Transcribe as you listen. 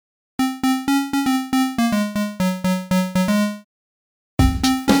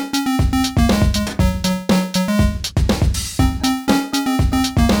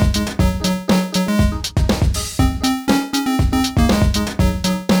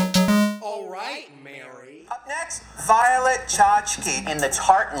Violet Chachki in the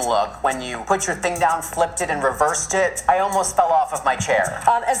tartan look, when you put your thing down, flipped it, and reversed it, I almost fell off of my chair.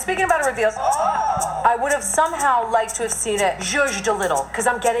 And speaking about a reveal, I would have somehow liked to have seen it zhuzhed a little, because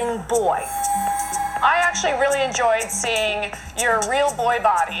I'm getting boy. I actually really enjoyed seeing your real boy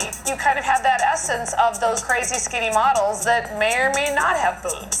body. You kind of had that essence of those crazy skinny models that may or may not have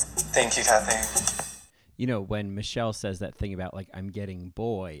boobs. Thank you, Kathy. You know, when Michelle says that thing about, like, I'm getting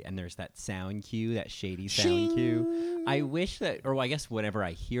boy, and there's that sound cue, that shady sound cue, I wish that, or I guess whenever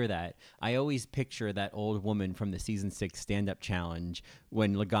I hear that, I always picture that old woman from the season 6 stand-up challenge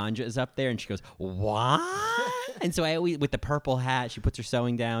when Laganja is up there and she goes, what? And so I always, with the purple hat, she puts her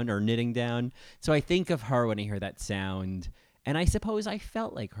sewing down or knitting down. So I think of her when I hear that sound, and I suppose I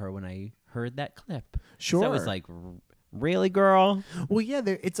felt like her when I heard that clip. Sure. So I was like, really, girl? Well, yeah,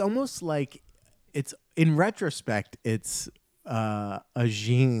 it's almost like it's, in retrospect, it's a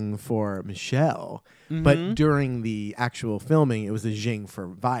zing for Michelle, but during the actual filming, it was a zing for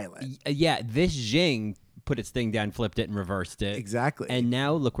Violet. Yeah, this zing put its thing down, flipped it, and reversed it. Exactly. And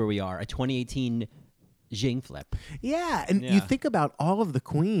now look where we are, a 2018 zing flip. Yeah, and you think about all of the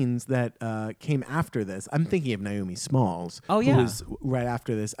queens that came after this. I'm thinking of Naomi Smalls. Oh, yeah. Who was right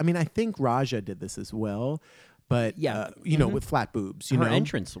after this. I mean, I think Raja did this as well, but, you know, with flat boobs. Her know?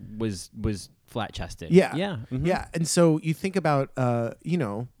 entrance was flat-chested. Yeah. Yeah. Yeah. And so you think about, you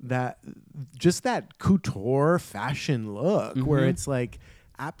know, that just that couture fashion look where it's like,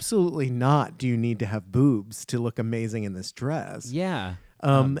 absolutely not do you need to have boobs to look amazing in this dress. Yeah.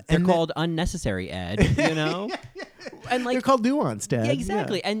 And they're called unnecessary, Ed, you know? And like, they're called nuanced, Ed. Yeah,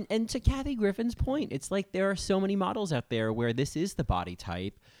 exactly. Yeah. And to Kathy Griffin's point, it's like there are so many models out there where this is the body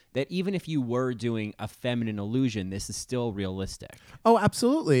type that even if you were doing a feminine illusion, this is still realistic. Oh,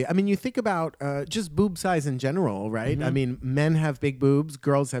 absolutely. I mean, you think about just boob size in general, right? I mean, men have big boobs,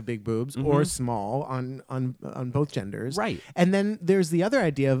 girls have big boobs, or small on both genders. Right. And then there's the other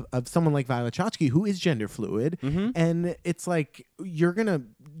idea of someone like Violet Chachki, who is gender fluid. And it's like you're going to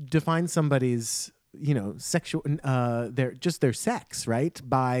define somebody's, you know, sexual, their sex, right?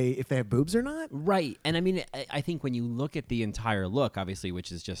 By if they have boobs or not. Right. And I mean, I think when you look at the entire look, obviously, which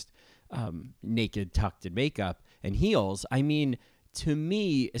is just naked, tucked in makeup and heels, I mean, to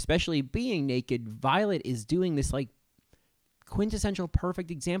me, especially being naked, Violet is doing this like quintessential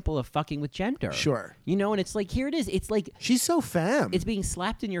perfect example of fucking with gender. Sure. You know, and it's like, here it is. It's like, she's so femme. it's being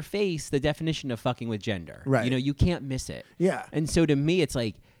slapped in your face, the definition of fucking with gender. Right. You know, you can't miss it. Yeah. And so to me, it's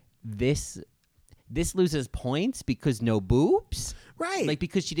like, this loses points because no boobs? Right. Like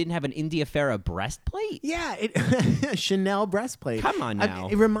because she didn't have an India Farah breastplate? Yeah, Chanel breastplate. Come on now.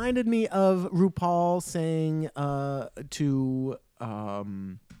 It reminded me of RuPaul saying to why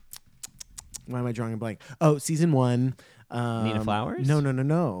am I drawing a blank? Oh, season 1. Nina Flowers?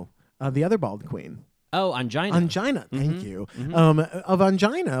 No. The other bald queen. Oh, Angina. Angina, thank you. Of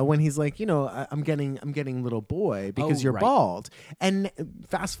Angina, when he's like, you know, I'm getting little boy because you're right. bald. And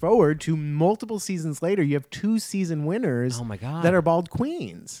fast forward to multiple seasons later, you have 2 season winners Oh my God. that are bald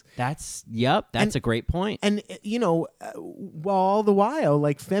queens. That's a great point. And, you know, all the while,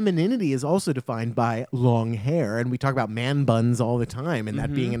 like, femininity is also defined by long hair. And we talk about man buns all the time and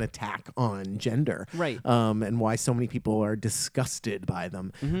that being an attack on gender. Right. And why so many people are disgusted by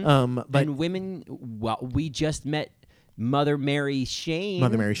them. But and women, well, we just met Mother Mary Shane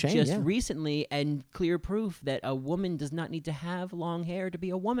just recently, and clear proof that a woman does not need to have long hair to be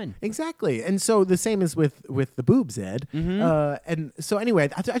a woman. exactly. And so the same is with the boobs, Ed. And so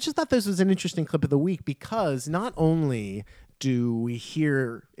anyway, I just thought this was an interesting clip of the week because not only do we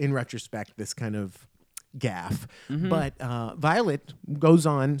hear in retrospect this kind of gaffe, but Violet goes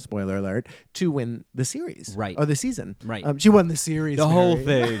on, spoiler alert, to win the series. Right. Or the season. Right. She won the series. The whole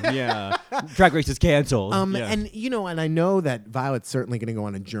Mary. thing, yeah. Drag Race is canceled. And, you know, and I know that Violet's certainly going to go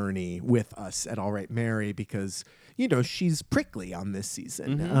on a journey with us at All Right Mary because, you know, she's prickly on this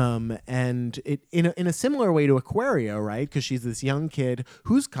season. And it in a similar way to Aquaria, right? Because she's this young kid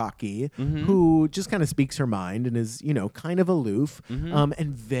who's cocky, who just kind of speaks her mind and is, you know, kind of aloof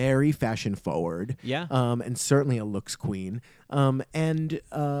and very fashion forward. Yeah. And certainly a looks queen.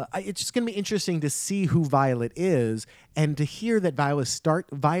 It's just going to be interesting to see who Violet is and to hear that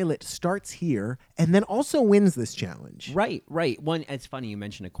Violet starts here and then also wins this challenge. Right. One, it's funny you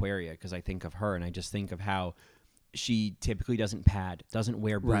mentioned Aquaria because I think of her and I just think of how she typically doesn't pad, doesn't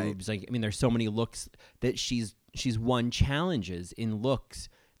wear boobs. Right. Like, I mean, there's so many looks that she's won challenges in looks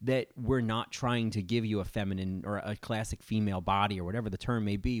that we're not trying to give you a feminine or a classic female body or whatever the term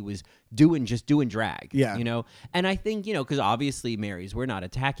may be, was just doing drag. Yeah. You know? And I think, you know, because obviously, Mary's, we're not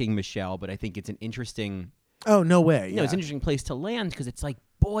attacking Michelle, but I think it's an interesting Oh, no way. You know, it's an interesting place to land because it's like,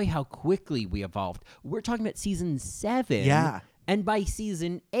 boy, how quickly we evolved. We're talking about season 7. Yeah. And by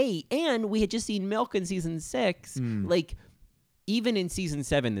season 8, and we had just seen Milk in season 6, like, even in season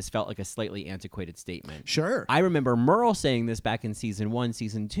 7, this felt like a slightly antiquated statement. Sure. I remember Merle saying this back in season 1,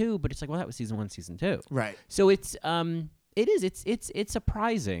 season 2, but it's like, well, that was season 1, season 2. Right. So it's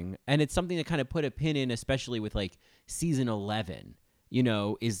surprising, and it's something to kind of put a pin in, especially with like season 11. You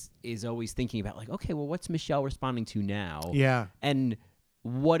know, is always thinking about like, okay, well, what's Michelle responding to now? Yeah. And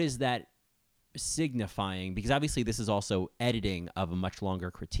what is that signifying? Because obviously this is also editing of a much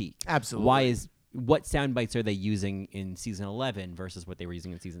longer critique. Absolutely. What sound bites are they using in season 11 versus what they were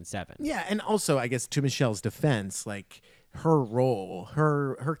using in season 7? Yeah, and also I guess to Michelle's defense, like her role,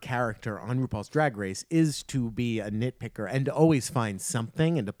 her character on RuPaul's Drag Race is to be a nitpicker and to always find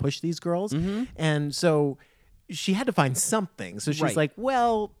something and to push these girls. And so she had to find something. So she's Right. like,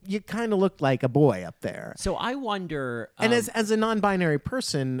 well, you kind of look like a boy up there. So I wonder... And as a non-binary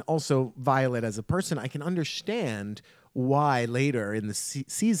person, also Violet as a person, I can understand why later in the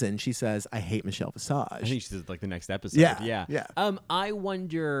season she says, I hate Michelle Visage. I think she's like the next episode. Yeah. I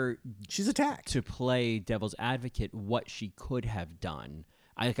wonder, She's attacked. to play devil's advocate, what she could have done.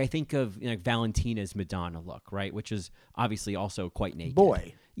 I think of Valentina's Madonna look, right, which is obviously also quite naked.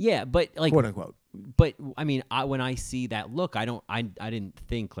 Boy. Yeah, but like Quote unquote. But I mean, when I see that look, I didn't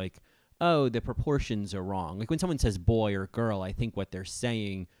think like, oh, the proportions are wrong. Like when someone says boy or girl, I think what they're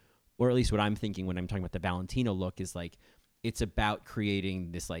saying, or at least what I'm thinking when I'm talking about the Valentino look, is like it's about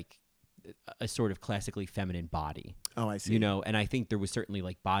creating this like a sort of classically feminine body. Oh, I see. You know, and I think there was certainly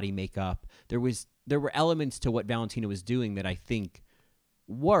like body makeup. There were elements to what Valentino was doing that I think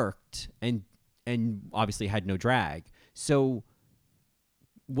worked and obviously had no drag. So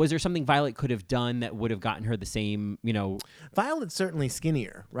was there something Violet could have done that would have gotten her the same, you know? Violet's certainly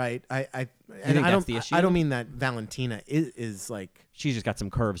skinnier, right? I think that's the issue? I don't mean that Valentina is like She's just got some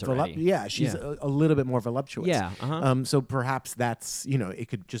curves already. yeah, she's a little bit more voluptuous. Yeah, uh-huh. So perhaps that's, it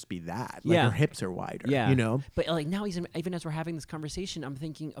could just be that. Like Yeah. her hips are wider. Yeah. You know. But like now, even as we're having this conversation, I'm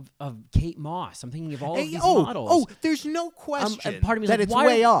thinking of Kate Moss. I'm thinking of all of Hey, these oh, models. there's no question And part of me is that like, it's why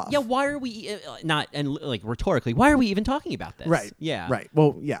way off. Yeah, why are we not and like rhetorically? Why are we even talking about this? Right. Yeah. Right.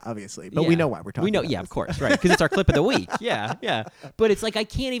 Well, yeah, obviously, but we Yeah. know why we're talking. We know, about yeah, this. of course, right? Because it's our clip of the week. Yeah, yeah. But it's like I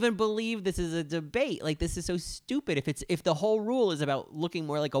can't even believe this is a debate. Like this is so stupid. If the whole rule is about looking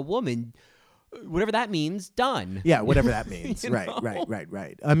more like a woman, whatever that means, done. Yeah, whatever that means. You right, know?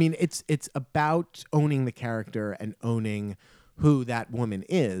 right. I mean, it's about owning the character and owning who that woman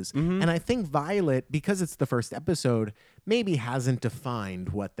is. Mm-hmm. And I think Violet, because it's the first episode, maybe hasn't defined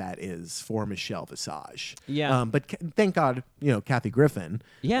what that is for Michelle Visage. Yeah. But thank God, Kathy Griffin.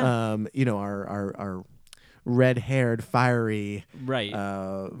 Yeah. Our red-haired, fiery Right.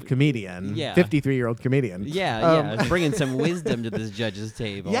 comedian. Yeah. 53-year-old comedian. Yeah, bringing some wisdom to this judge's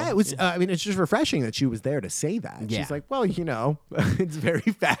table. Yeah, it was. I mean, it's just refreshing that she was there to say that. Yeah. She's like, well, it's very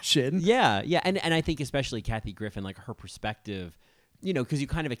fashion. Yeah, and I think especially Kathy Griffin, like her perspective, because you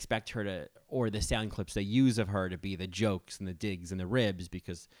kind of expect her to, or the sound clips they use of her to be the jokes and the digs and the ribs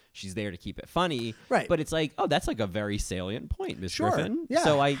because she's there to keep it funny. Right. But it's like, oh, that's like a very salient point, Miss Sure. Griffin. Yeah.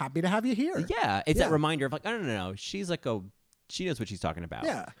 So happy to have you here. Yeah, it's Yeah. that reminder of like, no. She's like she knows what she's talking about.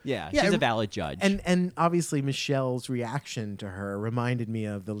 Yeah. Yeah. Yeah, She's a and- valid judge. And obviously Michelle's reaction to her reminded me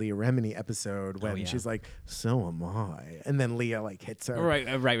of the Leah Remini episode when yeah. she's like, "So am I," and then Leah like hits her.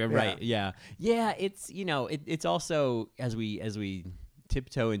 Right. Yeah. It's it's also as we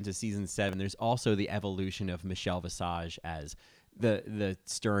tiptoe into season 7. There's also the evolution of Michelle Visage as the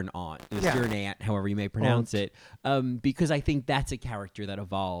stern aunt, stern aunt, however you may pronounce it, because I think that's a character that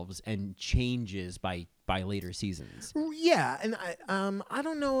evolves and changes by later seasons. Yeah, and I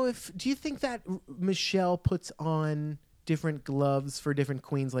don't know do you think that Michelle puts on different gloves for different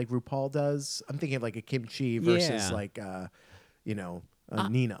queens like RuPaul does? I'm thinking of like a Kimchi versus Yeah. like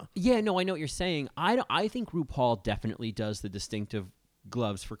Nina. Yeah, no, I know what you're saying. I think RuPaul definitely does the distinctive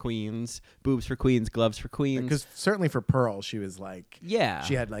gloves for queens, boobs for queens, gloves for queens. Because certainly for Pearl, she was like, Yeah.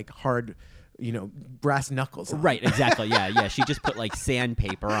 she had like hard, brass knuckles on. Right, exactly. Yeah. She just put like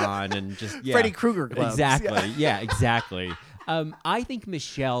sandpaper on and just Freddy Krueger gloves. Exactly. Yeah, exactly. I think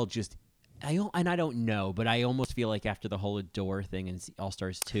Michelle just. I don't know, but I almost feel like after the whole Adore thing in All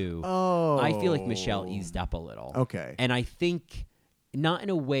Stars 2, I feel like Michelle eased up a little. Okay. And I think not in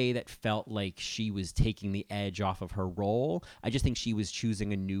a way that felt like she was taking the edge off of her role. I just think she was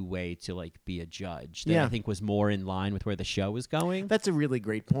choosing a new way to like be a judge that I think was more in line with where the show was going. That's a really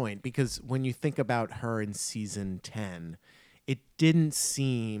great point, because when you think about her in season 10, it didn't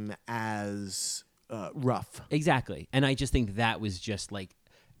seem as rough. Exactly. And I just think that was just like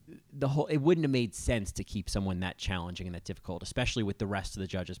it wouldn't have made sense to keep someone that challenging and that difficult, especially with the rest of the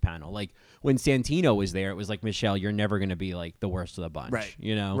judges panel. Like when Santino was there, it was like, Michelle, you're never going to be like the worst of the bunch, Right.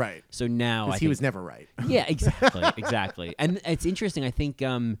 You know? Right. So now Because he was never right. Yeah, exactly, exactly. And it's interesting. I think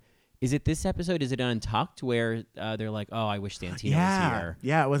is it this episode? Is it Untucked where they're like, oh, I wish Santino was here.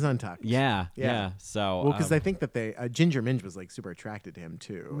 Yeah, it was Untucked. Yeah. So Well, because I think that they Ginger Minj was like super attracted to him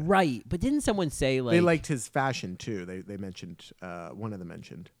too. right, but didn't someone say like They liked his fashion too. They mentioned one of them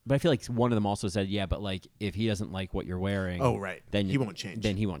mentioned. But I feel like one of them also said, yeah, but like if he doesn't like what you're wearing, Oh, right. then He won't change.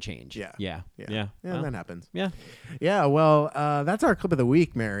 Then he won't change. Yeah. Well, That happens. yeah. Yeah, well, that's our clip of the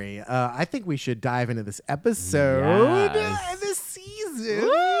week, Mary. I think we should dive into this episode Yes. and this season.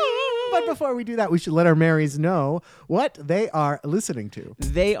 But before we do that, we should let our Marys know what they are listening to.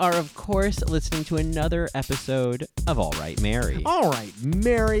 They are, of course, listening to another episode of All Right, Mary. All right,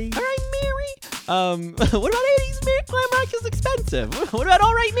 Mary. All right, Mary. What about 80s Mary? Glam rock is expensive. What about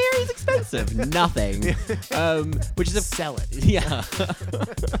All Right, Mary is expensive? Nothing. Which is Sell it. Yeah.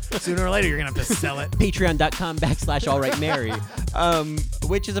 Sooner or later, you're going to have to sell it. Patreon.com/allrightmary,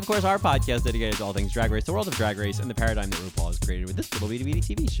 which is, of course, our podcast dedicated to all things Drag Race, the world of Drag Race, and the paradigm that RuPaul has created with this little bitty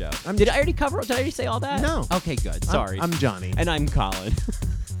TV show. Did I already say all that? No. Okay, good. Sorry. I'm Johnny. And I'm Colin.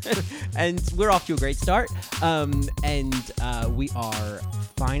 And we're off to a great start. We are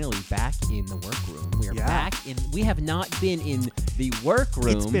finally back in the workroom. We are back in. We have not been in the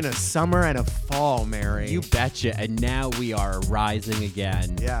workroom. It's been a summer and a fall, Mary. You betcha. And now we are rising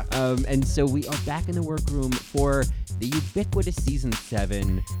again. Yeah. And so we are back in the workroom for the ubiquitous season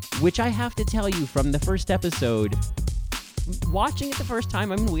 7, which I have to tell you from the first episode. Watching it the first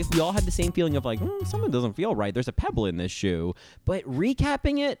time, I mean, we all had the same feeling of like, something doesn't feel right. There's a pebble in this shoe. But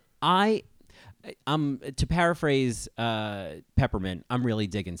recapping it, to paraphrase Peppermint, I'm really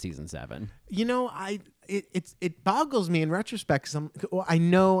digging season 7. You know, it boggles me in retrospect because I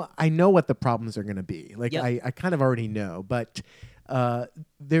know what the problems are going to be. Like Yep. I kind of already know, but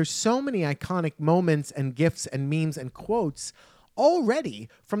there's so many iconic moments and gifs and memes and quotes already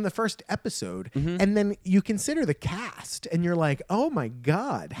from the first episode, and then you consider the cast and you're like, oh my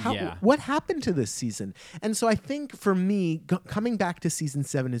god, what happened to this season? And so I think for me, coming back to season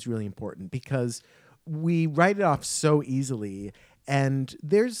 7 is really important because we write it off so easily, and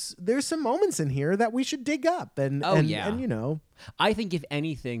there's some moments in here that we should dig up and you know, I think if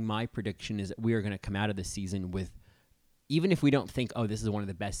anything, my prediction is that we are going to come out of this season with, even if we don't think, oh, this is one of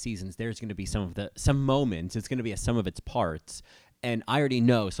the best seasons, there's going to be some moments. It's going to be a sum of its parts. And I already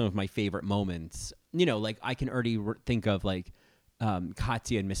know some of my favorite moments. You know, like I can already think of like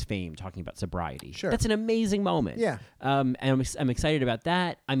Katya and Miss Fame talking about sobriety. Sure. That's an amazing moment. Yeah. And I'm excited about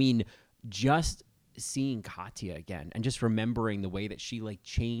that. I mean, just seeing Katya again and just remembering the way that she like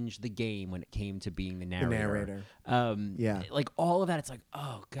changed the game when it came to being the narrator. Yeah. Like all of that, it's like,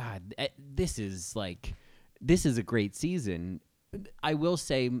 oh God, this is a great season. I will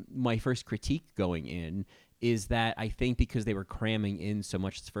say my first critique going in is that I think because they were cramming in so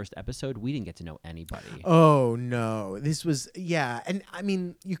much this first episode, we didn't get to know anybody. Oh no, this was and I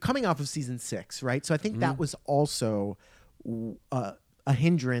mean you're coming off of season 6, right? So I think that was also a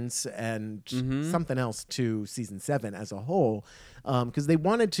hindrance and something else to season 7 as a whole, because they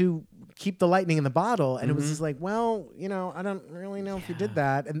wanted to keep the lightning in the bottle, and it was just like, well, you know, I don't really know if you did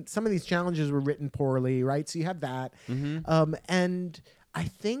that, and some of these challenges were written poorly, right? So you have that, and I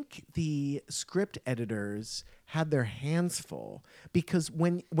think the script editors had their hands full because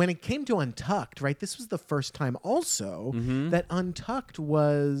when it came to Untucked, right, this was the first time also that Untucked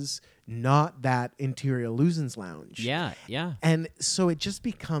was not that Interior Illusions Lounge. Yeah. And so it just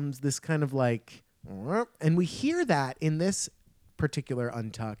becomes this kind of like, and we hear that in this particular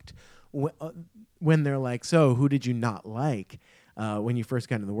Untucked when they're like, so who did you not like when you first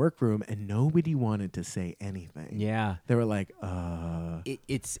got into the workroom? And nobody wanted to say anything. Yeah. They were like,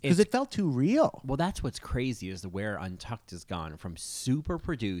 it's because it felt too real. Well, that's what's crazy is where Untucked has gone from super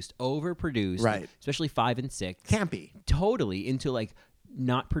produced, overproduced, Right. especially 5 and 6, Campy. totally into like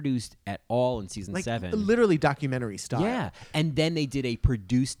not produced at all in season Like 7. literally documentary style. Yeah, and then they did a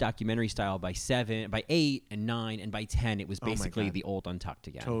produced documentary style by 8 and 9, and by 10 it was basically God. the old Untucked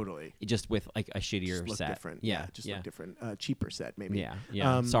again. Totally. Just with like a shittier Just looked set. different. Yeah, Looked different. Cheaper set, maybe.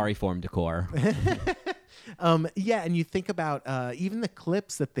 Yeah. Sorry, form decor. Yeah, and you think about even the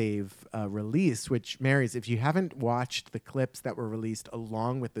clips that they've released, which, Marys, if you haven't watched the clips that were released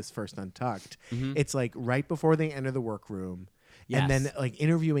along with this first Untucked, it's like right before they enter the workroom. and then Yes. like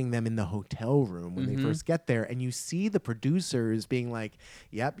interviewing them in the hotel room when they first get there, and you see the producers being like,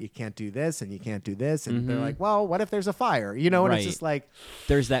 "Yep, you can't do this and you can't do this," and they're like, "Well, what if there's a fire?" You know, and it's Right. just like,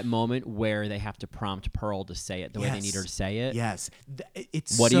 There's that moment where they have to prompt Pearl to say it the way they need her to say it. Yes,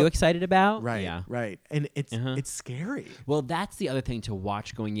 it's What so- are you excited about? Right, Yeah. right, and it's scary. Well, that's the other thing to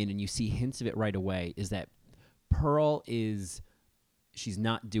watch going in, and you see hints of it right away, is that Pearl she's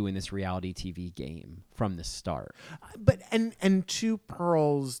not doing this reality TV game from the start. But and to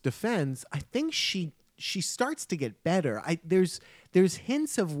Pearl's defense, I think she starts to get better. There's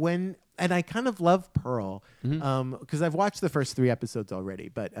hints of when, and I kind of love Pearl because I've watched the first 3 episodes already,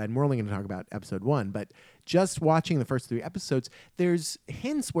 and we're only going to talk about episode 1. But just watching the first 3 episodes, there's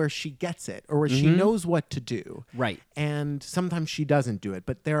hints where she gets it or where she knows what to do, Right. and sometimes she doesn't do it.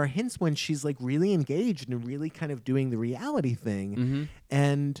 But there are hints when she's like really engaged and really kind of doing the reality thing,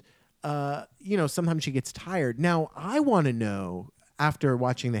 and sometimes she gets tired. Now I want to know, after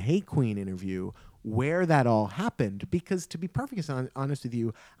watching the Hate Queen interview, where that all happened, because to be perfectly honest with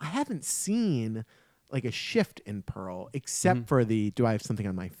you, I haven't seen like a shift in Pearl except for the "Do I Have Something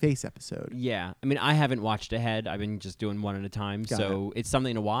on My Face" episode. Yeah. I mean, I haven't watched ahead. I've been just doing one at a time. So it's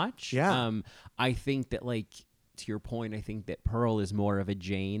something to watch. Yeah. I think that, like, to your point, I think that Pearl is more of a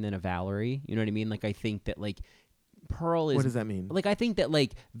Jane than a Valerie. You know what I mean? Like, I think that, like, Pearl is... What does that mean? Like, I think that,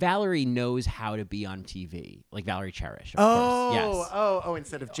 like, Valerie knows how to be on TV. Like, Valerie Cherish, of Oh, course. Yes. oh,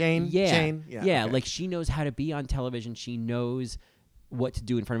 instead of Jane. Yeah. Jane. Yeah. Okay. Like, she knows how to be on television. She knows what to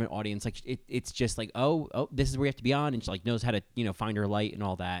do in front of an audience. Like, it's just like, oh, this is where you have to be on, and she like knows how to, find her light and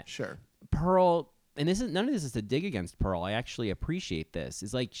all that. Sure. Pearl, and none of this is a dig against Pearl. I actually appreciate this.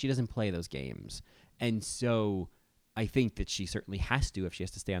 Is like she doesn't play those games, and so I think that she certainly has to if she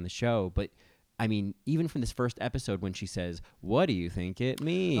has to stay on the show. But I mean, even from this first episode when she says, "What do you think it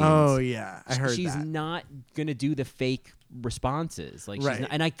means?" Oh yeah, I heard she's that. not gonna do the fake responses. Like, Right. she's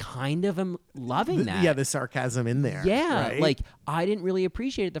not, and I kind of am loving that. Yeah, the sarcasm in there. Yeah, right? like I didn't really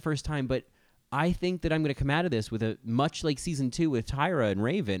appreciate it the first time, but I think that I'm going to come out of this with a much like season 2 with Tyra and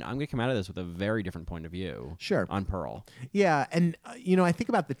Raven. I'm going to come out of this with a very different point of view. Sure. On Pearl. Yeah, and I think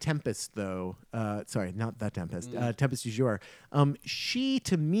about the Tempest though. Sorry, not the Tempest. Tempest du Jour. She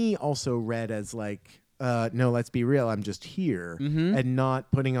to me also read as like, no, let's be real. I'm just here and not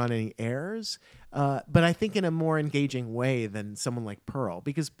putting on any airs. But I think in a more engaging way than someone like Pearl,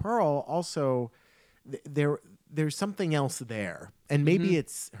 because Pearl also there's something else there, and maybe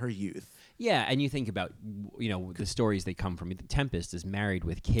it's her youth. Yeah, and you think about the stories they come from. The Tempest is married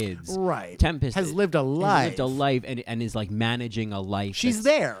with kids. Right. Tempest has lived a life. Has lived a life and is like managing a life. She's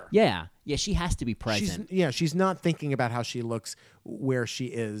that's- there. Yeah. Yeah, she has to be present. She's not thinking about how she looks, where she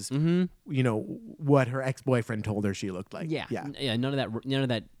is. What her ex-boyfriend told her she looked like. Yeah. Yeah. None of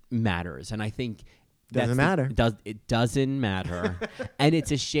that matters, and I think Doesn't matter. It doesn't matter, and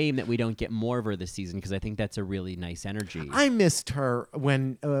it's a shame that we don't get more of her this season because I think that's a really nice energy. I missed her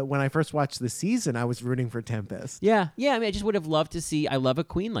when I first watched the season. I was rooting for Tempest. Yeah. I mean, I just would have loved to see. I love a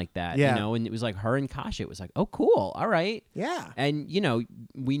queen like that. Yeah. And it was like her and Kasha. It was like, oh, cool, all right. Yeah. And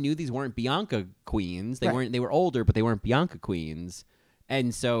we knew these weren't Bianca queens. They Right. weren't. They were older, but they weren't Bianca queens.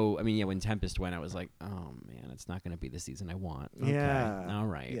 And so, I mean, yeah, when Tempest went, I was like, oh man, it's not going to be the season I want. Okay. Yeah. All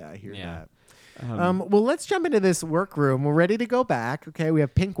right. Yeah, I hear Yeah. that. Well, let's jump into this workroom. We're ready to go back. Okay, we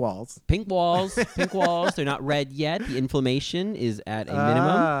have pink walls. Pink walls. They're not red yet. The inflammation is at a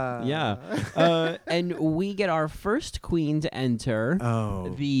minimum. Yeah. And we get our first queen to enter. Oh.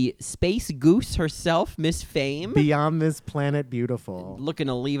 The space goose herself, Miss Fame. Beyond this planet, beautiful. Looking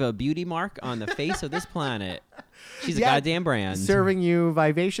to leave a beauty mark on the face of this planet. She's Yeah, a goddamn brand. Serving you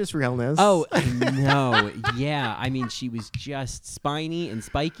vivacious realness. Oh, no. Yeah. I mean, she was just spiny and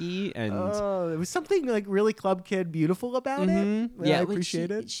spiky and... Oh, there was something like really club kid beautiful about it. Yeah, I appreciate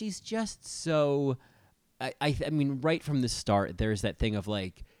it. She's just so... I mean, right from the start, there's that thing of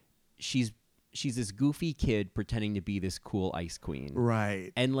like, she's this goofy kid pretending to be this cool ice queen.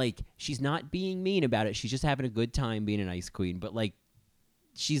 Right. And like, she's not being mean about it. She's just having a good time being an ice queen. But like,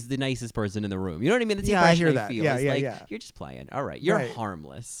 she's the nicest person in the room. You know what I mean? That's the Yeah, I impression hear that. feel. Yeah, It's yeah, like, yeah. You're just playing. All right. You're Right.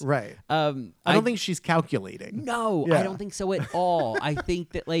 harmless. Right. I I don't think she's calculating. No, Yeah. I don't think so at all. I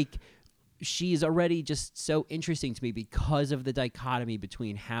think that like she's already just so interesting to me because of the dichotomy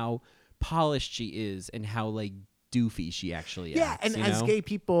between how polished she is and how like doofy she actually Yeah, acts, and you as know? gay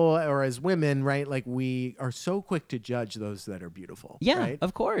people or as women, right? Like we are so quick to judge those that are beautiful. Yeah, right?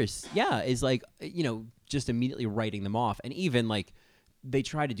 of course. Yeah, is like just immediately writing them off, and even like they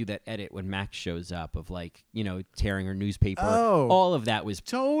try to do that edit when Max shows up of like, tearing her newspaper. Oh. All of that was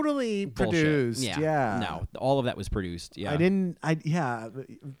Totally bullshit. produced. Yeah. No, all of that was produced. Yeah. Yeah,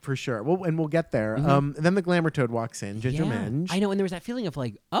 for sure. And we'll get there. And then the Glamour Toad walks in, Ginger Minge. I know, and there was that feeling of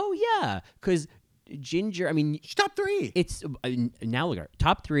like, oh yeah, because Ginger, I mean, She's top 3. it's now look at her.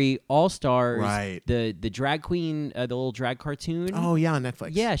 Top 3 all stars. Right. The drag queen, the little drag cartoon. Oh, yeah, on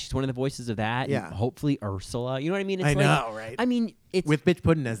Netflix. Yeah, she's one of the voices of that. Yeah. And hopefully Ursula. You know what I mean? It's I like, know, right? I mean, it's With Bitch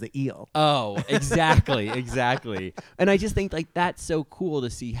Puddin' as the eel. Oh, exactly, exactly. And I just think like that's so cool to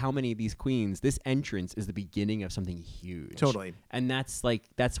see how many of these queens. This entrance is the beginning of something huge. Totally. And that's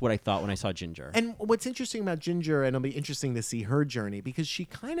what I thought when I saw Ginger. And what's interesting about Ginger, and it'll be interesting to see her journey, because she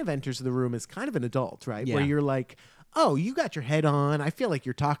kind of enters the room as kind of an adult, right? Yeah. Where you're like, oh, you got your head on. I feel like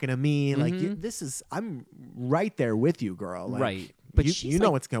you're talking to me. Like, I'm right there with you, girl. Like, Right. But you she's know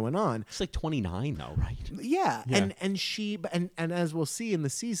like- what's going on. She's like 29 though, right? Yeah. Yeah. And she, and as we'll see in the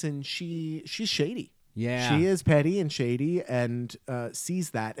season, she's shady. Yeah. She is petty and shady, and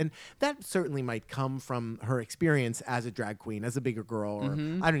sees that. And that certainly might come from her experience as a drag queen, as a bigger girl, or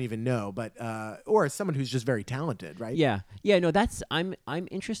I don't even know, but or as someone who's just very talented, right? Yeah. No, I'm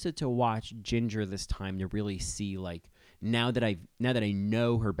interested to watch Ginger this time to really see like now that I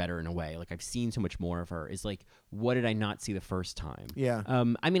know her better in a way, like I've seen so much more of her, is like, what did I not see the first time? Yeah.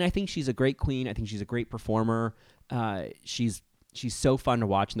 I mean, I think she's a great queen. I think she's a great performer. She's so fun to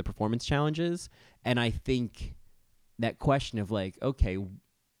watch in the performance challenges. And I think that question of like, okay,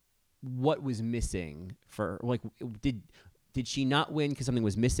 what was missing for, like, did she not win because something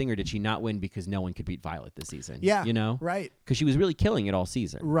was missing, or did she not win because no one could beat Violet this season? Yeah. You know? Right. Because she was really killing it all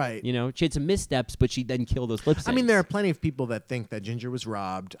season. Right. She had some missteps, but she then killed those lip syncs. I mean, there are plenty of people that think that Ginger was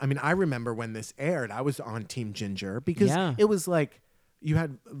robbed. I mean, I remember when this aired, I was on Team Ginger, because Yeah. it was like you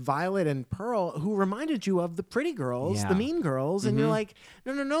had Violet and Pearl who reminded you of the pretty girls, Yeah. the mean girls, and you're like,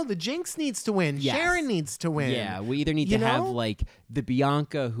 no, the Jinx needs to win. Yes. Sharon needs to win. Yeah, we either need You to have know? like the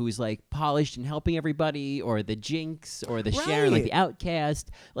Bianca who's like polished and helping everybody, or the Jinx, or the Sharon, like Right. the outcast.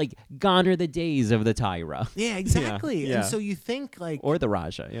 Like, gone are the days of the Tyra. Yeah, exactly. Yeah. And so you think like, Or the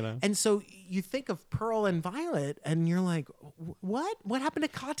Raja, and so you think of Pearl and Violet, and you're like, what? What happened to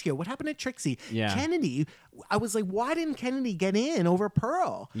Katya? What happened to Trixie? Yeah. Kennedy. I was like, why didn't Kennedy get in over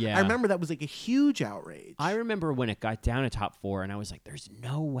Pearl? Yeah. I remember that was like a huge outrage. I remember when it got down to top 4, and I was like, "There's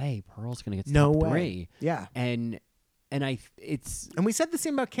no way Pearl's gonna get to No top way. 3." Yeah. and it's And we said the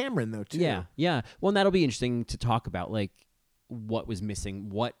same about Cameron, though, too. yeah. Well, and that'll be interesting to talk about, like what was missing.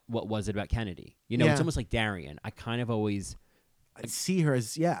 What was it about Kennedy? It's Yeah. almost like Darian. I kind of always I see her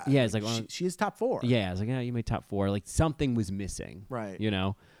as, Yeah, it's like, she is top 4. yeah. I was like, yeah, you made top 4. Like something was missing, Right.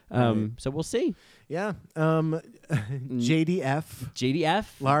 So we'll see. Yeah. JDF, JDF.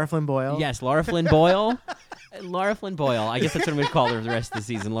 Lara Flynn Boyle. Yes, Lara Flynn Boyle. Lara Flynn Boyle. I guess that's what I'm going to call her the rest of the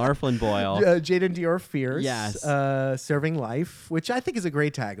season. Lara Flynn Boyle. Jaden Dior Fierce. Yes. Serving life, which I think is a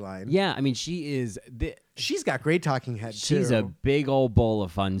great tagline. Yeah, I mean, she is. She's got great talking head, She's too. a big old bowl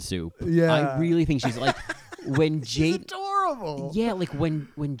of fun soup. Yeah. I really think she's like when She's Jade. adorable. Yeah, like when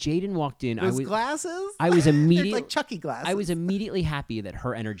Jaden walked in, Those glasses? I was They're immediately like Chucky glasses. I was immediately happy that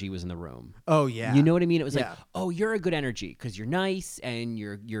her energy was in the room. Oh, yeah. You know what I mean? It was like, Yeah. oh, you're a good energy because you're nice and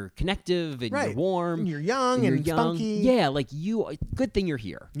you're connective and you're Right. warm. And you're young you're and spunky. Yeah, like you. Good thing you're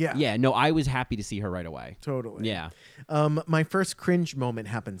here. Yeah. Yeah. No, I was happy to see her right away. Totally. Yeah. My first cringe moment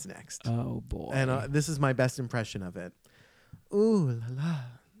happens next. Oh boy. And this is my best impression of it. Ooh, la la,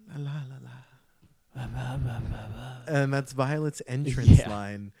 la la la la. And that's Violet's entrance Yeah.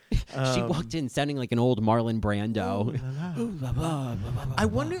 line. She walked in sounding like an old Marlon Brando. I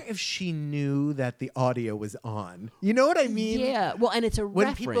wonder if she knew that the audio was on. You know what I mean? Yeah. Well, and it's a When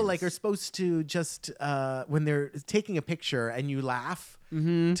reference. people like are supposed to just when they're taking a picture and you laugh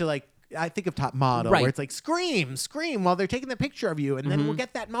to like, I think of Top Model, Right. where it's like scream while they're taking the picture of you, and then we'll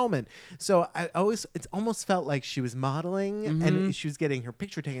get that moment. So it's almost felt like she was modeling and she was getting her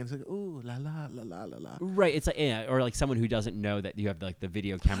picture taken. It's like, ooh, la la la la la la. Right, it's like or like someone who doesn't know that you have like the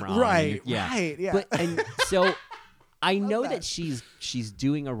video camera on. Right, Yeah. right, yeah. But and so I know that that. she's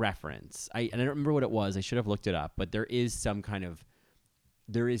doing a reference. I don't remember what it was. I should have looked it up. But there is something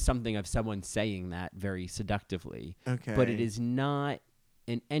of someone saying that very seductively. Okay. But it is not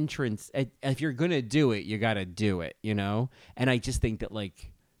an entrance. If you're gonna do it, you gotta do it. And I just think that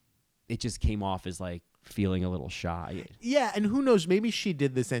like it just came off as like feeling a little shy. Yeah, and who knows? Maybe she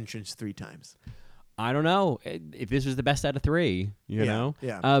did this entrance 3 times. I don't know if this was the best out of 3. You Yeah, know,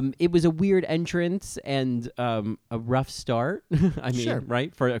 yeah. It was a weird entrance and a rough start. I mean, Sure.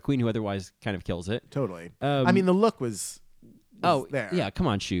 right, for a queen who otherwise kind of kills it. Totally. Um, I mean, the look was was there. yeah, come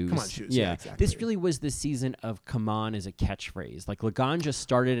on, shoes. Come on, shoes. Yeah, exactly. This really was the season of "come on" as a catchphrase. Like Laganja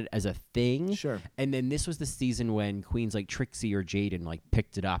started it as a thing, Sure. and then this was the season when queens like Trixie or Jaden like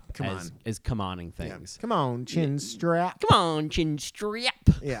picked it up Come as come oning Yeah. things. Come on, chin strap. Come on, chin strap.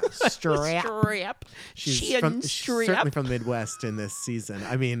 Yeah, strap. Strap. She's Chin she's strap. certainly from the Midwest in this season.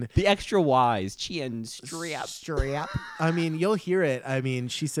 I mean, The extra Y's. Chin strap. strap. I mean, you'll hear it. I mean,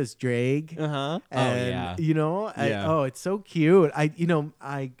 she says drag. Uh-huh. And, Yeah. Yeah. It's so cute.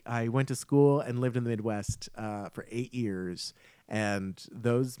 I went to school and lived in the Midwest for 8 years. And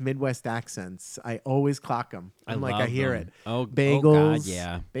those Midwest accents, I always clock them. I I love hear them. it. Oh Bagels. God,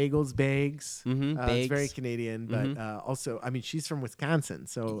 yeah. Bagels, bags. It's very bags. Canadian, but also, I mean, she's from Wisconsin.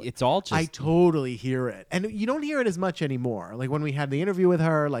 So It's all just I totally hear it. And you don't hear it as much anymore. Like when we had the interview with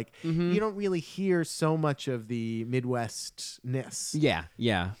her, like you don't really hear so much of the Midwestness.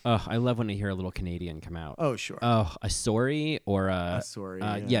 yeah. Oh, I love when I hear a little Canadian come out. Oh, sure. Oh, a sorry or a sorry,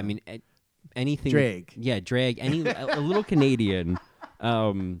 yeah, yeah. I mean anything. Drag. Yeah, drag. Any a little Canadian.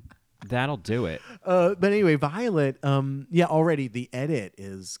 That'll do it. But anyway, Violet, already the edit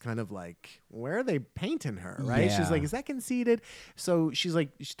is kind of like, where are they painting her, right? Yeah. She's like, is that conceited? So she's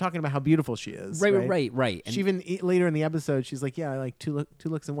talking about how beautiful she is. Right. She even later in the episode, she's like, yeah, I like two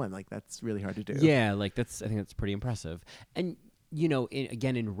looks in one. Like, that's really hard to do. Yeah, like I think that's pretty impressive. And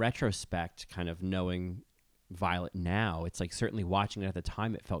again, in retrospect, kind of knowing Violet now, it's like certainly watching it at the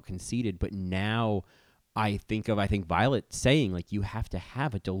time, it felt conceited, but now I think Violet saying like you have to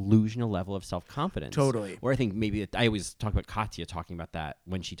have a delusional level of self-confidence. Totally. Or I think maybe I always talk about Katya talking about that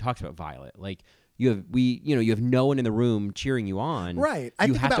when she talks about Violet. Like you have no one in the room cheering you on. Right.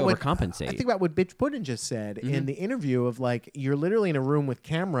 You have to overcompensate. I think about what Bitch Puddin just said in the interview of like, you're literally in a room with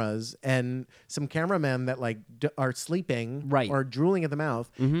cameras and some cameramen that like are sleeping Right. or drooling at the mouth,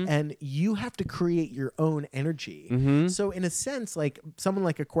 and you have to create your own energy. So in a sense, like someone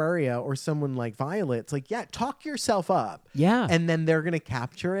like Aquaria or someone like Violet, it's like, yeah, talk yourself up. Yeah. And then they're going to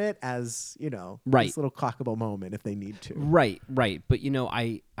capture it as, Right. this little clockable moment if they need to. Right. But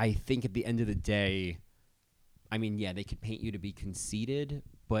I think at the end of the day, I mean, yeah, they could paint you to be conceited,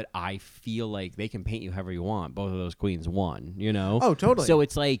 but I feel like they can paint you however you want. Both of those queens won, Oh, totally. So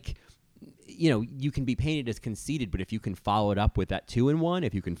it's like, you can be painted as conceited, but if you can follow it up with that 2-in-1,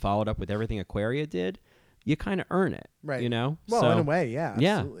 if you can follow it up with everything Aquaria did, you kind of earn it. Right. Well, Well, in a way, yeah.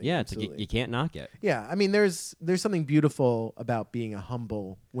 Absolutely, yeah. It's like absolutely. you can't knock it. Yeah, I mean, there's something beautiful about being a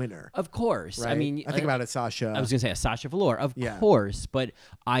humble winner. Of course. Right? I mean, I think about it, Sasha. I was gonna say a Sasha Velour, of Yeah. course, but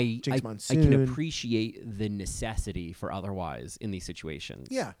I Jinx can Monsoon. appreciate the necessity for otherwise in these situations.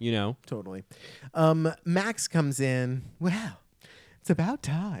 Yeah. Totally. Max comes in. Well, it's about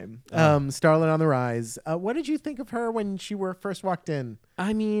time. Starlet on the rise. What did you think of her when she first walked in?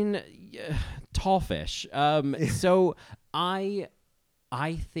 I mean, tall fish. So I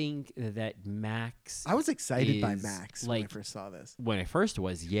think that Max. I was excited by is, Max when I like, first saw this. When I first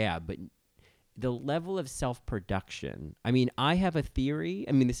was, yeah, but the level of self-production. I mean, I have a theory.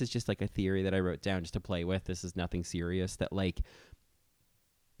 I mean, this is just like a theory that I wrote down just to play with. This is nothing serious. That like,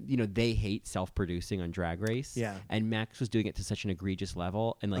 they hate self-producing on Drag Race. Yeah. And Max was doing it to such an egregious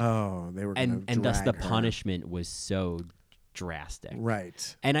level, and like, Oh, they were gonna and thus the drag her. punishment was so drastic.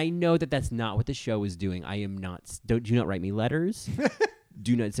 Right. And I know that that's not what the show is doing. I am not. Do not write me letters.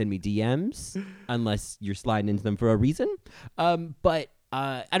 Do not send me DMs unless you're sliding into them for a reason. But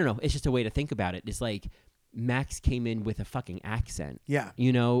I don't know. It's just a way to think about it. It's like Max came in with a fucking accent. Yeah. I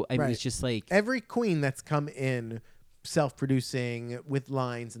mean, Right. it's just like Every queen that's come in self-producing with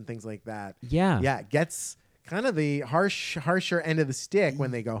lines and things like that. Yeah. Gets kind of the harsher end of the stick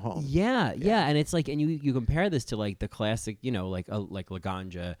when they go home. Yeah, and it's like, and you compare this to like the classic, like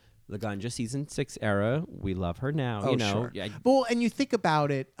Laganja season 6 era. We love her now. Sure. Yeah, Well, and you think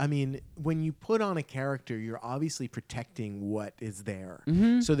about it, I mean, when you put on a character, you're obviously protecting what is there.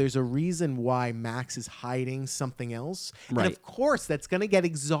 So there's a reason why Max is hiding something else. Right. And of course, that's going to get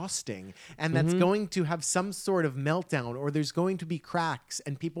exhausting. And that's going to have some sort of meltdown, or there's going to be cracks,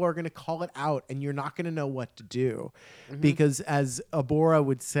 and people are going to call it out, and you're not going to know what to do. Because as Abora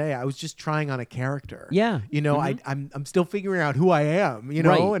would say, I was just trying on a character. Yeah. I'm still figuring out who I am,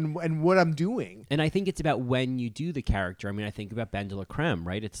 Right. and what I'm doing. And I think it's about when you do the character. I mean, I think about Ben de la Creme,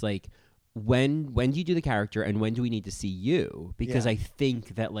 right? It's like when do you do the character, and when do we need to see you? Because Yeah. I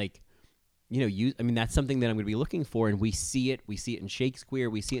think that like, I mean, that's something that I'm going to be looking for, and we see it in Shakespeare,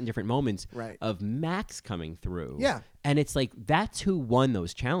 we see it in different moments Right. of Max coming through. Yeah. And it's like that's who won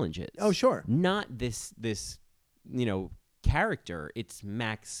those challenges. Oh, sure. Not this character. It's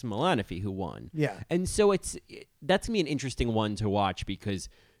Max Milanofi who won. Yeah. And so that's gonna be an interesting one to watch because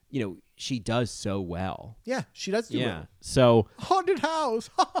she does so well. Yeah, she does do well. So Haunted house.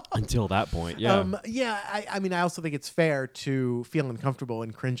 until that point, yeah. I mean, I also think it's fair to feel uncomfortable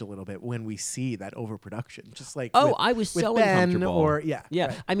and cringe a little bit when we see that overproduction. Just like I was with so Ben uncomfortable. Or yeah.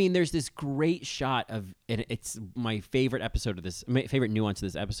 right. I mean, there's this great shot of, and it's my favorite episode of this. My favorite nuance of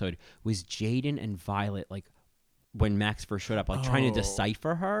this episode was Jaden and Violet, like when Max first showed up, like trying to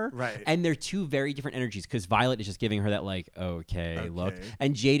decipher her. Right. And they're two very different energies because Violet is just giving her that like, okay, look,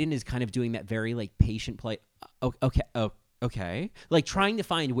 and Jaden is kind of doing that very like patient, polite, okay, like trying to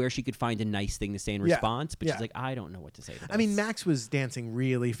find where she could find a nice thing to say in response, but she's like, I don't know what to say to this. I mean, Max was dancing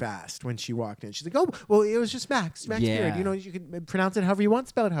really fast when she walked in. She's like, oh, well, it was just Max. Max Beard. You can pronounce it however you want,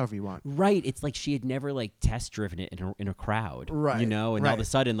 spell it however you want. Right. It's like she had never like test driven it in a crowd. Right. And all of a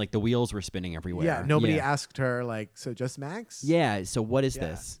sudden, like the wheels were spinning everywhere. Yeah. Nobody asked her like, so just Max? Yeah. So what is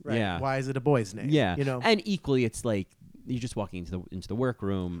this? Right. Yeah. Why is it a boy's name? Yeah. And equally, it's like, you're just walking into the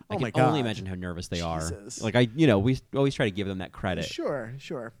workroom. I can God. only imagine how nervous they Jesus. are. Like we always try to give them that credit. Sure.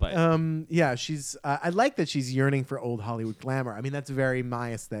 But she's. I like that she's yearning for old Hollywood glamour. I mean, that's very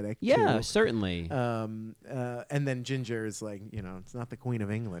my aesthetic. Yeah, too. certainly. And then Ginger is like, it's not the Queen of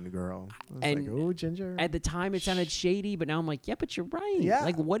England, girl. And like, oh, Ginger. At the time, it sounded shady, but now I'm like, yeah, but you're right. Yeah.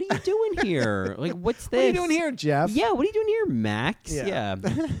 Like, what are you doing here? Like, what's this? What are you doing here, Jeff? Yeah, what are you doing here, Max? Yeah.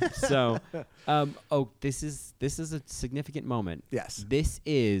 So, this is a significant moment. Yes. This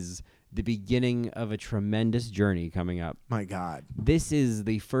is the beginning of a tremendous journey coming up. My God. This is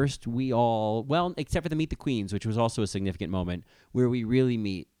the first except for the Meet the Queens, which was also a significant moment, where we really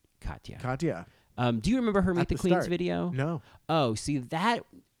meet Katya. Do you remember her Meet the Queens video? No. Oh, see that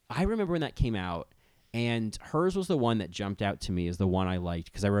I remember when that came out, and hers was the one that jumped out to me as the one I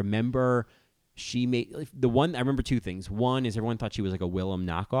liked because I remember she made the one. I remember two things. One is everyone thought she was like a Willem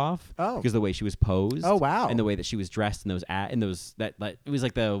knockoff because of the way she was posed. Oh, wow. And the way that she was dressed in those that it was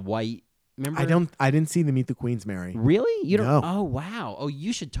like the white. Remember? I didn't see the Meet the Queens, Mary. Really? You don't? No. Oh wow. Oh,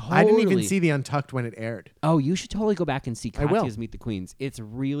 you should totally. I didn't even see the Untucked when it aired. Oh, you should totally go back and see I will. Katya's Meet the Queens. It's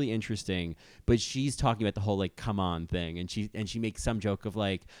really interesting. But she's talking about the whole like come on thing, and she makes some joke of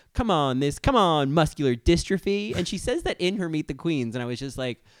like come on muscular dystrophy, and she says that in her Meet the Queens, and I was just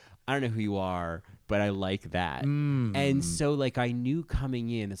like, I don't know who you are, but I like that. And so like I knew coming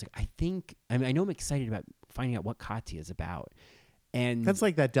in, it's like I know I'm excited about finding out what Katya is about. And that's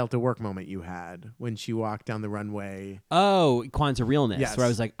like that Delta Work moment you had when she walked down the runway. Oh, Kwanzaa Realness, yes. Where I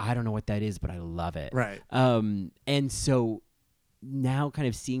was like, I don't know what that is, but I love it. Right. And so now kind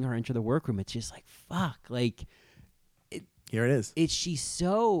of seeing her enter the workroom, it's just like, fuck. Like, here it is. She's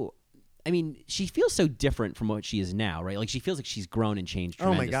so... I mean, she feels so different from what she is now, right? Like, she feels like she's grown and changed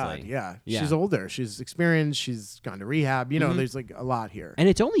tremendously. Oh, my God, yeah. She's older. She's experienced. She's gone to rehab. There's, like, a lot here. And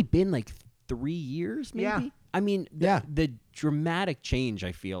it's only been, like, 3 years, maybe? Yeah. I mean, the dramatic change,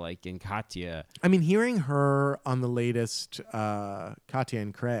 I feel like, in Katya. I mean, hearing her on the latest Katya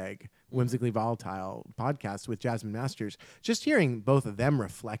and Craig, Whimsically Volatile podcast with Jasmine Masters, just hearing both of them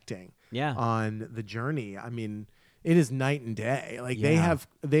reflecting on the journey, I mean... It is night and day. Like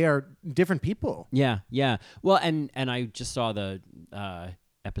they are different people. Yeah. Well, and I just saw the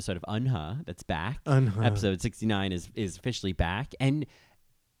episode of Unha that's back. Unha. Episode 69 is officially back, and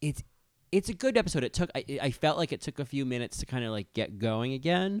it's a good episode. I felt like it took a few minutes to kind of like get going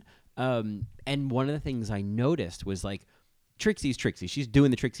again. And one of the things I noticed was like Trixie's Trixie. She's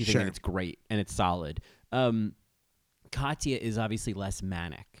doing the Trixie thing, and it's great and it's solid. Katya is obviously less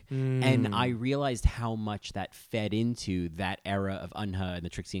manic. And I realized how much that fed into that era of Unha and the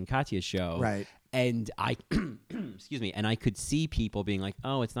Trixie and Katya show. Right. And I, excuse me, and I could see people being like,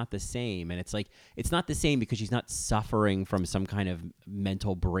 oh, it's not the same. And it's like, it's not the same because she's not suffering from some kind of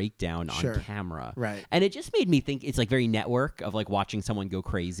mental breakdown on camera. Right. And it just made me think it's like very Network of like watching someone go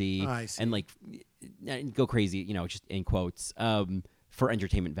crazy. I see. And like go crazy, just in quotes. For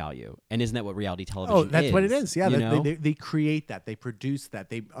entertainment value. And isn't that what reality television is? Oh, that's what it is. Yeah, you they create that. They produce that.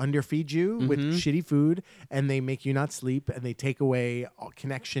 They underfeed you with shitty food, and they make you not sleep, and they take away all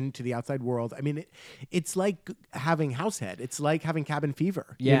connection to the outside world. I mean, it's like having Househead. It's like having cabin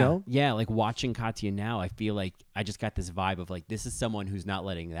fever. Yeah, yeah. Like watching Katya now, I feel like I just got this vibe of like, this is someone who's not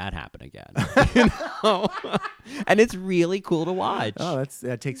letting that happen again. And it's really cool to watch. Oh,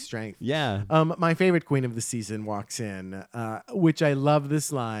 that takes strength. Yeah. My favorite queen of the season walks in, which I love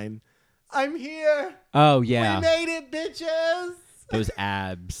this line. I'm here. Oh, yeah. We made it, bitches. Those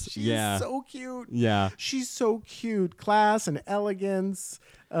abs. She's so cute. Yeah. She's so cute. Class and elegance.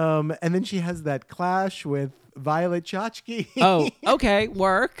 And then she has that clash with Violet Chachki. Oh, okay.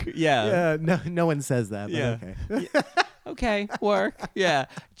 Work. Yeah. No one says that. But Yeah. Okay. Okay. Work. Yeah.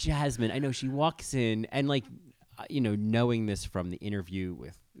 Jasmine, I know she walks in and like, knowing this from the interview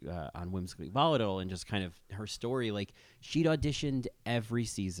with on Whimsically Volatile and just kind of her story, like she'd auditioned every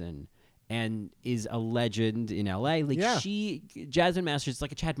season and is a legend in LA. Like Jasmine Masters is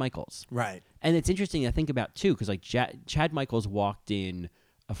like a Chad Michaels. Right. And it's interesting to think about too, because like Chad Michaels walked in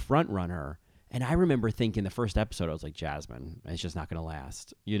a front runner, and I remember thinking the first episode, I was like, Jasmine, it's just not going to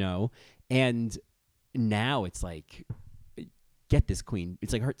last, And now it's like, get this queen.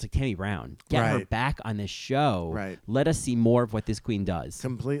 It's like Tammy Brown. Get her back on this show. Right. Let us see more of what this queen does.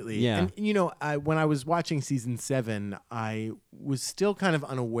 Completely. Yeah. And when I was watching season 7, I was still kind of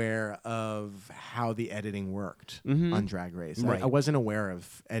unaware of how the editing worked on Drag Race. Right. I wasn't aware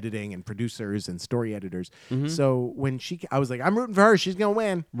of editing and producers and story editors. So when I was like, I'm rooting for her. She's gonna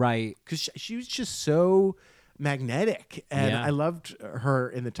win. Right. Because she was just so magnetic, and Yeah. I loved her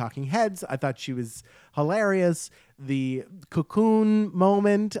in the Talking Heads. I thought she was hilarious. The cocoon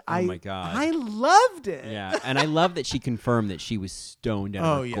moment, my God. I loved it. Yeah. And I love that she confirmed that she was stoned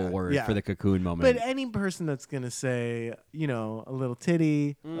out of her gourd for the cocoon moment. But any person that's gonna say, a little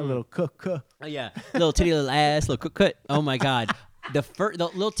titty, a little cook, Oh, yeah. Little titty, little ass, little cook. Oh my God. The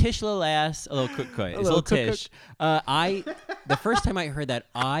little Tish, little ass, a little cook. It's little Tish. The first time I heard that,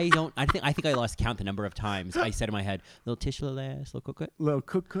 I think I lost count the number of times I said in my head, little Tish, little ass, little cook. little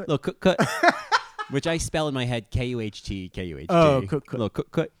cook. Little cook. Which I spell in my head KUHT. Oh, cook. Little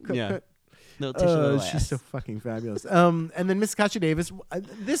cook. Yeah. Cook. Little Tish, little ass. She's so fucking fabulous. And then Miss Katja Davis,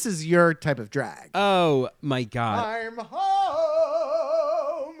 this is your type of drag. Oh my God. I'm home.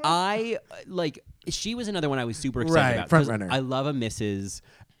 She was another one I was super excited about. Front 'cause runner. I love a Mrs.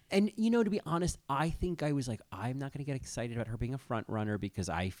 And, to be honest, I think I was like, I'm not going to get excited about her being a front runner because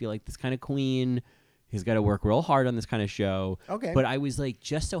I feel like this kind of queen has got to work real hard on this kind of show. Okay. But I was like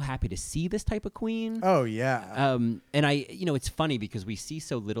just so happy to see this type of queen. Oh yeah. And it's funny because we see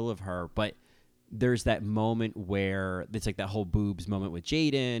so little of her, but there's that moment where it's like that whole boobs moment with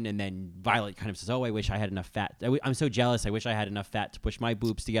Jaden, and then Violet kind of says, "Oh, I wish I had enough fat. I'm so jealous. I wish I had enough fat to push my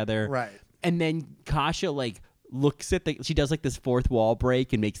boobs together." Right. And then Kasha looks at she does like this fourth wall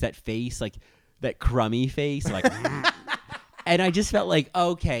break and makes that face, like that crummy face, like. And I just felt like,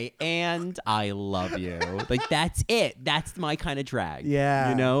 okay, and I love you. Like, that's it. That's my kind of drag.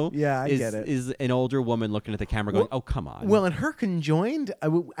 Yeah. Yeah, I get it. Is an older woman looking at the camera going, oh, come on. Well, and her conjoined,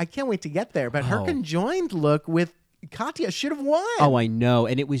 I can't wait to get there, but her conjoined look with Katya should have won. Oh, I know.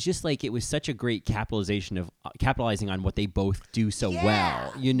 And it was just like, it was such a great capitalizing on what they both do so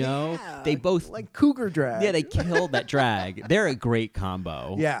well. Yeah. They both. Like cougar drag. Yeah, they killed that drag. They're a great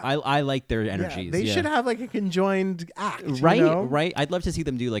combo. Yeah. I like their energies. They should have like a conjoined act. Right, right. I'd love to see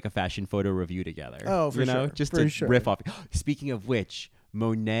them do like a fashion photo review together. Oh, for sure. Just for to sure. riff off. Speaking of which,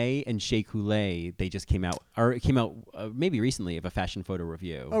 Monet and Shea Coulee, they just came out maybe recently of a fashion photo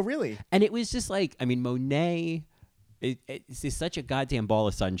review. Oh, really? And it was just like, Monet. It's such a goddamn ball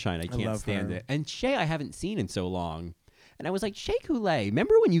of sunshine. I can't stand her. it. And Shea, I haven't seen in so long. And I was like, Shea Coulee,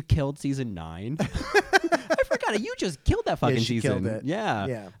 remember when you killed season 9? I forgot it. You just killed that fucking she season. killed it.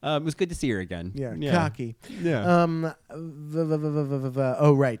 Yeah. It was good to see her again. Yeah. Cocky. Yeah.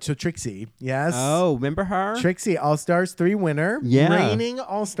 Oh, right. So Trixie. Yes. Oh, remember her? Trixie, All-Stars 3 winner. Yeah. Reigning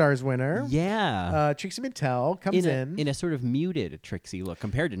All-Stars winner. Yeah. Trixie Mattel comes in a sort of muted Trixie look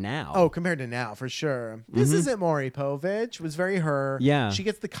compared to now. Oh, compared to now, for sure. This isn't Maury Povich. It was very her. Yeah. She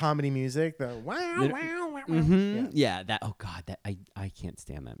gets the comedy music, the wow, wow, wow. Yeah. That. Oh God. That I can't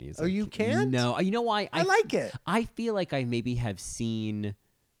stand that music. Oh, you can't? No. You know why? I like it. I feel like I maybe have seen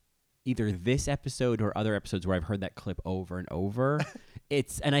either this episode or other episodes where I've heard that clip over and over.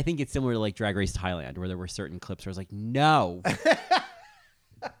 And I think it's similar to like Drag Race Thailand, where there were certain clips where I was like, no,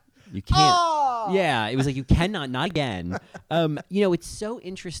 you can't. Oh! Yeah, it was like, you cannot, not again. It's so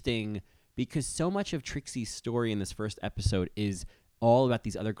interesting because so much of Trixie's story in this first episode is all about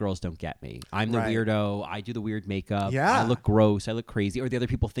these other girls don't get me. I'm the weirdo. I do the weird makeup. Yeah. I look gross. I look crazy. Or the other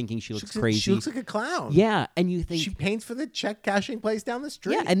people thinking she looks crazy. She looks like a clown. Yeah, and you think She paints for the check cashing place down the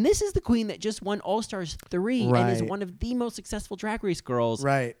street. yeah, and this is the queen that just won All-Stars 3 and is Right. one of the most successful Drag Race girls.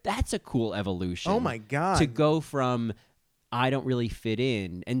 Right. That's a cool evolution. Oh my God. To go from I don't really fit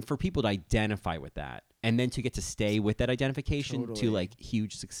in, and for people to identify with that, and then to get to stay with that identification Totally. to like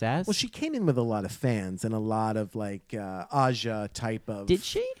huge success. Well, she came in with a lot of fans and a lot of like Aja type of. Did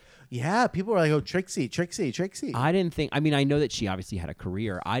she? Yeah, people were like, "Oh, Trixie." I didn't think. I mean, I know that she obviously had a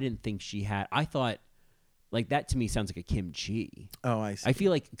career. I didn't think she had. I thought, like that to me sounds like a Kim Chi. Oh, I see. I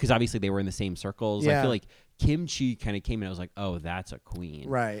feel like because obviously they were in the same circles. Yeah. I feel like Kim Chi kind of came in. I was like, oh, that's a queen.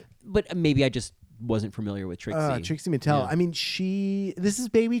 Right. But maybe I just wasn't familiar with Trixie. Trixie Mattel. Yeah. I mean, this is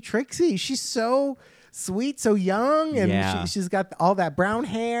baby Trixie. She's so sweet, so young, and Yeah. she's got all that brown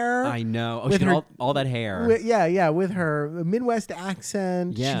hair. I know. Oh, With she got her- all that hair. With her Midwest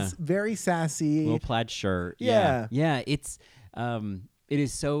accent. Yeah. She's very sassy. Little plaid shirt. Yeah. Yeah. It's it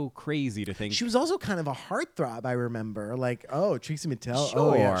is so crazy to think. She was also kind of a heartthrob, I remember. Like, oh, Trixie Mattel.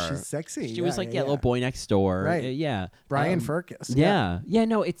 Oh, yeah, Sure. she's sexy. She was like, little boy next door. Right. Yeah. Brian Furcus. Yeah.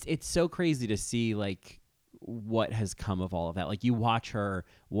 No, it's so crazy to see like what has come of all of that. Like you watch her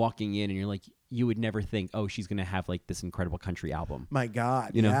walking in and you're like, you would never think, oh, she's going to have like this incredible country album. My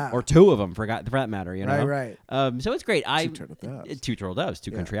God. You know, yeah. or two of them for that matter, you know? Right. So it's great. Two Turtle Doves. Two Turtle Doves,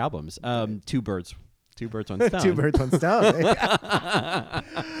 two country albums. Two birds on stone. Two birds, one stone.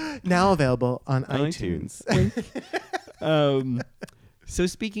 Now available on iTunes. So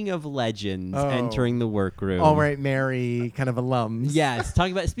speaking of legends entering the workroom. All Right Mary kind of alums. Yes,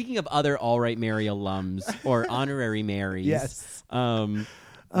 speaking of other All Right Mary alums or honorary Marys. Yes.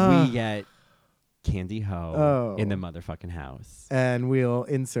 We get Candy Ho Oh. in the motherfucking house. And we'll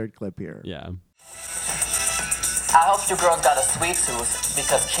insert clip here. Yeah. I hope you girls got a sweet tooth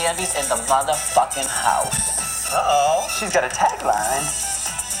because Candy's in the motherfucking house. Uh-oh. She's got a tagline.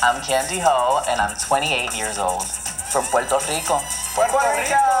 I'm Candy Ho, and I'm 28 years old. From Puerto Rico. Puerto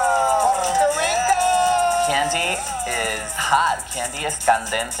Rico! Candy is hot. Candy is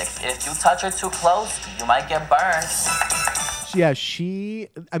candente. If you touch her too close, you might get burned. Yeah,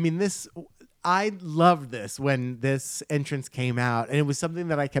 I loved this when this entrance came out, and it was something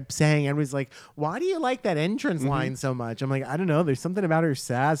that I kept saying. Everybody's like, why do you like that entrance line so much? I'm like, I don't know. There's something about her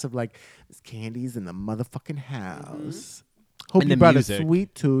sass of like, this Candy's in the motherfucking house. Hope And you the brought music. a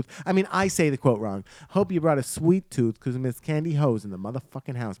sweet tooth. I mean, I say the quote wrong. Hope you brought a sweet tooth because Miss Candy Ho's in the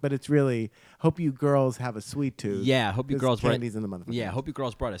motherfucking house. But it's really, hope you girls have a sweet tooth. Yeah, hope you 'cause girls Candy's in the motherfucking Yeah, house. hope you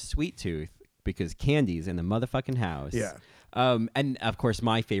girls brought a sweet tooth because Candy's in the motherfucking house. Yeah. And of course,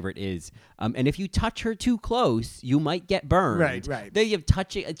 my favorite is, and if you touch her too close, you might get burned. Right. There you have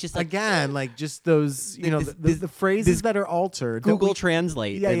touching. It's just like Again, like just those, the phrases that are altered. that Google we-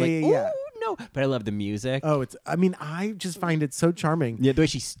 Translate. Yeah, They're yeah, like, yeah. "Ooh, no, but I love the music. Oh, I just find it so charming. Yeah, the way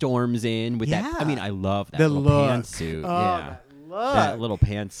she storms in with that. I Yeah. mean, I love that The little look. pantsuit. Oh, Yeah, that look. that little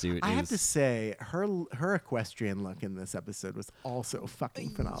pantsuit. I is, have to say, her equestrian look in this episode was also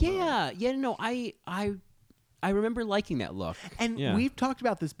fucking phenomenal. Yeah. No, I remember liking that look. And yeah. we've talked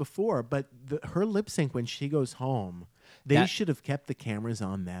about this before, but her lip sync when she goes home, they should have kept the cameras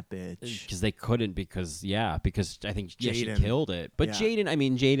on that bitch. Because they couldn't because I think she Jaden. killed it. But Yeah.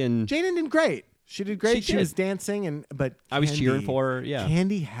 Jaden. Jaden did great. She did great. She did. was dancing, but I was cheering Candy- for her, yeah.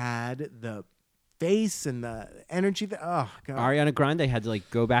 Candy had the face and the energy. Oh god. Ariana Grande had to like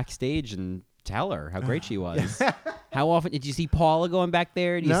go backstage and tell her how great she was. How often did you see Paula going back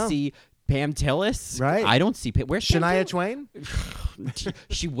there? Did you No. see Pam Tillis? Right. I don't see where's Pam Shania Tillis? Twain.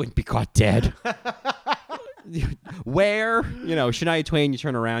 She wouldn't be caught dead. Where? Shania Twain, you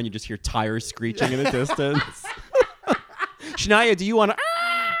turn around, you just hear tires screeching in the distance. Shania, do you want to...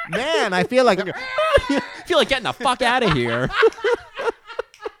 Man, I feel like feel like getting the fuck out of here.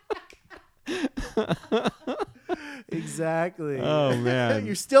 exactly. Oh, man.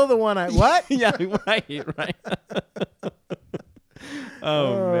 You're still the one I what? Yeah, right.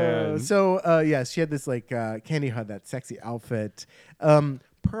 Oh, man. So yes, she had this like Candy had that sexy outfit.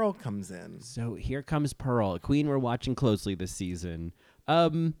 Pearl comes in. So here comes Pearl, a queen we're watching closely this season. I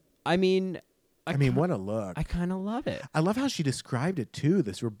mean, What a look. I kind of love it. I love how she described it too.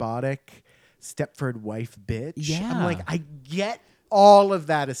 This robotic Stepford wife bitch. Yeah. I'm like, I get all of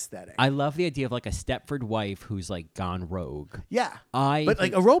that aesthetic. I love the idea of like a Stepford wife who's like gone rogue. yeah. I but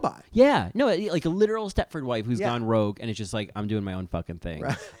think- like a robot. Yeah, no, like a literal Stepford wife who's Yeah. gone rogue, and it's just like I'm doing my own fucking thing.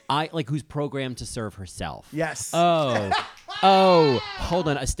 Right. I like who's programmed to serve herself. Yes. Oh, hold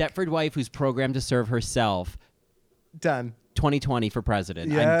on, a Stepford wife who's programmed to serve herself. Done. 2020 for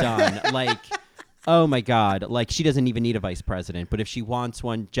president. Yeah. I'm done. Like, oh my god, like she doesn't even need a vice president, but if she wants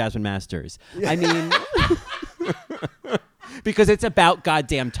one, Jasmine Masters. I mean. Because it's about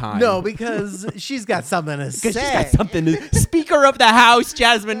goddamn time. No, because she's got something to say. Because she's got something to... Speaker of the House,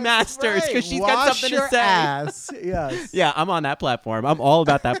 Jasmine Masters. Because Right. she's Wash got something your to say. ass. Yes. Yeah, I'm on that platform. I'm all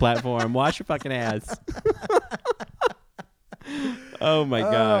about that platform. Wash your fucking ass. Oh my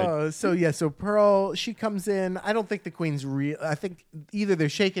god. Oh, so Pearl, she comes in. I don't think the queen's real. I think either they're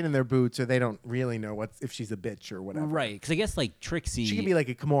shaking in their boots or they don't really know if she's a bitch or whatever. Right, because I guess like Trixie... She could be like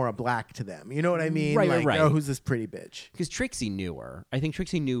a Kimora Black to them. You know what I mean? Right, like, right. oh, who's this pretty bitch? Because Trixie knew her. I think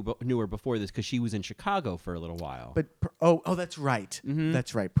Trixie knew her before this because she was in Chicago for a little while. But that's right.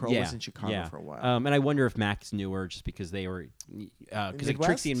 That's right. Pearl was in Chicago for a while. And I wonder if Max knew her just because they were... Because like Midwest?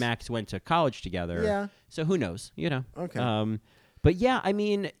 Trixie and Max went to college together. Yeah. So who knows? Okay. But yeah, I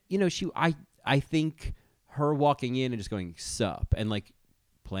mean, I think her walking in and just going sup and like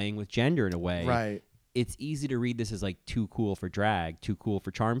playing with gender in a way. Right. It's easy to read this as like too cool for drag, too cool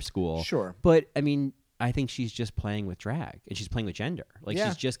for charm school. Sure. But I mean, I think she's just playing with drag and she's playing with gender. Like Yeah.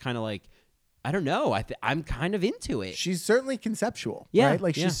 she's just kind of like, I don't know. I'm kind of into it. She's certainly conceptual, Yeah, right?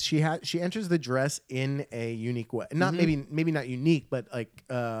 Like yeah. she enters the dress in a unique way. Not maybe not unique, but like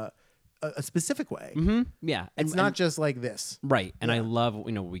a specific way. Yeah. It's not just like this. right. And I love,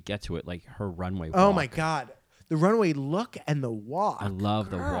 we get to it, like her runway walk. Oh my God. The runway look and the walk. I love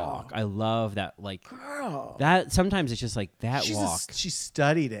the walk. I love that, like, Girl. that. Sometimes it's just like that walk. She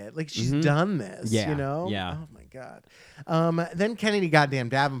studied it. Like she's done this, Yeah, you know? yeah. Oh my God. Then Kennedy goddamn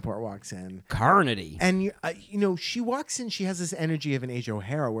Davenport walks in. Carnity. And, she walks in, she has this energy of an Age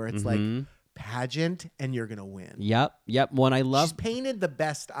O'Hara where it's like pageant and you're going to win. Yep. One I love. She's painted the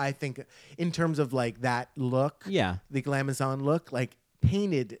best, I think, in terms of like that look. Yeah. The glamazon look, like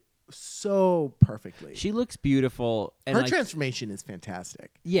painted so perfectly. She looks beautiful. And Her like, transformation is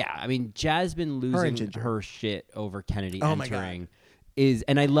fantastic. yeah, I mean, Jasmine and losing Ginger. her shit over Kennedy Oh my God. entering is,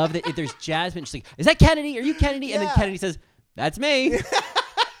 and I love that if there's Jasmine, she's like, is that Kennedy? Are you Kennedy? And then Yeah. Kennedy says, that's me.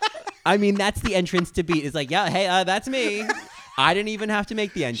 I mean, that's the entrance to beat. It's like, yeah, hey, that's me. I didn't even have to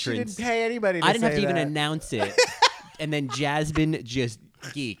make the She entrance. didn't pay anybody to I didn't have say to even that. announce it. And then Jasmine just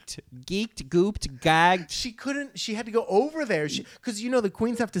geeked, gooped, gagged. She had to go over there because the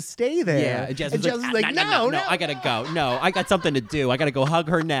queens have to stay there. Yeah, and Jasmine's like, no, I gotta go. No, I got something to do. I gotta go hug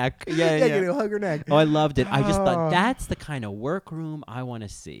her neck. Yeah. You know, hug her neck. Oh, I loved it. I just Oh. thought that's the kind of workroom I want to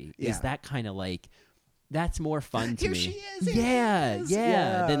see. Yeah. Is that kind of like, that's more fun to Here me. she is, here Yeah, she is. yeah.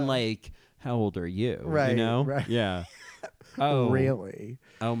 Yeah. Than like, how old are you? Right, You know? right. Yeah. Oh, Really?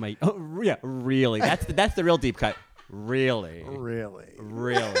 Oh my. Oh, yeah. Really. That's the real deep cut. Really. Really?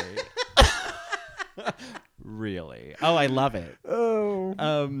 Really. Really. Oh, I love it.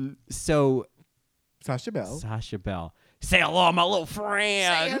 Oh. So Sasha Bell. Sasha Bell. Say hello, my little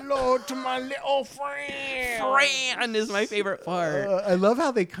friend. Hello to my little friend. Friend is my favorite part. I love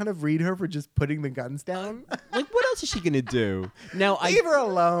how they kind of read her for just putting the guns down. Like, what else is she gonna do? Now, Leave her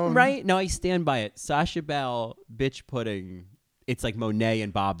alone. right? No, I stand by it. Sasha Bell, bitch pudding. It's like Monet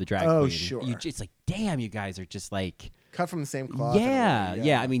and Bob the drag Oh, queen. sure. It's like, damn, you guys are just like, Cut from the same cloth. in a yeah, way,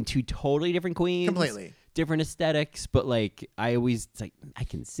 yeah. I mean, two totally different queens, Completely. different aesthetics, but like, it's like I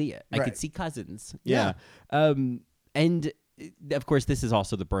can see it. I Right. can see cousins. Yeah. And of course, this is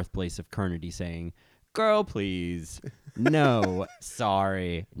also the birthplace of Kernedy saying, "Girl, please, no,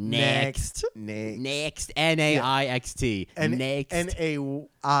 sorry, next." Next. N-A-I-X-T. And Next.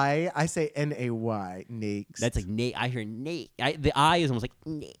 N-A-I. I say N-A-Y. Next. That's like Nate. I hear Nate. The I is almost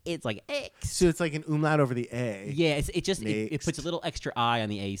like it's like X. So it's like an umlaut over the A. Yeah, it just it Next. puts a little extra I on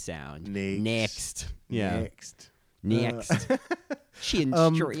the A sound. Next. Yeah. Next. Next. She and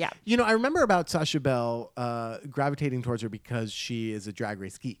yeah. I remember about Sasha Bell gravitating towards her because she is a drag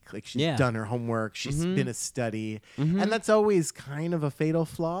race geek. Like she's Yeah. done her homework. She's Mm-hmm. been a study, and that's always kind of a fatal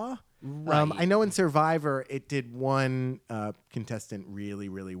flaw. Right. I know in Survivor it did one contestant really,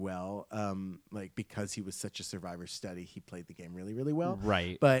 really well. Like because he was such a Survivor study, he played the game really, really well.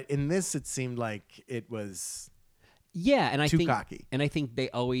 Right. But in this, it seemed like it was. Yeah, and I Too think cocky. and I think they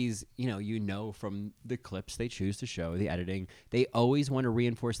always, from the clips they choose to show, the editing, they always want to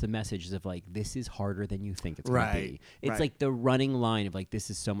reinforce the messages of like, this is harder than you think it's going to Right, be. It's right. like the running line of like, this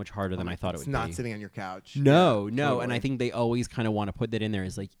is so much harder than I thought it It's would not be. sitting on your couch. No, Yeah, no, and totally. I think they always kind of want to put that in there.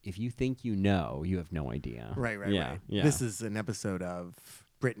 Is like, if you think you know, you have no idea. Right, Yeah, right. yeah. This is an episode of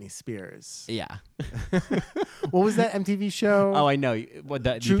Britney Spears. Yeah. What was that MTV show? Oh, I know. What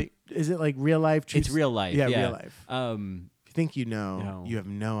the? True, is it like real life? True It's real life. Yeah, Yeah, real life. If you think you know, No. you have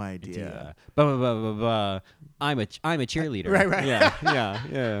no idea. I'm a cheerleader. Right, right.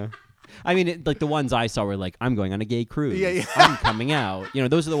 Yeah. I mean, like the ones I saw were like, I'm going on a gay cruise. Yeah. I'm coming out.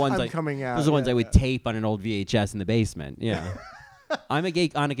 Those are the ones I'm coming out, Those are the ones yeah, I would yeah. tape on an old VHS in the basement. Yeah. I'm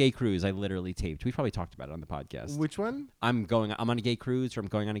on a gay cruise. I literally taped. We probably talked about it on the podcast. Which one? I'm on a gay cruise, or I'm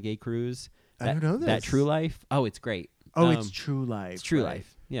going on a gay cruise. I don't know That this. True Life. Oh, it's great. Oh, it's True Life. It's True right.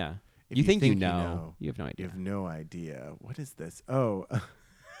 Life. Yeah. If You think you know. You have no You idea. have no idea. What is this? Oh,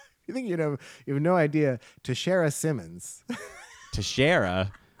 you think you know? You have no idea. Tashara Simmons.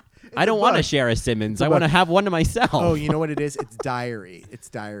 Tashara. I don't want to book. share a Simmons. a I want to book. have one to myself. Oh, you know what it is? It's Diary. It's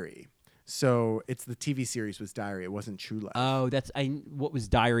Diary. So it's the TV series was Diary. It wasn't True Life. Oh, what was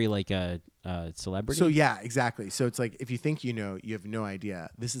Diary, like a celebrity? So yeah, exactly. So it's like if you think you know, you have no idea.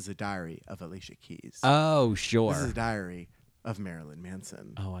 This is a diary of Alicia Keys. Oh, sure. This is a diary of Marilyn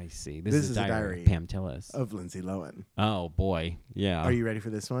Manson. Oh, I see. This This, is a diary of Pam Tillis. Of Lindsay Lohan. Oh boy, yeah. Are you ready for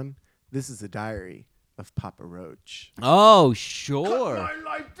this one? This is a diary of Papa Roach. Oh, sure.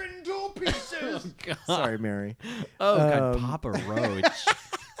 life into Sorry, Mary. Oh God, Papa Roach.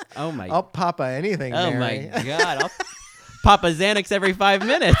 Oh my. I'll Papa anything, Oh Mary. my God. I'll Papa Xanax every 5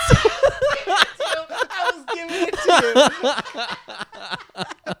 minutes. I was giving it to you.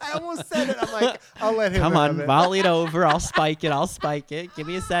 I almost said it. I'm like, I'll let him Come have on, it. volley it over. I'll spike it. Give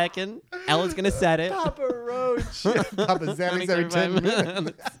me a second. Ella's gonna set it. Papa Roach. Papa Xanax every 10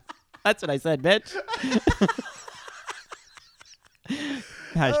 minutes. That's what I said, bitch.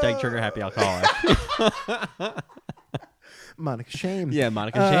 Hashtag trigger happy alcoholic. Monica Shane. Yeah,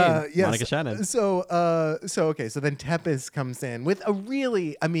 Monica Shane. Yes. Monica Shannon. So okay. So then Tempest comes in with a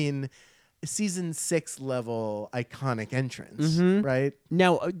really, I mean, season 6 level iconic entrance, right?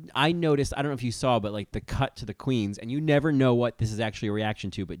 Now, I noticed, I don't know if you saw, but like the cut to the queens, and you never know what this is actually a reaction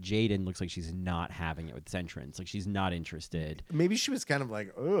to, but Jaden looks like she's not having it with this entrance. Like she's not interested. Maybe she was kind of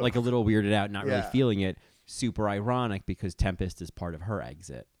like, ugh. Like a little weirded out, not really Yeah. feeling it. Super ironic because Tempest is part of her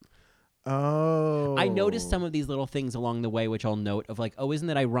exit. Oh. I noticed some of these little things along the way, which I'll note of like, oh, isn't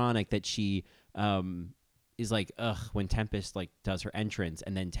it ironic that she is like, ugh, when Tempest like does her entrance,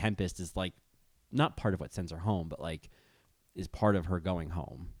 and then Tempest is like not part of what sends her home, but like is part of her going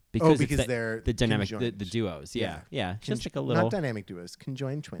home. Because they're the dynamic, the conjoined. duos. Yeah. Just like a little. Not dynamic duos,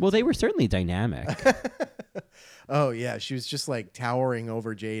 conjoined twins. Well, they were certainly dynamic. Oh yeah, she was just like towering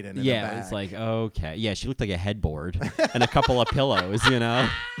over Jaden. In Yeah, the it's back. like, okay. Yeah, she looked like a headboard and a couple of pillows, you know?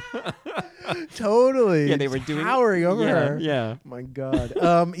 totally. Yeah, they were doing towering over her. Yeah. My God.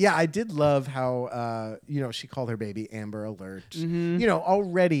 Yeah, I did love how she called her baby Amber Alert. Mm-hmm.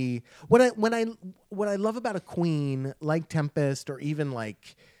 Already what I love about a queen like Tempest or even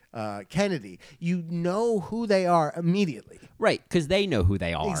like Kennedy, you know who they are immediately. Right, because they know who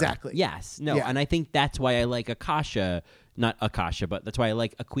they are. Exactly. Yes. No, Yeah. and I think that's why I like Akasha, not Akasha, but that's why I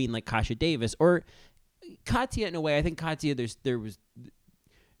like a queen like Kasha Davis or Katya in a way. I think Katya,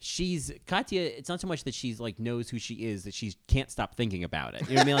 Katya, it's not so much that she's like knows who she is, that she can't stop thinking about it.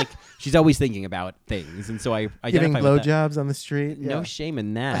 You know what I mean? Like she's always thinking about things. And so I Giving identify with that. blowjobs on the street. No Yeah. shame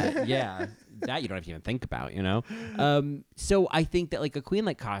in that. Yeah. That you don't have to even think about, you know? So I think that like a queen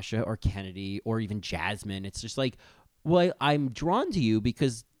like Kasha or Kennedy or even Jasmine, it's just like, well, I'm drawn to you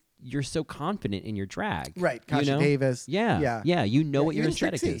because you're so confident in your drag. Right. you Kasha know? Davis. Yeah. You know what your even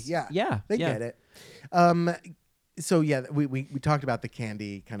aesthetic Trixie, is. Yeah. Yeah. They yeah. get it. So yeah, we talked about the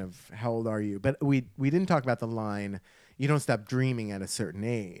Candy kind of how old are you, but we didn't talk about the line, you don't stop dreaming at a certain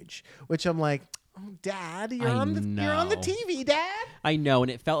age, which I'm like, oh, Dad, you're on the know. TV, Dad. I know,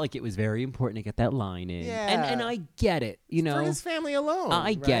 and it felt like it was very important to get that line in. Yeah. And I get it, you know. For his family alone.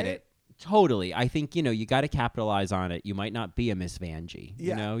 I get right? it. Totally. I think, you got to capitalize on it. You might not be a Miss Vanjie. Yeah.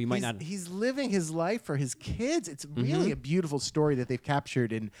 You know, you might not. He's living his life for his kids. It's really a beautiful story that they've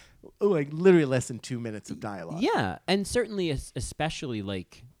captured in like literally less than 2 minutes of dialogue. Yeah, and certainly, especially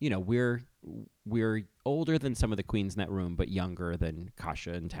like we're older than some of the queens in that room, but younger than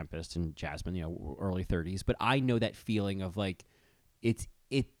Kasha and Tempest and Jasmine. Early 30s. But I know that feeling of like, it's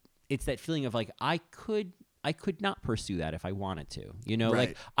that feeling of like I could not pursue that if I wanted to. Right.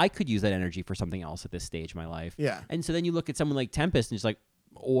 Like I could use that energy for something else at this stage of my life. Yeah. And so then you look at someone like Tempest and it's like,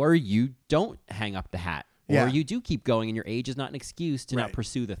 or you don't hang up the hat. Yeah. Or you do keep going, and your age is not an excuse to not Right.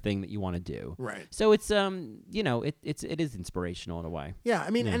 pursue the thing that you want to do. Right. So it's it is inspirational in a way. Yeah, I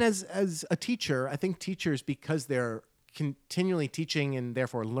mean, and as a teacher, I think teachers, because they're continually teaching and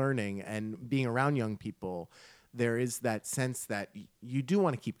therefore learning and being around young people, there is that sense that you do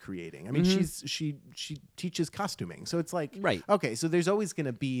want to keep creating. I mean, she teaches costuming, so it's like, Right. okay, so there's always going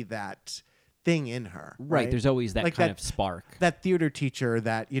to be that thing in her, Right. There's always that Like kind that- of spark. that theater teacher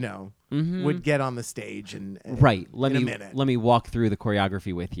that would get on the stage and Right. Let in a me minute. let me walk through the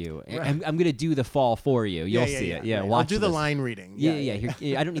choreography with you. Right. I'm going to do the fall for you. You'll see it. Yeah. right. Watch I'll do the this. line reading. Yeah.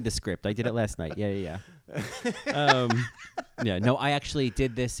 Here, I don't need the script. I did it last night. Yeah. Yeah. No, I actually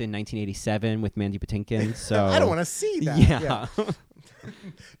did this in 1987 with Mandy Patinkin. So I don't want to see that. Yeah.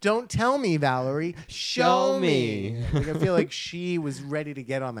 Don't tell me, Valerie. Show me. Like, I feel like she was ready to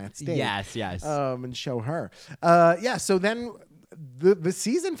get on that stage. Yes. And show her. Yeah. So then the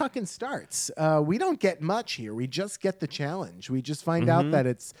season fucking starts. We don't get much here. We just get the challenge. We just find out that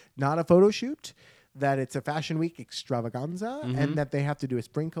it's not a photo shoot, that it's a Fashion Week extravaganza, and that they have to do a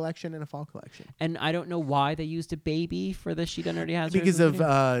spring collection and a fall collection. And I don't know why they used a baby for the She Done Already Has Hers Because of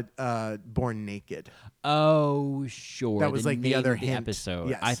video. Born Naked. Oh, sure. That was like the name other of the hint. episode.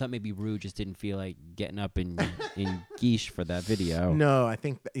 Yes. I thought maybe Rue just didn't feel like getting up in geesh for that video. No, I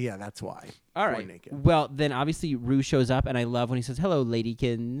think, that's why. All Born right. Naked. Well, then obviously Rue shows up, and I love when he says, "Hello,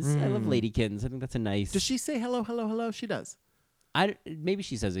 Ladykins." I love Ladykins. I think that's a nice. Does she say hello, hello, hello? She does. Maybe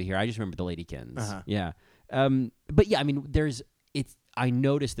she says it here. I just remember the Ladykins. Uh-huh. Yeah. But yeah, I mean, I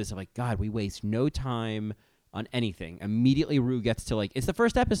noticed this. I'm like, God, we waste no time on anything. Immediately, Rue gets to like, it's the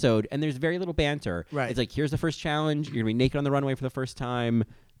first episode, and there's very little banter. Right. It's like, here's the first challenge. You're gonna be naked on the runway for the first time.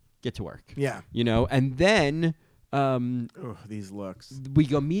 Get to work. Yeah. You know, and then These looks. we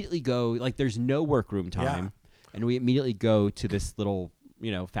immediately go like, there's no workroom time, and we immediately go to this little,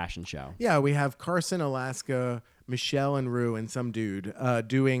 you know, fashion show. Yeah, we have Carson, Alaska, Michelle, and Rue, and some dude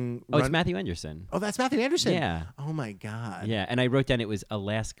doing. Oh, it's Matthew Anderson. Oh, that's Matthew Anderson. Yeah. Oh my God. Yeah, and I wrote down it was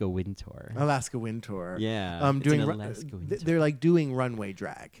Alaska Wind Tour. Alaska Wind Tour. Yeah, it's doing an Alaska Wind Tour. they're like doing runway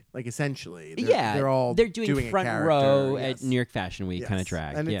drag, like essentially. They're all they're doing a front character, row yes. at New York Fashion Week kind of Yes.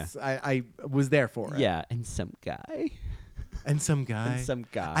 drag. And yeah, it's, I was there for it. yeah, and some guy. And some guy.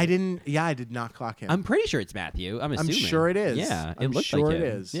 I did not clock him. I'm pretty sure it's Matthew. I'm assuming. sure it is. Yeah, I'm it looked sure like it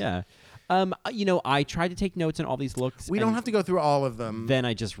him. is. Yeah. You know, I tried to take notes on all these looks. We don't have to go through all of them. Then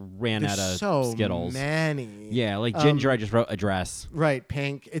I just ran There's out of so Skittles. many. Yeah, like Ginger, I just wrote a dress. Right,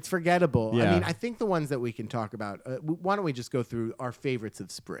 pink. It's forgettable. Yeah. I mean, I think the ones that we can talk about. Why don't we just go through our favorites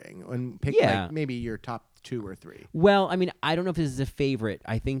of spring and pick Yeah. like maybe your top 2 or 3? Well, I mean, I don't know if this is a favorite.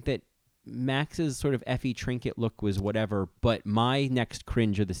 I think that Max's sort of Effie trinket look was whatever, but my next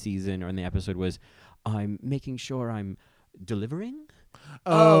cringe of the season or in the episode was, I'm making sure I'm delivering.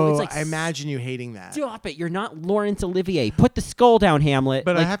 Oh, it's like, I imagine you hating that. Stop it! You're not Laurence Olivier. Put the skull down, Hamlet.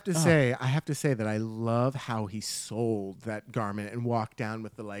 But Like, I have to say that I love how he sold that garment and walked down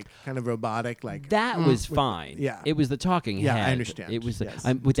with the like kind of robotic like that was fine. yeah. It was the talking Yeah, I head. understand. It was Yes.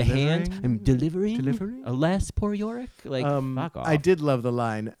 I'm with the hand. Delivering? I'm delivering. Delivering? Alas, poor Yorick. Like fuck off. I did love the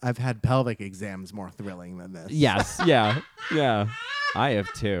line. I've had pelvic exams more thrilling than this. Yes. Yeah. Yeah. I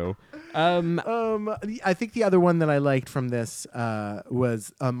have too. I think the other one that I liked from this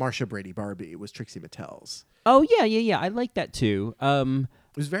was Marsha Brady Barbie was Trixie Mattel's. Oh yeah. I like that too.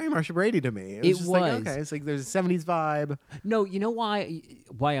 It was very Marsha Brady to me. It was just like, was. okay, it's like there's a 70s vibe. No, you know why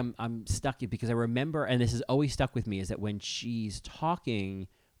I'm stuck? Because I remember, and this has always stuck with me, is that when she's talking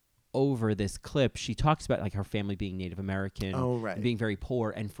over this clip, she talks about like her family being Native American, Oh, right. and being very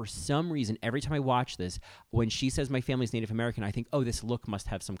poor. And for some reason, every time I watch this, when she says my family's Native American, I think, oh, this look must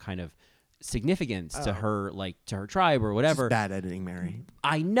have some kind of significance to her, like to her tribe or whatever. Just bad editing, Mary.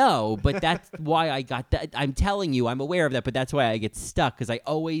 I know, but that's why I got that. I'm telling you, I'm aware of that, but that's why I get stuck, because I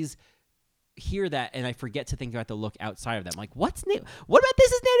always hear that and I forget to think about the look outside of that. I'm like, what about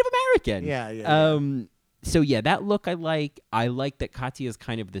this is Native American? Yeah. So yeah, that look I like. I like that Katya is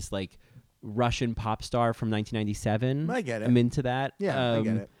kind of this like Russian pop star from 1997. I get it. I'm into that. Yeah, I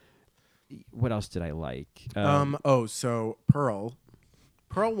get it. What else did I like? So Pearl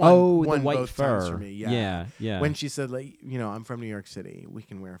won the white both fur times for me. Yeah. When she said, like, I'm from New York City, we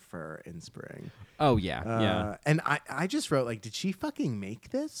can wear fur in spring. Oh yeah. And I just wrote, like, did she fucking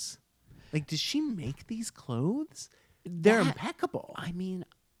make this? Like, did she make these clothes? They're impeccable. I mean,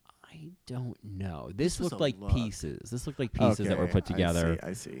 I don't know. This was looked a like look. pieces. This looked like pieces that were put together.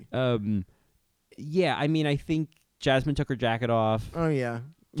 I see. Yeah, I mean, I think Jasmine took her jacket off. Oh, yeah.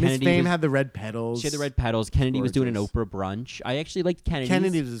 Miss Kennedy Fame was- had the red petals. She had the red petals. Kennedy was doing an Gorgeous. Oprah brunch. I actually liked Kennedy's.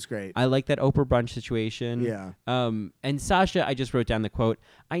 Kennedy's was great. I like that Oprah brunch situation. Yeah. And Sasha, I just wrote down the quote,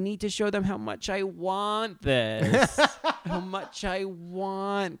 I need to show them how much I want this. How much I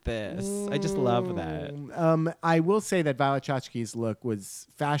want this. I just love that. I will say that Violet Chachki's look was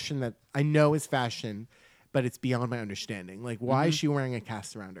fashion that I know is fashion, but it's beyond my understanding. Like, why is she wearing a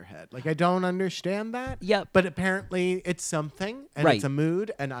cast around her head? Like, I don't understand that. Yep. But apparently it's something, and Right. it's a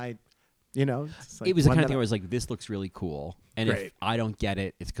mood, and it's like It was the one kind of that thing where I was like, this looks really cool. And if Great. I don't get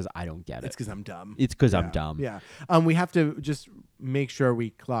it, it's because I don't get It's it. because I'm dumb. It's because I'm dumb. Yeah. We have to just make sure we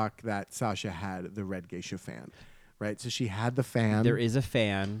clock that Sasha had the red geisha fan, right? So she had the fan. There is a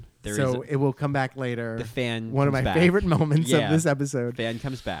fan. It will come back later. The fan One of comes my back. favorite moments Yeah. of this episode. Fan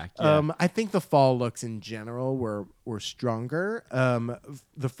comes back. Yeah. I think the fall looks in general were stronger.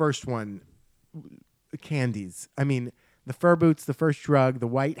 The first one, Candy's. I mean, the fur boots, the first drug, the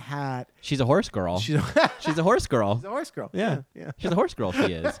white hat. She's a horse girl. She's She's a horse girl. a horse girl. Yeah. Yeah. She's a horse girl, she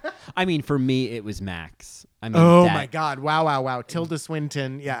is. I mean, for me, it was Max. I mean, Oh that- my God! Wow! Tilda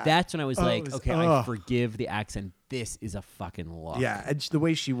Swinton. Yeah. That's when I was Oh, it like, was- okay, I ugh. forgive the accent. This is a fucking look. Yeah, and the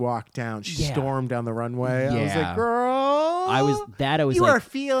way she walked down, she Yeah. stormed down the runway. I was Yeah. like, girl. I was You like, are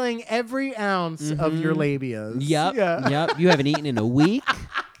feeling every ounce of your labias. Yep. Yeah. Yep. You haven't eaten in a week,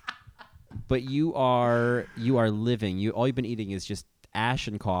 but you are living. All you've been eating is just ash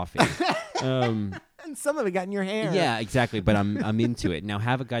and coffee. And some of it got in your hair. Yeah, exactly. But I'm into it. Now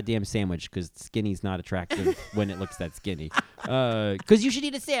have a goddamn sandwich, because skinny's not attractive when it looks that skinny. Because you should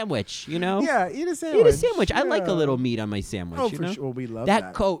eat a sandwich. You know. Yeah, eat a sandwich. Eat a sandwich. I like a Yeah. little meat on my sandwich. Oh, you for know? sure. Well, we love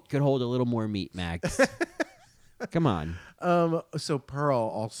that. Coat could hold a little more meat, Max. Come on. So Pearl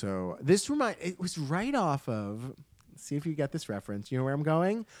also. It was right off of. See if you get this reference. You know where I'm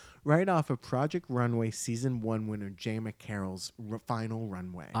going? Right off of Project Runway season 1 winner Jay McCarroll's final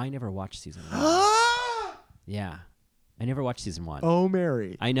runway. I never watched season 1. Yeah. I never watched season 1. Oh,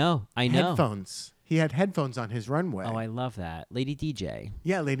 Mary. I know. Headphones. He had headphones on his runway. Oh, I love that. Lady DJ.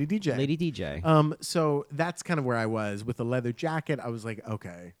 Yeah, Lady DJ. Lady DJ. So that's kind of where I was with the leather jacket. I was like,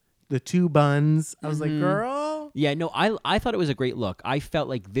 okay. The 2 buns. I was like, girl. Yeah, no, I thought it was a great look. I felt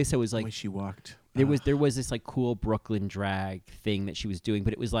like this. I was like, The way she walked. there was this like cool Brooklyn drag thing that she was doing,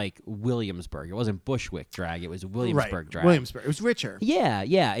 but it was like Williamsburg. It wasn't Bushwick drag. It was Williamsburg drag. Williamsburg. It was richer. Yeah.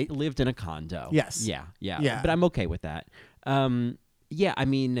 It lived in a condo. Yes. Yeah. But I'm okay with that. Yeah, I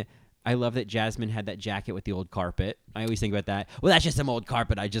mean, I love that Jasmine had that jacket with the old carpet. I always think about that. Well, that's just some old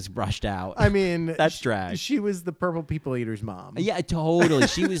carpet I just brushed out. I mean, that's drag. She was the Purple People Eater's mom. Yeah, totally.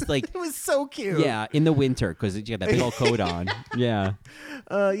 She was like, it was so cute. Yeah, in the winter because she had that big old coat on. Yeah.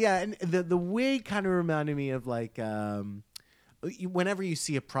 Yeah, and the wig kind of reminded me of like whenever you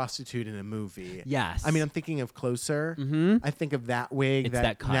see a prostitute in a movie. Yes. I mean, I'm thinking of Closer. Mm-hmm. I think of that wig, It's that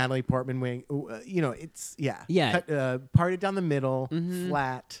that cut. Natalie Portman wig. It's Yeah. cut, parted down the middle,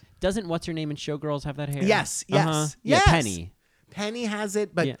 flat. Doesn't what's her name in Showgirls have that hair? Yes. Yeah, Yes. Penny. Penny has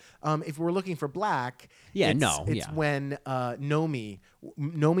it, but Yeah. if we're looking for black, Yeah, it's when Nomi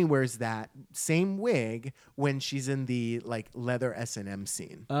wears that same wig when she's in the like leather S&M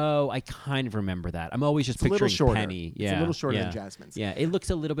scene. Oh, I kind of remember that. I'm always just It's a little picturing shorter. Penny. Yeah, It's a little shorter yeah. than Jasmine's. Yeah, it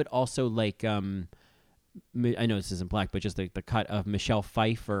looks a little bit also like I know this isn't black, but just the cut of Michelle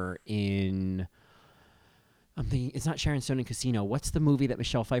Pfeiffer in. I'm thinking it's not Sharon Stone in Casino. What's the movie that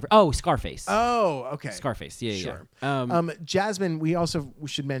Michelle Pfeiffer? Oh, Scarface. Oh, okay. Scarface. Yeah, Sure. yeah. Jasmine, we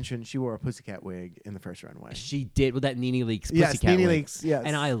should mention she wore a pussycat wig in the first runway. She did with that Nene Leakes Yes, pussycat Nene wig. Leakes, yes.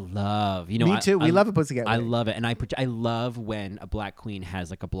 And I love, Me too. We love a pussycat I wig. love it, and I love when a black queen has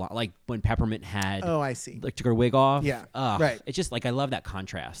like a blonde, like when Peppermint had. Oh, I see. Like took her wig off. Yeah, Ugh, right. It's just like I love that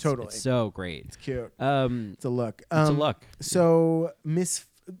contrast. Totally. It's so great. It's cute. It's It's a look. a look. So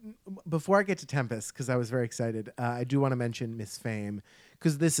before I get to Tempest, because I was very excited, I do want to mention Miss Fame,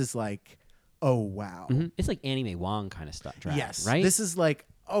 because this is like, oh wow. It's like Annie Mae Wong kind of stuff. Drag, Yes. right. This is like,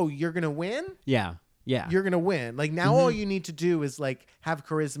 oh, you're gonna win. Yeah. You're gonna win. Like now, all you need to do is like have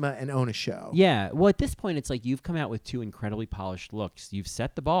charisma and own a show. Yeah. Well, at this point, it's like you've come out with 2 incredibly polished looks. You've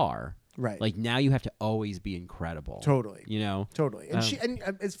set the bar. Right. Like now you have to always be incredible. Totally. You know. Totally. And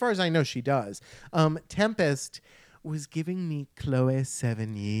as far as I know, she does. Tempest was giving me Chloe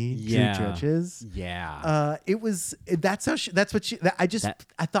Sevigny, Yeah. True Churches. Yeah. I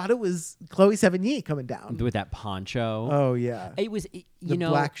thought it was Chloe Sevigny coming down. With that poncho. Oh yeah. It was, The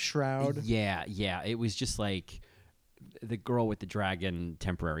black shroud. Yeah. It was just like the girl with the dragon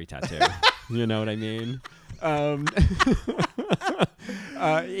temporary tattoo. You know what I mean?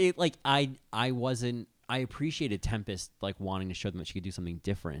 I appreciated Tempest like wanting to show them that she could do something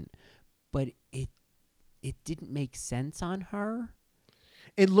different, but it didn't make sense on her.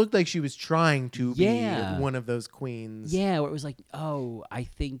 It looked like she was trying to Yeah. be one of those queens. Yeah, where it was like, oh, I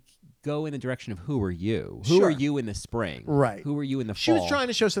think go in the direction of who are you? Who Sure. are you in the spring? Right. Who are you in the fall? She was trying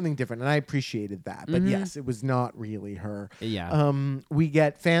to show something different, and I appreciated that. But yes, it was not really her. Yeah. We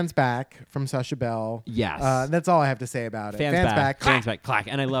get Fans Back from Sacha Bell. Yes. That's all I have to say about it. Fans back, clack. fans back, clack.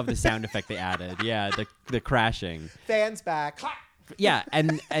 And I love the sound effect they added. Yeah, the crashing. Fans back. Clack. Yeah,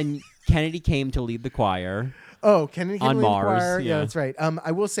 and Kennedy came to lead the choir. Oh, Kennedy On Kimberly Mars, Choir. yeah. That's right.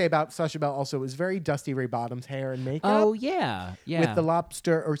 I will say about Sacha Bell also, it was very Dusty Ray Bottom's hair and makeup. Oh yeah. With the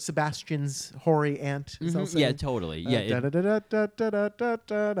lobster or Sebastian's hoary aunt. Is that Yeah, saying? totally. Yeah, it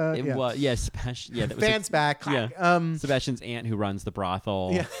yeah. was. Yeah, Sebastian. Yeah, that was Fans back. Yeah. Clack. Sebastian's aunt who runs the brothel.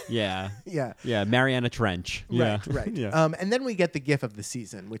 Yeah. Yeah. Yeah. Mariana Trench. Yeah. Right. Yeah. And then we get the gif of the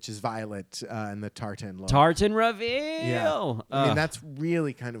season, which is Violet and the tartan look. Tartan reveal. Yeah. I mean, Ugh. that's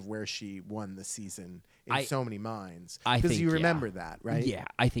really kind of where she won the season in so many minds. Because you remember that, right? Yeah,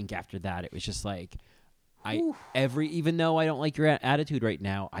 I think after that it was just like even though I don't like your attitude right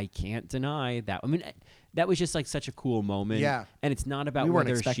now, I can't deny that. I mean, that was just like such a cool moment. Yeah. And it's not about We weren't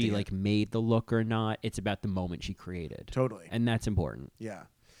whether expecting she it. like made the look or not. It's about the moment she created. Totally. And that's important. Yeah.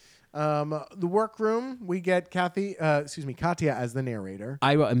 The workroom, we get Katya as the narrator.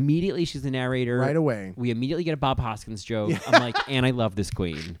 I wrote immediately she's the narrator. Right away. We immediately get a Bob Hoskins joke. I'm like, and I love this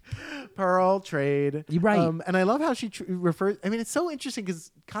queen. Pearl, Trade. You're right. And I love how she refers. I mean, it's so interesting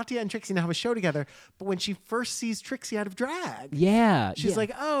because Katya and Trixie now have a show together. But when she first sees Trixie out of drag, Yeah. she's yeah.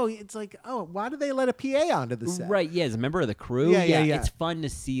 like, why do they let a PA onto the set? Right, yeah, as a member of the crew. Yeah. It's fun to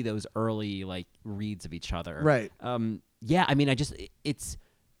see those early like reads of each other. Right. Yeah, I mean,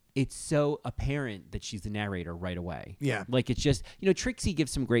 it's so apparent that she's the narrator right away. Yeah. Like it's just, Trixie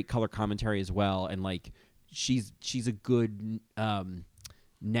gives some great color commentary as well, and like she's a good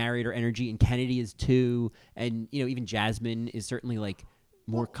narrator energy, and Kennedy is too, and even Jasmine is certainly like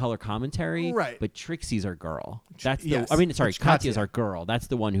more color commentary, right? But Trixie's our girl. That's the. Yes. Katya's our girl. That's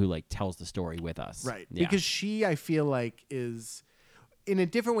the one who like tells the story with us, right? Yeah. Because she, I feel like, is in a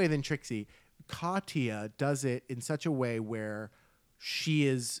different way than Trixie. Katya does it in such a way where she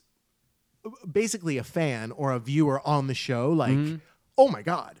is basically a fan or a viewer on the show, like, oh my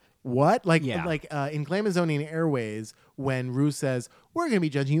god. What? Like in Glamazonian Airways, when Rue says, we're going to be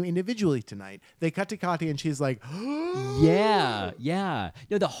judging you individually tonight, they cut to Katya and she's like, yeah.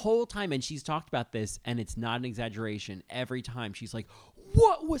 No, the whole time, and she's talked about this, and it's not an exaggeration. Every time she's like,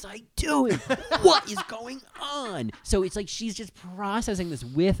 what was I doing? What is going on? So it's like she's just processing this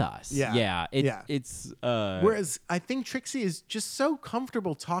with us. Yeah. It's whereas I think Trixie is just so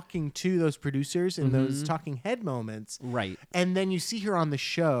comfortable talking to those producers in those talking head moments. Right. And then you see her on the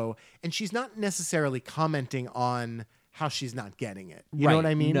show, and she's not necessarily commenting on how she's not getting it. You know what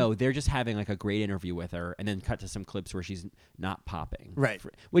I mean? No, they're just having like a great interview with her, and then cut to some clips where she's not popping. Right.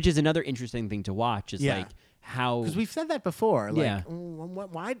 Which is another interesting thing to watch, is like how, because we've said that before. Like, Yeah.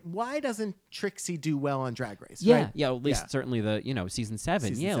 why doesn't Trixie do well on Drag Race? Yeah, right? yeah. At least certainly the season 7.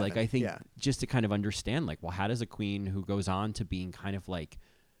 Season yeah, 7, like I think yeah. just to kind of understand, like, well, how does a queen who goes on to being kind of like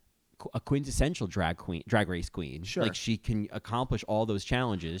a quintessential drag race queen, Sure. like she can accomplish all those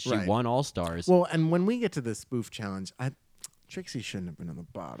challenges. She Right. won All Stars. Well, and when we get to the spoof challenge, Trixie shouldn't have been on the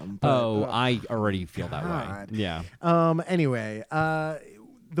bottom. But, I already feel that God. way. Yeah. Anyway,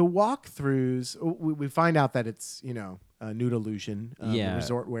 the walkthroughs, we find out that it's, a nude illusion. Yeah.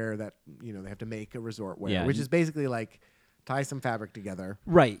 Resort wear that, they have to make a resort wear, Yeah. which is basically like tie some fabric together.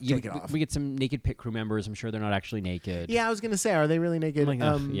 Right. Take it off. We get some naked pit crew members. I'm sure they're not actually naked. Yeah, I was going to say, are they really naked? Like,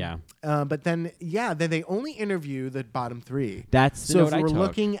 yeah. But then they only interview the bottom 3. That's the so note if I we're took.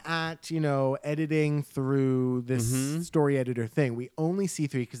 looking at, editing through this story editor thing, we only see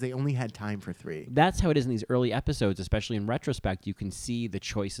 3 because they only had time for 3. That's how it is in these early episodes, especially in retrospect. You can see the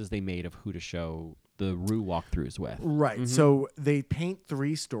choices they made of who to show the Rue walkthroughs with. Right. So they paint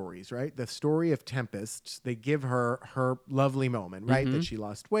 3 stories, right? The story of Tempest, they give her lovely moment, right? That she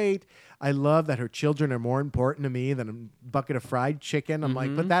lost weight. I love that her children are more important to me than a bucket of fried chicken. I'm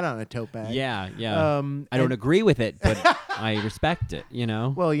like, put that on a tote bag. Yeah. I don't agree with it, but I respect it,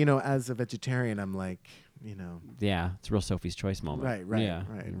 Well, as a vegetarian, I'm like, Yeah, it's a real Sophie's Choice moment. Right, Yeah.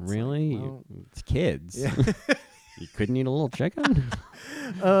 right. It's Really? like, well- It's kids. You couldn't eat a little chicken?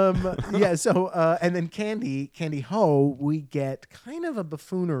 So and then Candy Ho, we get kind of a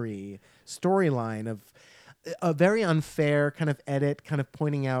buffoonery storyline of a very unfair kind of edit, kind of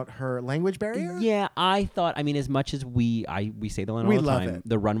pointing out her language barrier. Yeah, I thought, as much as we say the line We all the love time, it.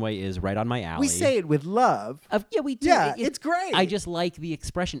 the runway is right on my alley. We say it with love. Yeah, we do. Yeah, it's great. I just like the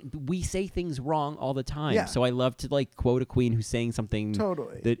expression. We say things wrong all the time. Yeah. So I love to like quote a queen who's saying something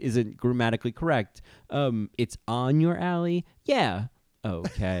Totally. that isn't grammatically correct. It's on your alley. Yeah.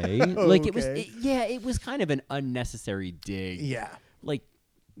 Okay. Like it was. Okay. It was kind of an unnecessary dig. Yeah. Like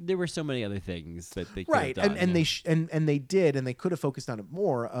there were so many other things that they could Right, have done. and they and they did, and they could have focused on it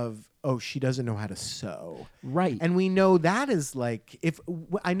more. Of she doesn't know how to sew, Right. And we know that is like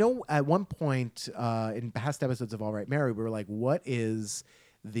I know at one point in past episodes of All Right Mary, we were like, what is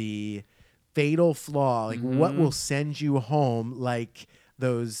the fatal flaw? Like, what will send you home? Like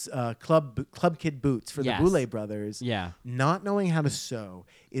those club kid boots for Yes. the Boulay brothers. Yeah. Not knowing how to sew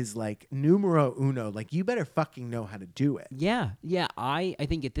is like numero uno. Like, you better fucking know how to do it. Yeah. I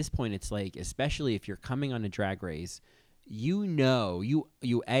think at this point it's like, especially if you're coming on a Drag Race, you A, know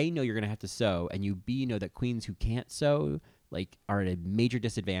you're gonna have to sew, and you B, know that queens who can't sew like are at a major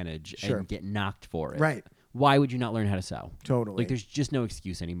disadvantage Sure. and get knocked for it. Right. Why would you not learn how to sew? Totally. Like there's just no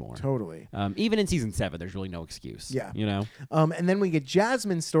excuse anymore. Totally. Even in season 7, there's really no excuse. Yeah. And then we get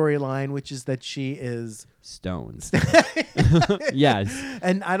Jasmine's storyline, which is that she is Stones. Yes.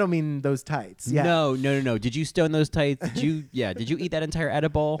 and I don't mean those tights. Yeah. No. Did you stone those tights? Did you eat that entire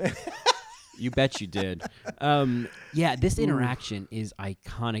edible? You bet you did. This interaction is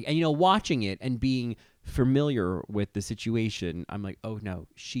iconic. And, watching it and being familiar with the situation, I'm like, oh, no,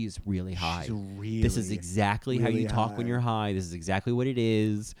 she's really high. This is exactly how really you talk when high. you're high. This is exactly what it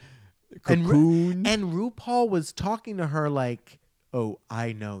is. And, Cocoon. and RuPaul was talking to her like, oh,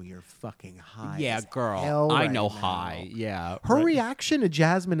 I know you're fucking high. Yeah, as girl. hell I right know now. high. Yeah. Her right. reaction to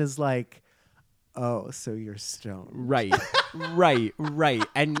Jasmine is like, oh, so you're stoned. Right.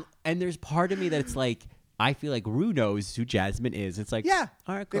 And there's part of me that's like, I feel like Rue knows who Jasmine is. It's like, Yeah.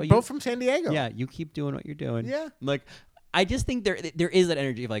 all right, They're girl, both from San Diego. Yeah, you keep doing what you're doing. Yeah. Like, I just think there is that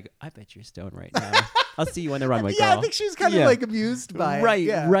energy of like, I bet you're stoned right now. I'll see you on the runway, girl. Yeah, I think she's kind of like amused by it. Right,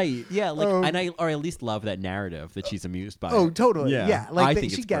 Yeah. right. Yeah, like, and I at least love that narrative that she's amused by Oh, it. totally. Yeah, like I that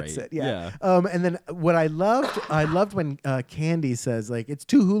think she it's gets great. it. Yeah. And then what I loved when Candy says like it's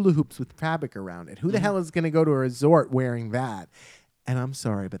 2 hula hoops with fabric around it. Who the hell is going to go to a resort wearing that? And I'm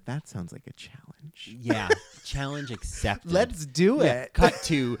sorry, but that sounds like a challenge. Yeah, challenge accepted. Let's do it. Cut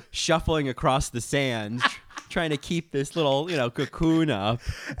to shuffling across the sand, trying to keep this little, cocoon up,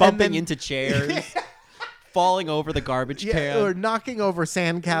 bumping into chairs, falling over the garbage can. Or knocking over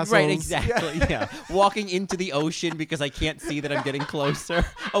sandcastles. Right, exactly. Yeah. Walking into the ocean because I can't see that I'm getting closer.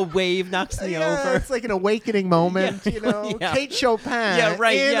 A wave knocks me over. It's like an awakening moment, Yeah. Kate Chopin Yeah,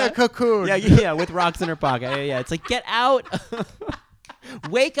 right. in a cocoon. Yeah, with rocks in her pocket. Yeah. It's like, get out.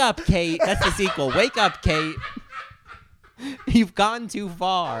 Wake up, Kate. That's the sequel. Wake up, Kate. You've gone too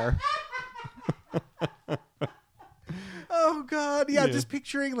far. Oh God, yeah, just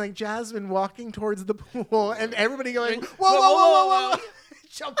picturing like Jasmine walking towards the pool and everybody going, whoa.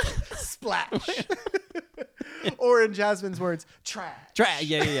 Jump, splash. Or in Jasmine's words, trash.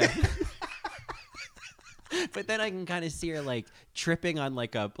 Yeah. But then I can kind of see her like tripping on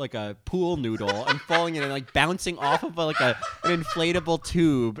like a pool noodle and falling in and like bouncing off of an inflatable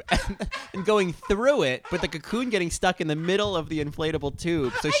tube and going through it, but the cocoon getting stuck in the middle of the inflatable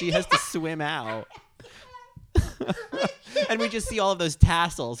tube, so she has to swim out. And we just see all of those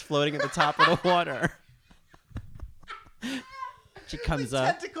tassels floating at the top of the water. She comes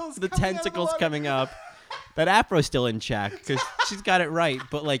up. The tentacles coming up. That afro's still in check because she's got it right,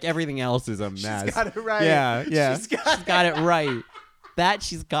 but like everything else is a mess. She's got it right. Yeah. She's got it right. That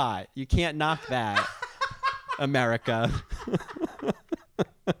she's got. You can't knock that, America.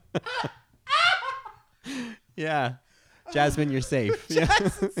 Yeah. Jasmine, you're safe.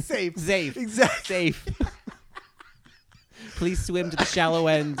 Jasmine's safe. Safe. Exactly. Safe. Please swim to the shallow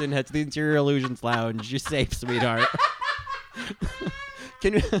end and head to the Interior Illusions Lounge. You're safe, sweetheart.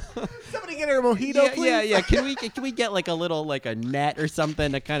 Can Somebody get her a mojito, please. Yeah. Can we get like a little like a net or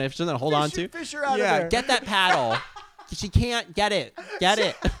something to kind of something to hold on to? Fish her out of Yeah, there. get that paddle. She can't get it. Get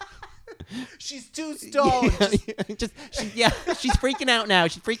it. She's too stoned. She's freaking out now.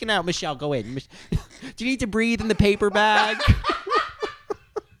 She's freaking out. Michelle, go in. Do you need to breathe in the paper bag?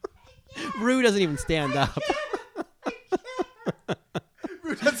 Rue doesn't even stand up.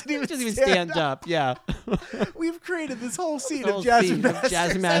 Doesn't even stand up. Yeah. We've created this whole scene The whole of Jasmine scene of Masters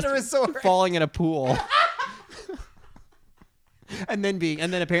Jasmine at a Masters resort. falling in a pool. and then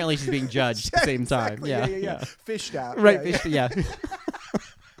apparently she's being judged at the same time. Exactly. Yeah. Fished out. Right, Yeah.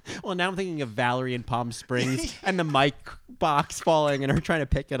 Well, now I'm thinking of Valerie in Palm Springs and the mic box falling and her trying to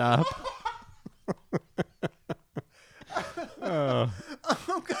pick it up. Oh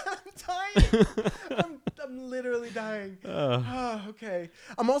God, I'm dying. I'm literally dying. Oh, okay.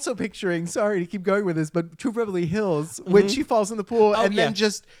 I'm also picturing, sorry to keep going with this, but True Beverly Hills, when she falls in the pool and then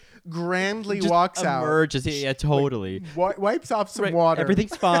just grandly Just walks out. emerges. Yeah, totally. Wipes off some Right, water.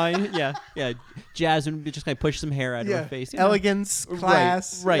 Everything's fine. Yeah. Jasmine just kind of push some hair out of her face. Elegance,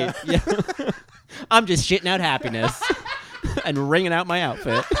 class. Right. Yeah. I'm just shitting out happiness and wringing out my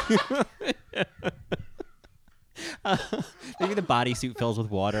outfit. Maybe the bodysuit fills with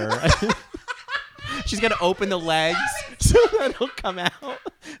water. She's got to open the legs so that it'll come out.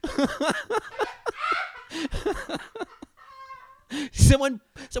 Someone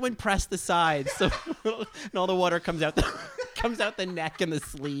press the sides so and all the water comes out the neck and the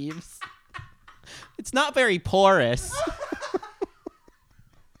sleeves. It's not very porous.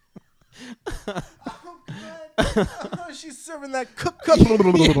 Oh, she's serving that cook. Yeah. A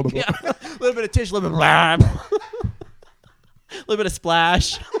little bit of tissue, a little bit of lab. A little bit of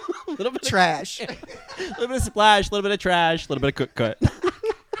splash. A little bit of Trash. A little bit of splash, a little bit of trash, a little bit of cut.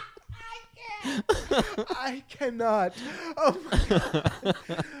 I cannot. Oh my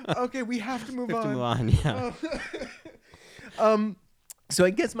God. Okay, we have to move on. Yeah. So I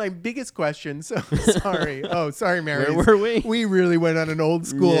guess my biggest question. So sorry. Oh, sorry, Mary. Where were we? We really went on an old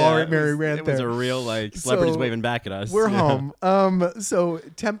school All Right Mary rant It was there. a real like celebrities So, waving back at us. We're Yeah. home. So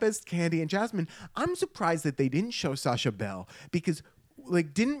Tempest, Candy, and Jasmine. I'm surprised that they didn't show Sasha Bell because,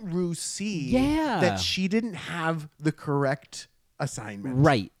 like, didn't Rue see Yeah. that she didn't have the correct assignment?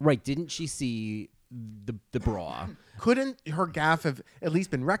 Right. Didn't she see the bra. Couldn't her gaffe have at least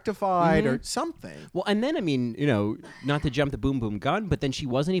been rectified or something? Well, and then I mean, not to jump the boom boom gun, but then she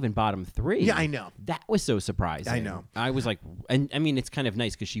wasn't even bottom 3. Yeah, I know. That was so surprising. I know. I was like, and I mean, it's kind of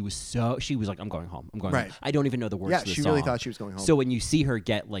nice because she was like, I'm going home. I'm going home. I don't even know the words. Yeah, to the she really song. thought she was going home. So when you see her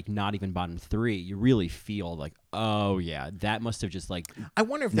get like not even bottom 3, you really feel like, oh yeah, that must have just like. I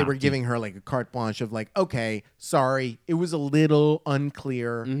wonder if they were giving her like a carte blanche of like, okay, sorry, it was a little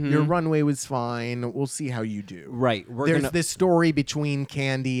unclear. Your runway was fine. We'll see how you do. Right. There's this story between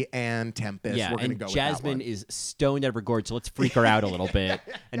Candy and Tempest. Yeah, we're gonna and go with Jasmine that one. is stoned out of her gourd, so let's freak her out a little bit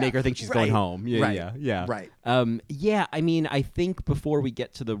and make her think she's going home. Yeah, yeah. Right. Yeah, I mean, I think before we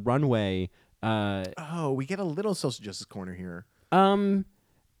get to the runway, we get a little social justice corner here.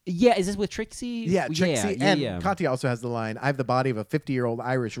 yeah, is this with Trixie? Yeah, Trixie. And yeah. Katya also has the line, I have the body of a 50-year-old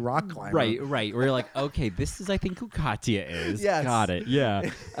Irish rock climber. Right. We're like, okay, this is, I think, who Katya is. Yes. Got it. Yeah.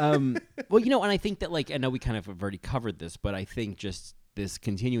 Well, and I think that, like, I know we kind of have already covered this, but I think just this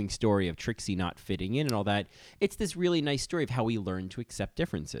continuing story of Trixie not fitting in and all that, it's this really nice story of how we learn to accept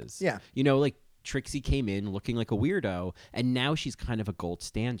differences. Yeah. Like, Trixie came in looking like a weirdo, and now she's kind of a gold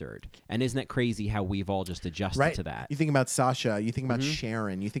standard. And isn't that crazy how we've all just adjusted to that? You think about Sasha, you think about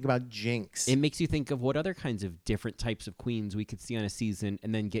Sharon, you think about Jinx. It makes you think of what other kinds of different types of queens we could see on a season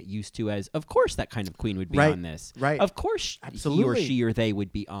and then get used to as, of course, that kind of queen would be on this. Right. Of course, he or she or they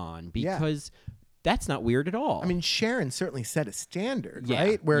would be on because that's not weird at all. I mean, Sharon certainly set a standard, Yeah,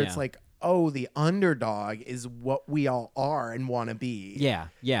 right? Where yeah. it's like, oh, the underdog is what we all are and want to be. Yeah.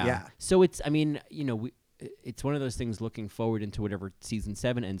 So it's, I mean, it's one of those things looking forward into whatever season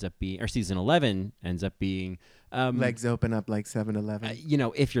 7 ends up being, or season 11 ends up being. Legs open up like 7-Eleven.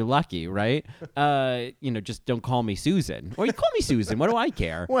 If you're lucky, right? Just don't call me Susan. Or you call me Susan. What do I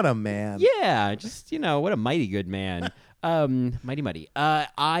care? What a man. Yeah, just, what a mighty good man. Mighty.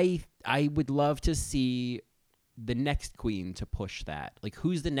 I would love to see the next queen to push that. Like,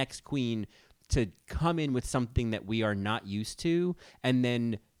 who's the next queen to come in with something that we are not used to, and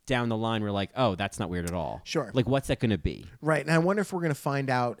then down the line we're like, oh, that's not weird at all. Sure. Like, what's that going to be? Right, and I wonder if we're going to find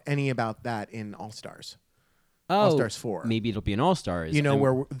out any about that in All Stars. Oh, All Stars 4. Maybe it'll be an All Stars.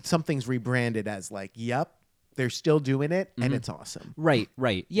 Where something's rebranded as like, yep, they're still doing it, and it's awesome. Right.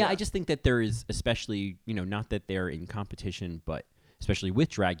 Yeah, I just think that there is, especially, not that they're in competition, but especially with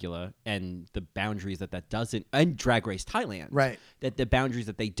Dragula and the boundaries that doesn't, and Drag Race Thailand, right? That the boundaries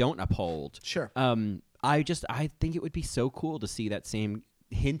that they don't uphold. Sure. I think it would be so cool to see that same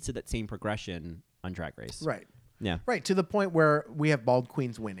hints of that same progression on Drag Race. Right. Yeah. Right, to the point where we have bald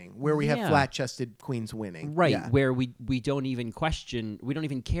queens winning, where we have flat-chested queens winning. Right, yeah. where we don't even question, we don't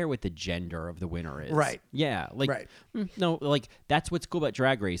even care what the gender of the winner is. Right. Yeah, like, right. No, like, that's what's cool about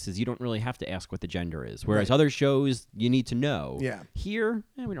Drag Race is you don't really have to ask what the gender is, whereas other shows, you need to know. Yeah. Here,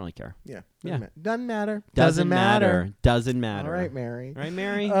 we don't really care. Yeah. Yeah. Doesn't matter. Doesn't matter. Doesn't matter. All right, Mary. All right,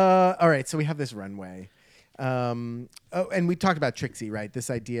 Mary. All right, so we have this runway. And we talked about Trixie, right?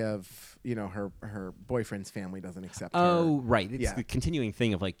 This idea of, her boyfriend's family doesn't accept her. Oh, right. It's the continuing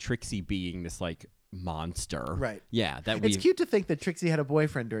thing of like Trixie being this like monster. Right. Yeah. It's cute to think that Trixie had a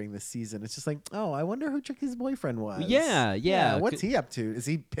boyfriend during this season. It's just like, oh, I wonder who Trixie's boyfriend was. Yeah. What's he up to? Is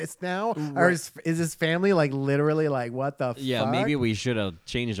he pissed now? Or is his family like literally like, what the fuck? Yeah, maybe we should have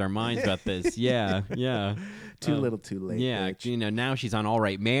changed our minds about this. Yeah. Too little, too late. Yeah, bitch. Now she's on All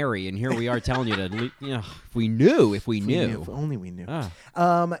Right Mary, and here we are telling you to, if we knew. If only we knew. Ah.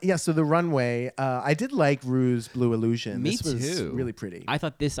 So the runway, I did like Rue's Blue Illusion. Me this was too. really pretty. I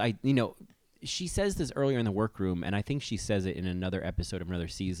thought this, she says this earlier in the workroom, and I think she says it in another episode of another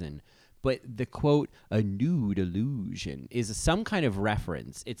season. But the quote, a nude illusion, is some kind of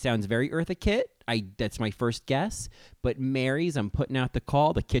reference. It sounds very Eartha Kitt. That's my first guess. But Mary's, I'm putting out the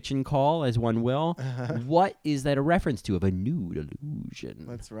call, the kitchen call, as one will. What is that a reference to of a nude illusion?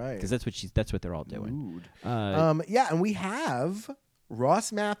 That's right. Because that's what they're all doing. Nude. And we have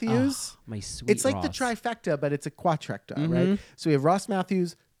Ross Matthews. My sweet It's like Ross. the trifecta, but it's a quadrecta, right? So we have Ross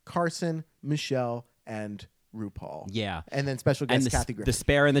Matthews, Carson, Michelle, and RuPaul. Yeah. And then special guest and Kathy Griffin. The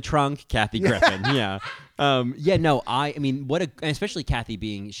spare in the trunk, Kathy Griffin. Yeah. I mean, especially Kathy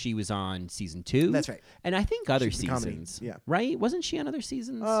being, she was on season 2. That's right. And I think other She's the comedy. seasons. Yeah. Right? Wasn't she on other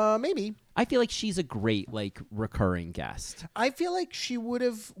seasons? Maybe. I feel like she's a great, recurring guest. I feel like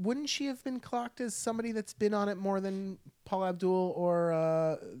wouldn't she have been clocked as somebody that's been on it more than Paul Abdul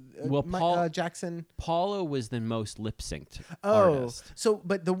or Jackson? Paula was the most lip-synced artist. So,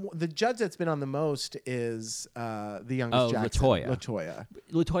 but the judge that's been on the most is the youngest Jackson. LaToya.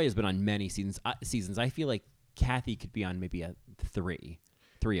 LaToya's been on many seasons. I feel like Kathy could be on maybe a 3.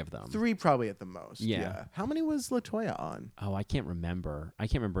 3 of them. 3 probably at the most. Yeah. How many was LaToya on? Oh, I can't remember. I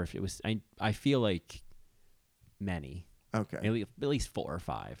can't remember if it was. I feel like many. Okay. At least 4 or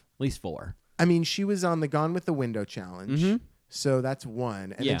 5. At least 4. I mean, she was on the Gone with the Window challenge. Mm-hmm. So that's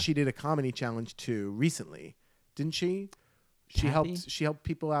 1. And Yeah. then she did a comedy challenge too recently. Didn't she? She Kathy? helped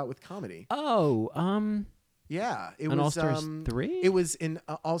people out with comedy. Oh, Yeah, it on was All-Stars 3? It was in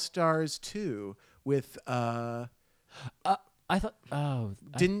All Stars 2 with I thought. Oh,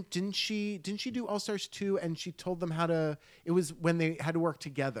 didn't she do All Stars 2 and she told them how to, it was when they had to work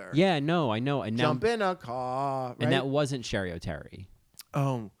together. yeah. No, I know. And Jump now, in a car. Right? and that wasn't Sherry O'Terry.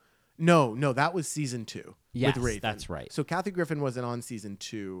 Oh, no, that was season 2 Yes, with Raven. that's right. So Kathy Griffin wasn't on season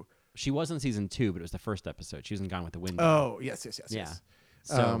 2. She was on season 2, but it was the first episode. She was in Gone with the Wind. Oh, yes. Yeah.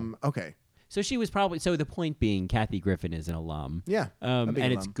 Okay. So she was probably. So the point being, Kathy Griffin is an alum. Yeah, a And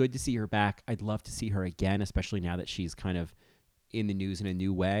big it's alum. good to see her back. I'd love to see her again, especially now that she's kind of in the news in a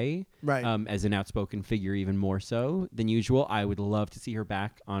new way. Right. As an outspoken figure, even more so than usual. I would love to see her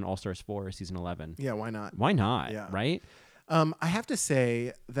back on All Stars 4 season 11. Yeah, why not? Why not? Yeah. Right? I have to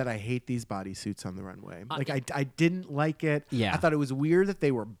say that I hate these bodysuits on the runway. Like I didn't like it. Yeah. I thought it was weird that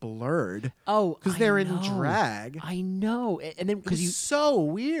they were blurred. Oh, because I they're in know. drag. I know. And then It because was you so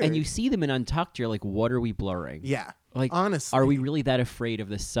weird. and you see them in Untucked, you're like, what are we blurring? yeah, Like, honestly, are we really that afraid of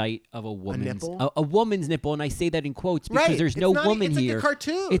the sight of a woman's nipple? a woman's nipple? And I say that in quotes because Right. there's It's no not- woman it's like a here.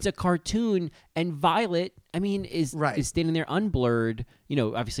 cartoon. It's a cartoon, and Violet, I mean, is standing there unblurred. You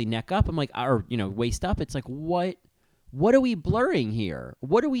know, obviously neck up. I'm like, or waist up. It's like, what are we blurring here?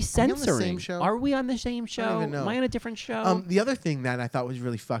 What are we on the censoring? same show? Are we on the same show? I don't even know. Am I on a different show? The other thing that I thought was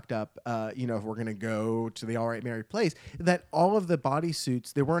really fucked up, if we're gonna go to the All Right Mary place, that all of the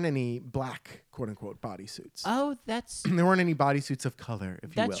bodysuits, there weren't any black quote unquote bodysuits. Oh, that's There weren't any bodysuits of color,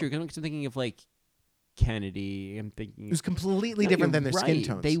 if you will. that's true. I'm thinking of like Kennedy. I'm thinking It was completely No, different you're than their skin right.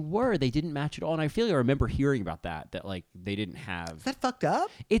 tones. They didn't match at all, and I feel like I remember hearing about that like they didn't have. Is that fucked up?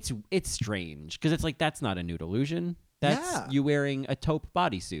 It's strange because it's like that's not a nude illusion. That's Yeah. you wearing a taupe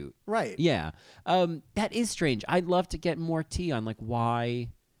bodysuit. Right. Yeah. That is strange. I'd love to get more tea on like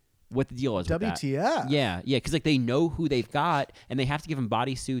what the deal is with that. WTF. Yeah, because like they know who they've got, and they have to give them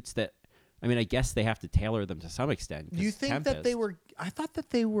bodysuits that. I mean, I guess they have to tailor them to some extent. 'cause You think that Tempest- they were? I thought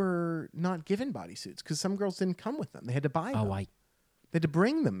that they were not given bodysuits because some girls didn't come with them. They had to buy them. They had to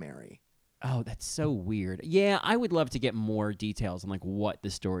bring them, Mary. Oh, that's so weird. Yeah, I would love to get more details on like what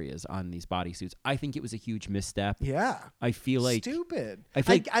the story is on these bodysuits. I think it was a huge misstep. Yeah. I feel like Stupid. I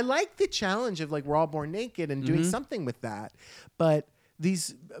feel like- I like the challenge of like we're all born naked and doing something with that, but the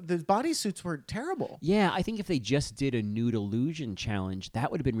bodysuits were terrible. Yeah, I think if they just did a nude illusion challenge, that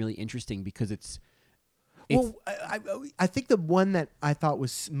would have been really interesting because it's Well, I think the one that I thought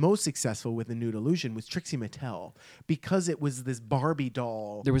was most successful with the nude illusion was Trixie Mattel because it was this Barbie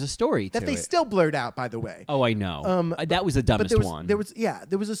doll there was a story that to they it. still blurred out, by the way. Oh, I know. That was the dumbest But one. there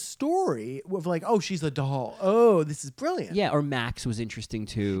was a story of like, oh, she's a doll. Oh, this is brilliant. yeah, or Max was interesting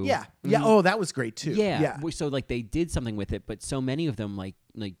too. Yeah. Oh, that was great too. Yeah. So like they did something with it, but so many of them like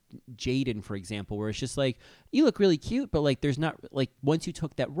Jaden, for example, where it's just like you look really cute, but like there's not like once you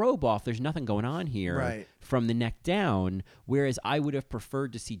took that robe off, there's nothing going on here Right. from the neck down. Whereas I would have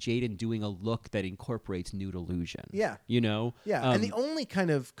preferred to see Jaden doing a look that incorporates nude illusion. Yeah. Yeah. And the only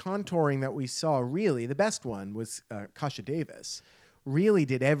kind of contouring that we saw, really, the best one was Kasha Davis. Really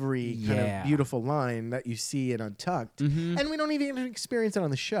did every kind Yeah. of beautiful line that you see in Untucked, and we don't even experience it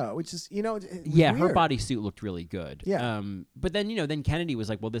on the show, which is it was Yeah, her weird. bodysuit looked really good. Yeah. But then then Kennedy was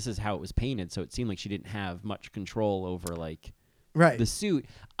like, well, this is how it was painted, so it seemed like she didn't have much control over like right? the suit.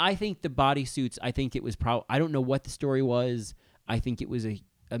 I think the bodysuits. I think it was probably. I don't know what the story was. I think it was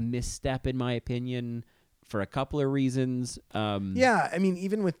a misstep in my opinion for a couple of reasons. Yeah, I mean,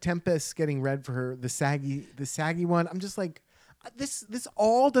 even with Tempest getting red for her, the saggy one, I'm just like, this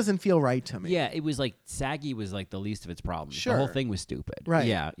all doesn't feel right to me. Yeah, it was like saggy was like the least of its problems. Sure. The whole thing was stupid. Right.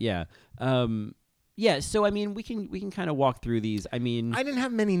 Yeah. Yeah. So I mean, we can kind of walk through these. I mean, I didn't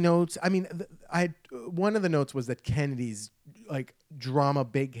have many notes. I mean, one of the notes was that Kennedy's like drama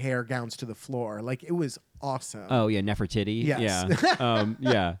big hair gowns to the floor. Like it was awesome. oh yeah, Nefertiti. Yes. Yeah.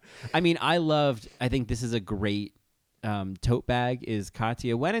 Yeah. I mean, I think this is a great tote bag is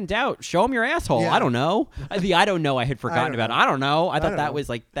Katya. When in doubt, show him your asshole. Yeah. I don't know. I don't know. I had forgotten about. know. I don't know. I thought don't that know. was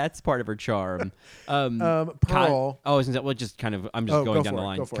like that's part of her charm. Pearl. I was gonna say, well, just kind of. I'm just Oh, going go down for the it,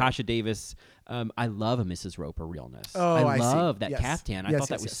 line. go for it. Kasha Davis. I love a Mrs. Roper realness. Oh, I see. love that Yes. caftan. I Yes, thought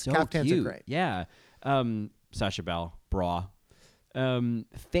that yes, was yes. so Caftans are cute. great. Yeah. Sasha Bell bra.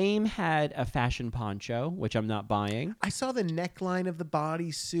 Fame had a fashion poncho, which I'm not buying. I saw the neckline of the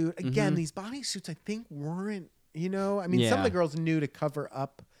bodysuit. Again, these bodysuits I think weren't You know, I mean, some of Yeah. the girls knew to cover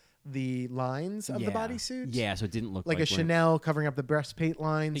up the lines of the bodysuit. Yeah, so it didn't look like a when- Chanel covering up the breastplate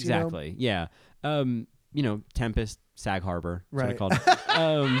lines. Exactly. Yeah. You know, Tempest, Sag Harbor. That's Right. what I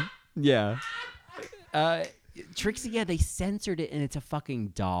called it. Yeah. Trixie, yeah, they censored it and it's a fucking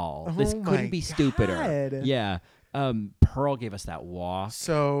doll. This Oh my couldn't be stupider. God. Yeah. Pearl gave us that walk.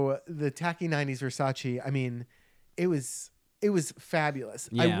 So the tacky 90s Versace, I mean, it was fabulous.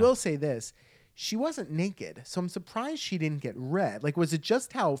 I Yeah. will say this. She wasn't naked, so I'm surprised she didn't get red. Like, was it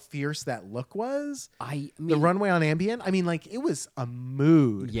just how fierce that look was? I mean, The runway on Ambient? I mean, like, it was a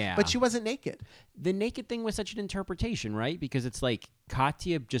mood. Yeah. But she wasn't naked. the naked thing was such an interpretation, right? Because it's like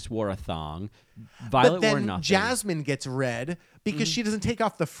Katya just wore a thong, Violet But wore then nothing. Jasmine gets red because she doesn't take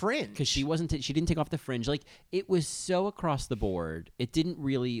off the fringe. Because she didn't take off the fringe. Like, it was so across the board. It didn't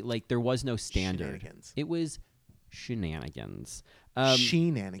really, like, there was no standard. Shenanigans. It was shenanigans.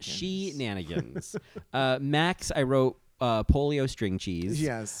 Shenanigans. Max, I wrote polio string cheese.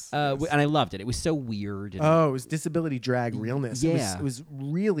 Yes. And I loved it. It was so weird. And, Oh, it was disability drag realness. Yeah. It was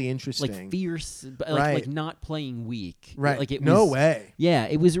really interesting. like fierce, but Right. like not playing weak. Right. Like it No was, way. Yeah,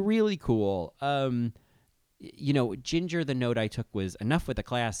 it was really cool. You know, Ginger, the note I took was enough with the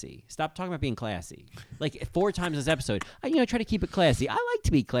classy. Stop talking about being classy. Like 4 times this episode, I try to keep it classy. I like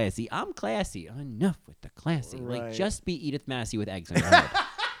to be classy. I'm classy. Enough with the classy. Like Right. just be Edith Massey with eggs on your head.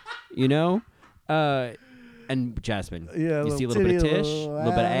 You know? And Jasmine, Yeah, you see a little bit of titty, tish, a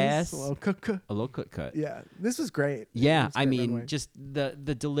little bit of ass, a little cook. a little cut. Yeah, this was great. Yeah, It was I great, by the mean, way. just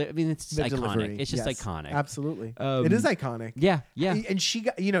the I mean, it's The iconic. delivery, It's just yes, iconic. Absolutely, it is iconic. Yeah, yeah. And she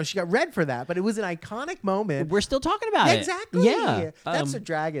got red for that, but it was an iconic moment. We're still talking about Yeah, it. exactly. Yeah, That's what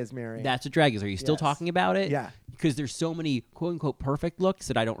drag is, Mary. That's what drag is. Are you still Yes. talking about it? Yeah. Because there's so many quote unquote perfect looks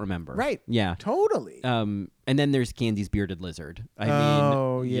that I don't remember. Right. Yeah. Totally. And then there's Candy's bearded lizard. I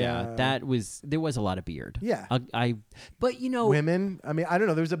Oh, mean, yeah. there was a lot of beard. Yeah. But you know, Women. I mean, I don't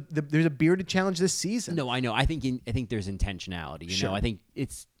know. There's a bearded challenge this season. no, I know. I think there's intentionality. You Sure. know, I think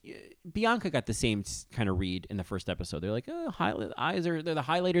it's Bianca got the same kind of read in the first episode. They're like, oh, they're the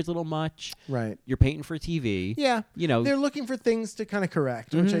highlighters a little much. Right. You're painting for TV. Yeah. You know, They're looking for things to kind of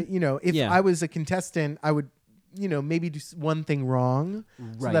correct. Which if Yeah. I was a contestant, I would. Maybe do one thing wrong so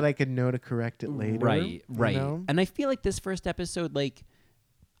Right. that I could know to correct it later. Right, right. You know? And I feel like this first episode, like,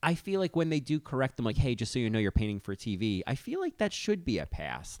 I feel like when they do correct them, like, hey, just so you know, you're painting for TV. I feel like that should be a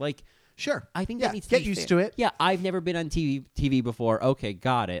pass. Like, Sure. I think Yeah, that needs to get be used fair. to it. Yeah, I've never been on TV before. Okay,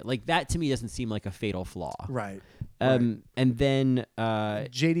 got it. Like that to me doesn't seem like a fatal flaw. Right. And then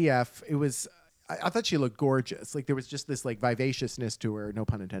JDF, it was. I thought she looked gorgeous. Like there was just this like vivaciousness to her. No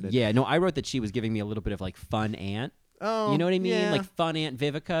pun intended. yeah, no, I wrote that she was giving me a little bit of like fun aunt. Oh, You know what I mean? yeah. Like fun Aunt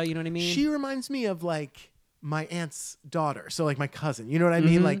Vivica. You know what I mean? She reminds me of like my aunt's daughter. So like my cousin. You know what I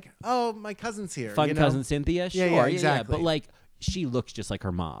mean? Like, oh, my cousin's here. fun you know? cousin Cynthia. Sure, Yeah, exactly. But like she looks just like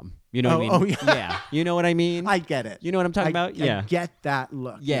her mom. You know what I Oh, mean? oh, yeah. You know what I mean? I get it. You know what I'm talking about? I Yeah. get that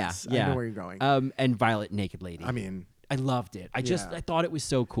look. Yeah, Yes, yeah. I know where you're going. And Violet Naked Lady. I mean, I loved it. I Yeah. thought it was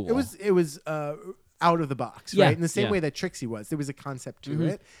so cool. it was out of the box, Yeah, right? In the same yeah. way that Trixie was. There was a concept to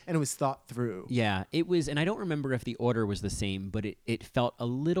it, and it was thought through. Yeah, it was, and I don't remember if the order was the same, but it felt a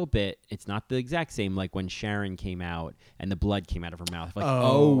little bit. It's not the exact same, like when Sharon came out and the blood came out of her mouth. Like,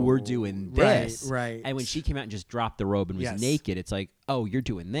 oh, we're doing right, this, right. And when she came out and just dropped the robe and was Yes. naked, it's like, oh, you're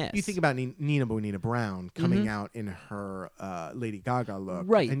doing this. You think about Nina Bonita Brown coming out in her Lady Gaga look,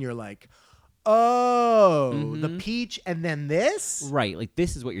 Right. And you're like, oh, the peach, and then this. right? Like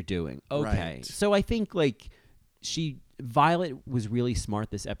this is what you're doing. Okay, Right. so I think like Violet was really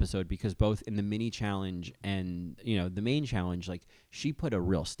smart this episode because both in the mini challenge and the main challenge, like she put a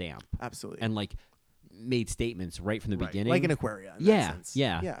real stamp. Absolutely. And like made statements right from the Right. beginning, Like an Aquaria. In that Yeah, sense.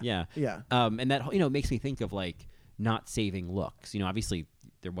 yeah. Yeah. And that makes me think of like not saving looks. Obviously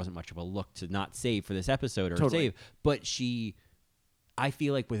there wasn't much of a look to not save for this episode or Totally. save, but I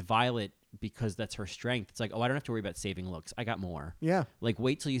feel like with Violet, because that's her strength, it's like, oh, I don't have to worry about saving looks. I got more. Yeah. Like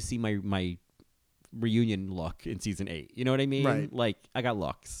wait till you see my reunion look in season 8. You know what I mean? Right. Like I got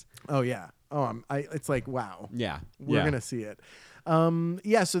looks. Oh yeah. Oh, it's like wow. Yeah. We're gonna see it.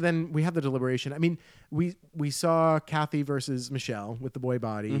 So then we have the deliberation. I mean, we saw Kathy versus Michelle with the boy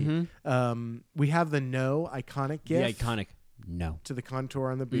body. We have the iconic The gif iconic no. to the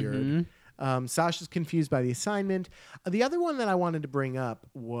contour on the beard. Sasha's confused by the assignment. The other one that I wanted to bring up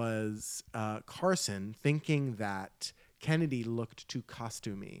was Carson thinking that Kennedy looked too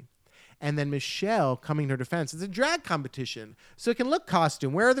costumey. And then Michelle coming to her defense. It's a drag competition, so it can look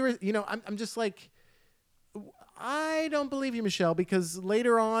costume. Where are the, I'm just like, I don't believe you, Michelle, because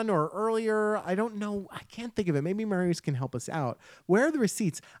later on or earlier, I don't know. I can't think of it. Maybe Marius can help us out. Where are the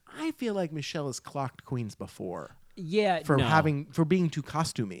receipts? I feel like Michelle has clocked queens before. Yeah, for being too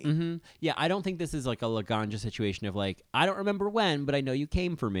costumey. Mm-hmm. Yeah, I don't think this is like a Laganja situation of like, I don't remember when, but I know you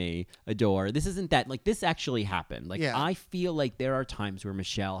came for me, Adore. This isn't that. Like, this actually happened. Like, I feel like there are times where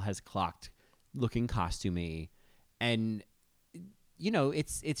Michelle has clocked looking costumey, and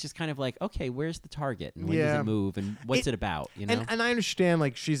it's just kind of like, okay, where's the target, and when does it move, and what's it about, And I understand,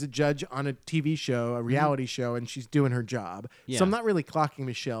 like, she's a judge on a TV show, a reality show, and she's doing her job. Yeah. So I'm not really clocking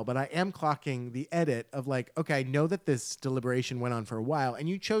Michelle, but I am clocking the edit of like, okay, I know that this deliberation went on for a while, and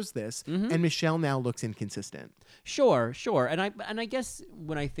you chose this, and Michelle now looks inconsistent. Sure. And I guess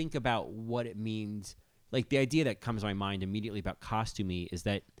when I think about what it means, like the idea that comes to my mind immediately about costumey is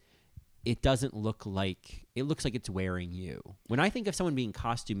that it doesn't look like – it looks like it's wearing you. When I think of someone being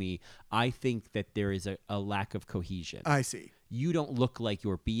costumey, I think that there is a lack of cohesion. I see. You don't look like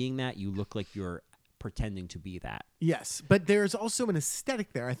you're being that. You look like you're pretending to be that. Yes, but there's also an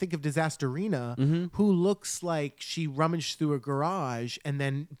aesthetic there. I think of Disasterina, who looks like she rummaged through a garage and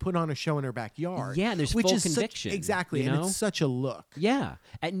then put on a show in her backyard. Yeah, and there's full conviction. Exactly, and it's such a look. Yeah.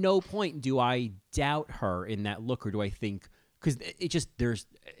 At no point do I doubt her in that look, or do I think – because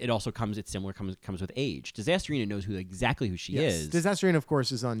it similar comes with age. Disasterina knows exactly who she is. Disasterina, of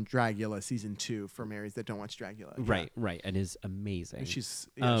course, is on Dragula season 2 for Marys that don't watch Dragula. Right, and is amazing. She's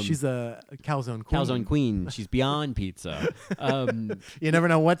a calzone queen. Calzone queen. She's beyond pizza. You never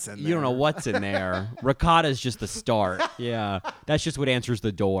know what's in there. You don't know what's in there. Ricotta is just the start. Yeah, that's just what answers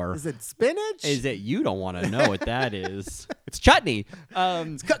the door. Is it spinach? Is it? You don't want to know what that is. It's chutney.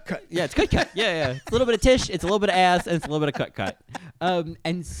 It's cut. Yeah, it's cut. Yeah. It's a little bit of tish. It's a little bit of ass, and it's a little bit of cut.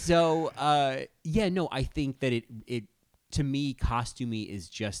 And so, I think that it to me, costumey is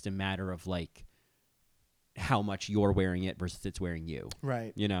just a matter of like how much you're wearing it versus it's wearing you.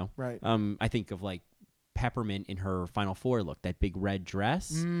 Right. Right. I think of like Peppermint in her Final Four look, that big red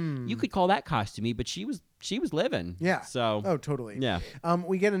dress. You could call that costumey, but she was living. Yeah. So. Oh, totally. Yeah.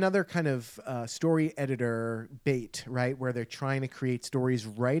 We get another kind of story editor bait, right, where they're trying to create stories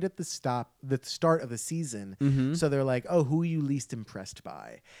right at the start of the season. So they're like, "Oh, who are you least impressed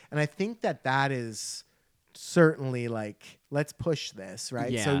by?" And I think that is certainly like, let's push this,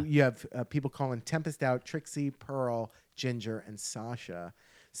 right? Yeah. So you have people calling Tempest out, Trixie, Pearl, Ginger, and Sasha.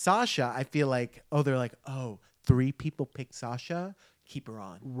 Sasha, I feel like, they're like, 3 people picked Sasha. Keep her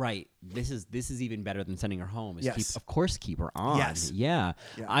on. Right. This is even better than sending her home. Yes. Of course, keep her on. Yes. Yeah.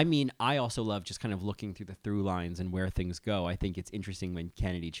 I mean, I also love just kind of looking through the through lines and where things go. I think it's interesting when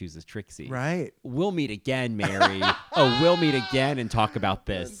Kennedy chooses Trixie. Right. We'll meet again, Mary. We'll meet again and talk about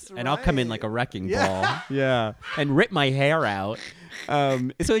this. That's and I'll come in like a wrecking ball. Yeah. And rip my hair out. So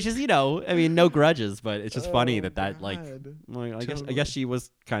it's just, no grudges, but it's just funny that like, well, I guess she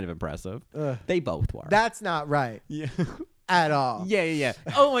was kind of impressive. They both were. That's not right. Yeah. At all. Yeah.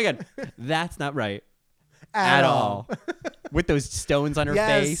 Oh my God. That's not right. At all. With those stones on her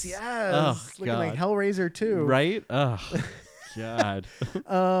face. Yes. Oh, looking God. like Hellraiser too. Right? Oh, God.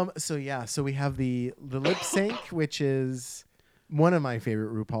 So we have the lip sync, which is one of my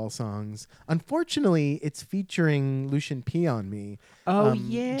favorite RuPaul songs. Unfortunately, it's featuring Lucian P on me. Oh,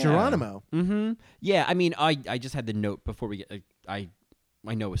 yeah. Geronimo. Mm-hmm. Yeah, I mean, I just had the note before we get... I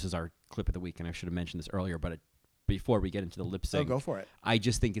know this is our clip of the week, and I should have mentioned this earlier, but before we get into the lip sync... go for it. I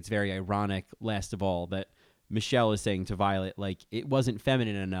just think it's very ironic, last of all, that Michelle is saying to Violet, like, it wasn't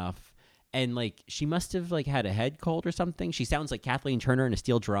feminine enough. And, like, she must have, like, had a head cold or something. She sounds like Kathleen Turner in a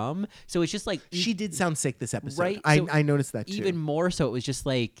steel drum. So it's just like... She did sound sick this episode. Right? I noticed that, too. Even more so, it was just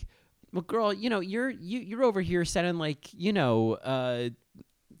like, well, girl, you're over here sounding like,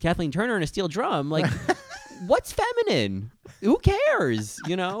 Kathleen Turner in a steel drum. Like, what's feminine? Who cares?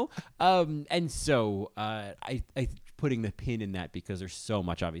 And so I putting the pin in that because there's so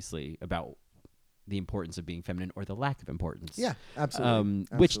much, obviously, about the importance of being feminine or the lack of importance. Yeah,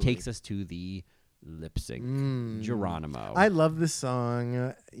 absolutely. Which takes us to the lip sync. Geronimo. I love this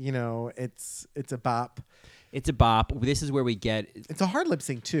song. It's a bop. It's a bop. This is where we get... It's a hard lip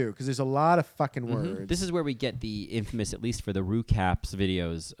sync, too, because there's a lot of fucking words. This is where we get the infamous, at least for the Rucaps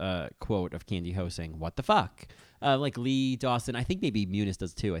videos, quote of Candy Ho saying, "What the fuck?" Like Lee Dawson. I think maybe Muniz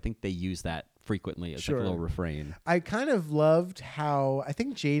does, too. I think they use that frequently as like a little refrain. I kind of loved how... I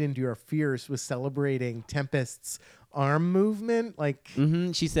think Jade Endure Fierce was celebrating Tempest's arm movement. Like...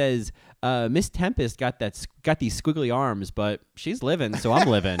 She says, Miss Tempest got these squiggly arms, but she's living, so I'm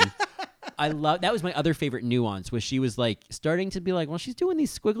living. I love that was my other favorite nuance was she was like starting to be like, well, she's doing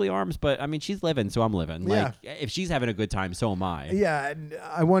these squiggly arms, but I mean, she's living, so I'm living. Like, if she's having a good time, so am I. Yeah, and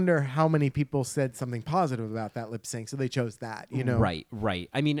I wonder how many people said something positive about that lip sync, so they chose that. You know, Right.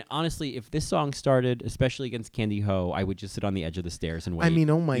 I mean, honestly, if this song started, especially against Candy Ho, I would just sit on the edge of the stairs and wait. I mean,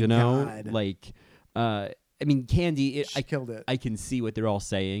 oh my God. Like, I mean, Candy, She killed it. I can see what they're all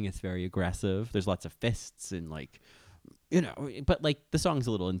saying. It's very aggressive. There's lots of fists and like, but like the song's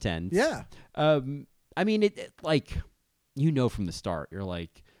a little intense. Yeah. I mean, it like, from the start, you're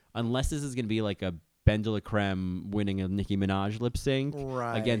like, unless this is going to be like a Ben de la Creme winning a Nicki Minaj lip sync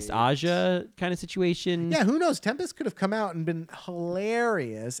against Aja kind of situation. Yeah, who knows? Tempest could have come out and been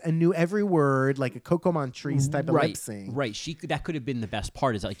hilarious and knew every word like a Coco Montrese type of lip sync. Right. That could have been the best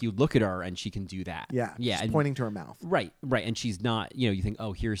part is like you look at her and she can do that. Yeah. Yeah. She's And pointing to her mouth. Right. And she's not, you think,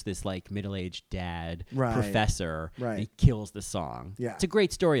 oh, here's this like middle-aged dad professor. Right. And he kills the song. Yeah. It's a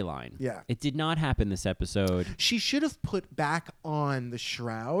great storyline. Yeah. It did not happen this episode. She should have put back on the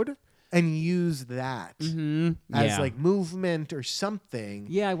shroud and used that as like movement or something.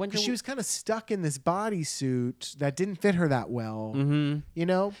 Yeah, I wonder. 'Cause she was kind of stuck in this bodysuit that didn't fit her that well. You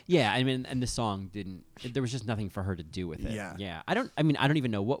know? Yeah, I mean, and the song didn't. There was just nothing for her to do with it. Yeah. I don't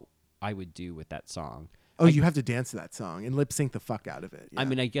even know what I would do with that song. Oh, you have to dance to that song and lip sync the fuck out of it. Yeah. I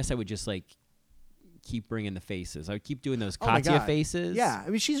mean, I guess I would just like keep bringing the faces. I would keep doing those Oh my Katya God. faces. Yeah, I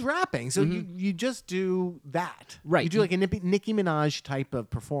mean she's rapping, so you just do that. Right. You do like a Nicki Minaj type of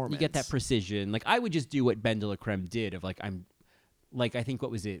performance. You get that precision. Like I would just do what Ben de la Creme did of like I think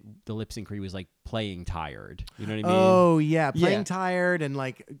what was it? The lip sync was like playing tired. You know what I mean? Oh yeah, playing Yeah. tired and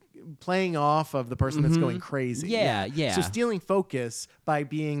like playing off of the person that's going crazy. Yeah. So stealing focus by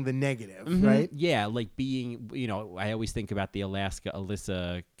being the negative, right? Yeah, like being, I always think about the Alaska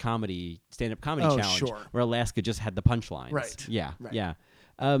Alyssa stand-up comedy Oh, challenge sure. where Alaska just had the punchlines. Right. Yeah, Right. yeah.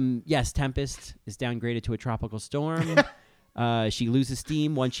 Yes, Tempest is downgraded to a tropical storm. She loses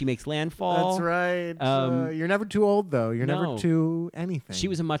steam once she makes landfall. That's right. You're never too old, though. You're No. never too anything. She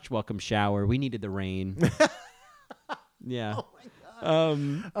was a much welcome shower. We needed the rain. Yeah.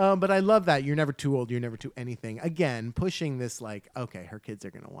 But I love that. You're never too old. You're never too anything. Again, pushing this like, okay, her kids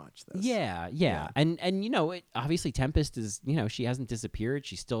are going to watch this. Yeah. And obviously Tempest is, she hasn't disappeared.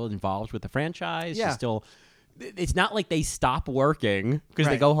 She's still involved with the franchise. Yeah. She's still. It's not like they stop working because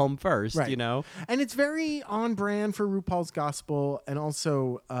they Right. go home first, Right. And it's very on brand for RuPaul's Gospel and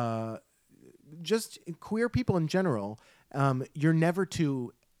also just queer people in general. You're never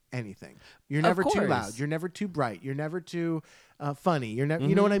too anything. You're never too loud. course. You're never too bright. You're never too funny. You're never.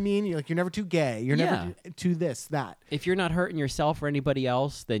 You know what I mean? You're never too gay. You're never too this that. If you're not hurting yourself or anybody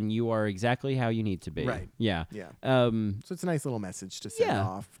else, then you are exactly how you need to be. Right. Yeah. Yeah. So it's a nice little message to send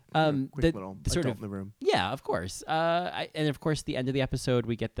off. Quick little the sort adult of in the room. Yeah, of course. And of course, the end of the episode,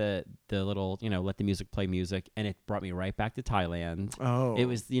 we get the little, let the music play music, and it brought me right back to Thailand. Oh. It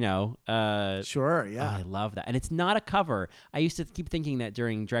was, Sure. Yeah. I love that, and it's not a cover. I used to keep thinking that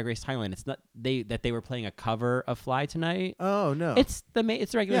during Drag Race Thailand, it's not that they were playing a cover of Fly Tonight. Oh no. It's the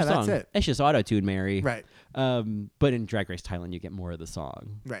regular Yeah, song. that's it. It's just auto-tune, Mary. Right. But in Drag Race Thailand, you get more of the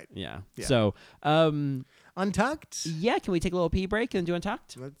song. Right. Yeah. Yeah. So, Untucked. yeah, can we take a little pee break and do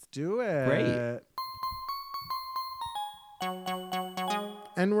Untucked? Let's do it. Great.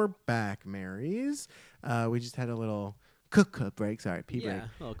 And we're back, Marys. We just had a little cook break. Sorry, pee Yeah, break.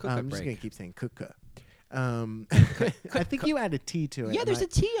 a little cook-up I'm just break. gonna keep saying cook. I think you add a T to it. Yeah, and there's I- a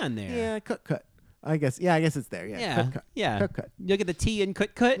T on there. Yeah, cut. I guess it's there. Yeah. Yeah. Cut. Yeah. Cut. You look at the T in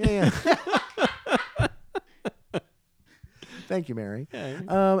cut. Yeah. Thank you, Mary.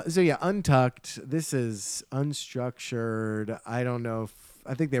 So yeah, Untucked. This is unstructured. I don't know.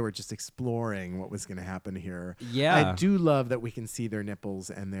 I think they were just exploring what was going to happen here. Yeah. I do love that we can see their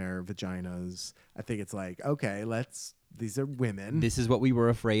nipples and their vaginas. I think it's like, okay, these are women. This is what we were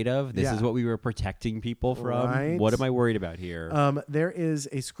afraid of. This Yeah. is what we were protecting people from. Right. What am I worried about here? There is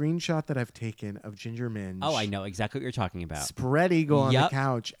a screenshot that I've taken of Ginger Minge. Oh, I know exactly what you're talking about. Spread eagle on the Yup.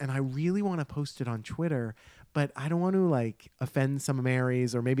 couch, and I really want to post it on Twitter, but I don't want to like offend some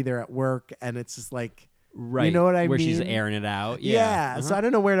Marys, or maybe they're at work and it's just like, Right. you know what I Where mean? she's airing it out. Yeah. Yeah. So I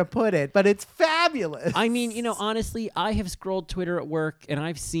don't know where to put it, but it's fabulous. I mean, honestly, I have scrolled Twitter at work and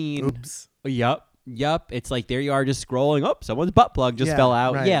I've seen. Oops. Yup. It's like there you are just scrolling. Oh, someone's butt plug just Yeah, fell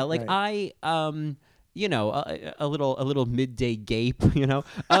out. right, Yeah, like right. a little midday gape,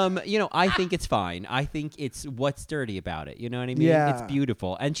 I think it's fine. I think it's what's dirty about it. You know what I mean? Yeah. It's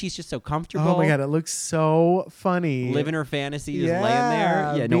beautiful. And she's just so comfortable. Oh my god, it looks so funny. Living her fantasy, just laying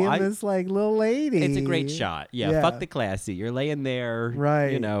there. Yeah, being this like little lady. it's a great shot. Yeah, fuck the classy. You're laying there,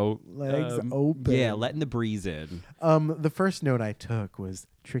 Right. legs open. Yeah, letting the breeze in. The first note I took was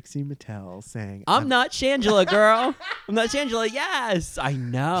Trixie Mattel saying, I'm not Shangela, girl. I'm not Shangela. Yes, I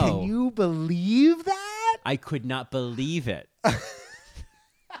know. Can you believe that? I could not believe it.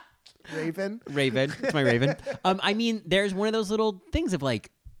 Raven? Raven. It's my Raven. I mean, there's one of those little things of like,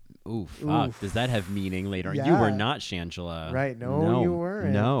 ooh, fuck, Oof. does that have meaning later? You Yeah. were not Shangela. Right. No, you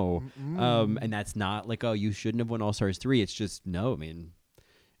weren't. No. And that's not like, oh, you shouldn't have won All Stars 3. It's just, no, I mean,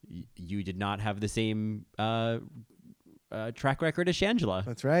 you did not have the same track record as Shangela.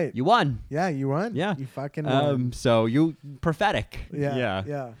 That's right. You won. Yeah, you won. Yeah. You fucking won. So you prophetic.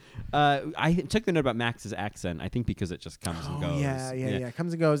 Yeah. I took the note about Max's accent. I think because it just comes and goes. Yeah. It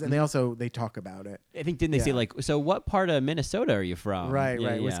comes and goes, and they talk about it. I think didn't they say like, so what part of Minnesota are you from? Right, Yeah,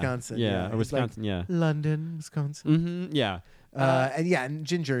 right. yeah. Wisconsin. Yeah, or It's like Wisconsin. Yeah. London, Wisconsin. Yeah. And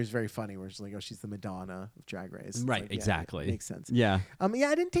Ginger is very funny. Where it's like, oh, she's the Madonna of Drag Race. It's Right. like, yeah, Exactly. makes sense. Yeah. I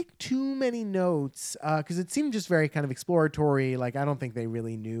didn't take too many notes because it seemed just very kind of exploratory. Like, I don't think they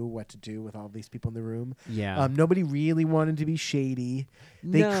really knew what to do with all these people in the room. Yeah. Nobody really wanted to be shady.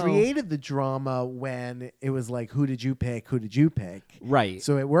 They No. created the drama when it was like, who did you pick? Who did you pick? Right.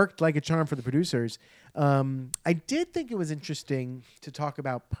 So it worked like a charm for the producers. I did think it was interesting to talk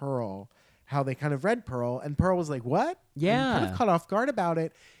about Pearl, how they kind of read Pearl, and Pearl was like, what? Yeah. And kind of caught off guard about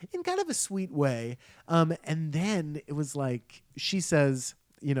it in kind of a sweet way. And then it was like, she says,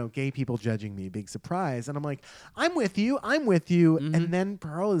 gay people judging me, big surprise. And I'm like, I'm with you. Mm-hmm. And then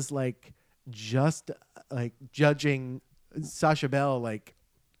Pearl is like, just like judging Sasha Bell, like,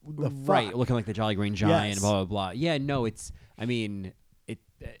 the Right. fuck? Looking like the Jolly Green Giant, Yes. blah, blah, blah. Yeah. No, I'm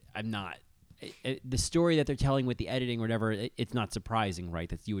not. The story that they're telling with the editing or whatever, it's not surprising, right?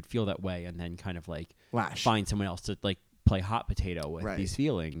 That you would feel that way and then kind of like Lash. find someone else to like play hot potato with Right. these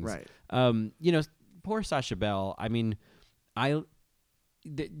feelings. Right. Poor Sasha Bell. I mean, I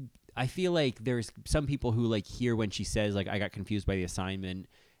feel like there's some people who like hear when she says like, I got confused by the assignment,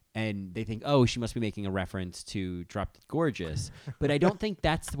 and they think, oh, she must be making a reference to Drop Dead Gorgeous. But I don't think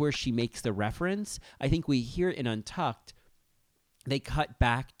that's where she makes the reference. I think we hear it in Untucked. They cut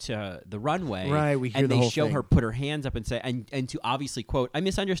back to the runway, Right, we hear and the they whole show thing. her put her hands up and say, and to obviously quote, I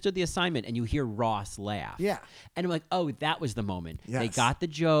misunderstood the assignment, and you hear Ross laugh. Yeah. And I'm like, oh, that was the moment. They Yes. got the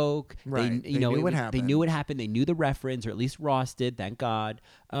joke. Right. They They knew what They happened. knew what happened. They knew the reference, or at least Ross did, thank God.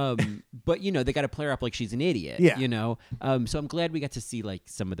 But they got to play her up like she's an idiot. Yeah. So I'm glad we got to see like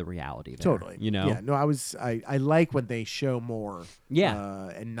some of the reality there. Totally. Yeah. No, I like when they show more. Yeah.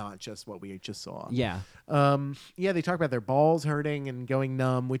 And not just what we just saw. Yeah. They talk about their balls hurting and going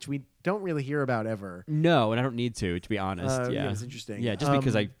numb, which we don't really hear about ever. No, and I don't need to be honest. Yeah, it's interesting. Yeah, just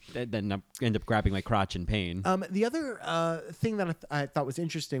because I then end up grabbing my crotch in pain. The other thing that I thought was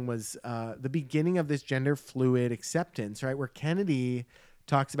interesting was the beginning of this gender fluid acceptance, right? Where Kennedy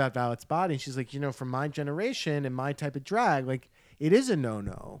talks about Violet's body, and she's like, from my generation and my type of drag, like, it is a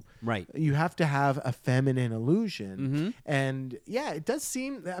no-no. Right. You have to have a feminine illusion. Mm-hmm. And yeah, it does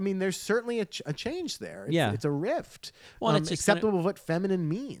seem, there's certainly a change there. It's a rift. Well, it's just acceptable of what feminine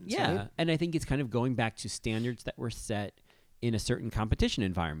means. Yeah, Right? and I think it's kind of going back to standards that were set in a certain competition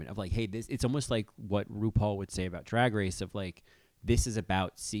environment of like, hey, it's almost like what RuPaul would say about Drag Race of like, this is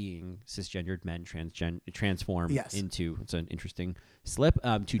about seeing cisgendered men transform Yes. into, it's an interesting slip,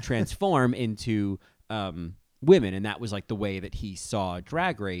 to transform into women. And that was like the way that he saw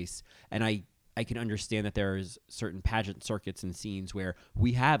Drag Race. And I can understand that there's certain pageant circuits and scenes where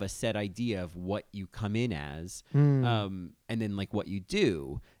we have a set idea of what you come in as, and then like what you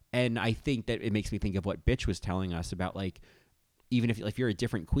do. And I think that it makes me think of what Bitch was telling us about like, even if you're a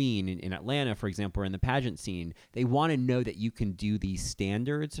different queen in Atlanta, for example, or in the pageant scene, they want to know that you can do these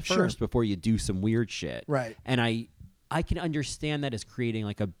standards first before you do some weird shit. Right. And I can understand that as creating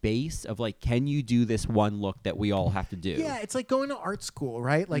like a base of like, can you do this one look that we all have to do? Yeah, it's like going to art school,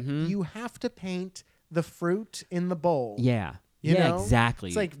 right? Like you have to paint the fruit in the bowl. Yeah. You know? Exactly.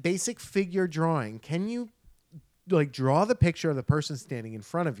 It's like basic figure drawing. Can you like draw the picture of the person standing in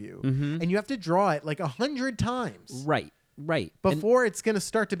front of you, and you have to draw it like 100 times Right. before it's going to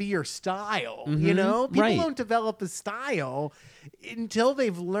start to be your style. You know, people Right. don't develop a style until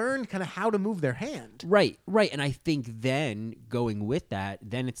they've learned kind of how to move their hand. Right. And I think then going with that,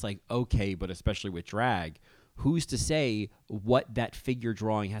 then it's like, okay, but especially with drag, who's to say what that figure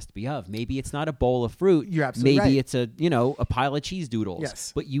drawing has to be of? Maybe it's not a bowl of fruit. You're absolutely Maybe right. it's a pile of cheese doodles.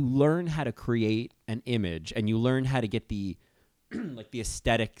 Yes. But you learn how to create an image, and you learn how to get the like the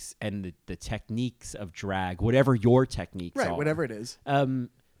aesthetics and the techniques of drag, whatever your techniques are. Right, whatever it is.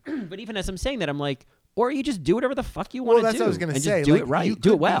 But even as I'm saying that, I'm like, or you just do whatever the fuck you want to do. Well, that's what I was going to and say. Just do like, it right. You Do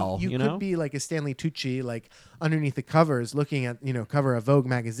could it well. You know? could be like a Stanley Tucci, like underneath the covers, looking at cover of Vogue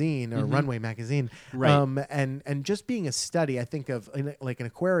magazine or Runway magazine, Right. And just being a study. I think of like an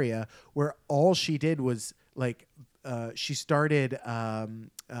Aquaria, where all she did was like she started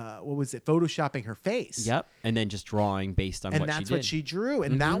what was it, photoshopping her face. Yep. And then just drawing based on And what she that's did. what she drew,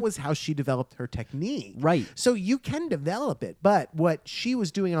 and that was how she developed her technique. Right. So you can develop it, but what she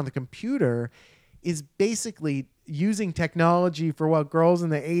was doing on the computer is basically using technology for what girls in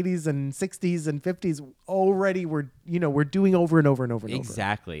the 80s and 60s and 50s already were doing over and over and over and over.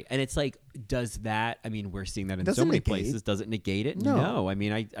 Exactly. And it's like, does that, I mean, we're seeing that in Doesn't so many negate. places. Does it negate it? No. I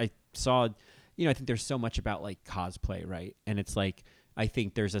mean, I saw, I think there's so much about like cosplay, right? And it's like, I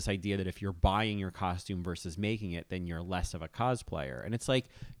think there's this idea that if you're buying your costume versus making it, then you're less of a cosplayer. And it's like,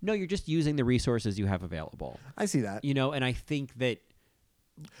 no, you're just using the resources you have available. I see that. And I think that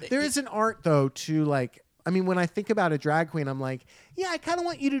There is an art though to like, I mean, when I think about a drag queen, I'm like, yeah, I kind of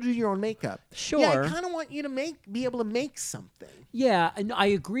want you to do your own makeup. Sure. Yeah, I kind of want you to be able to make something. yeah, and I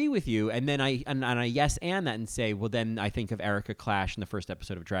agree with you. And then I yes and that and say, well, then I think of Erica Clash in the first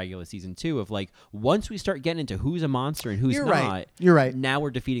episode of Dragula season 2 of like, once we start getting into who's a monster and who's You're not, right. You're right. Now we're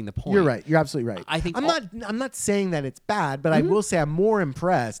defeating the point. You're right. You're absolutely right. I think I'm not saying that it's bad, but I will say I'm more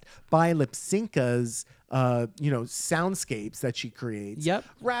impressed by Lipsinka's soundscapes that she creates. Yep.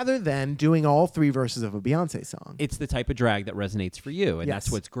 Rather than doing all 3 verses of a Beyonce song. It's the type of drag that resonates for you, and Yes.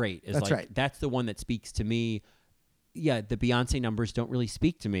 that's what's great. Is That's like, right. That's the one that speaks to me. Yeah, the Beyonce numbers don't really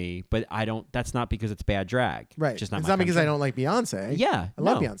speak to me, but I don't. That's not because it's bad drag. Right. Just not it's my not because I country. don't like Beyonce. Yeah, I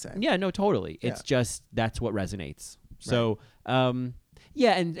love no. Beyonce. Yeah, no, totally. It's Yeah. just that's what resonates. So,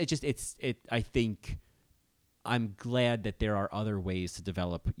 yeah, and I think I'm glad that there are other ways to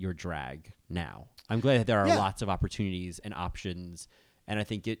develop your drag now. I'm glad that there are Yeah. lots of opportunities and options, and I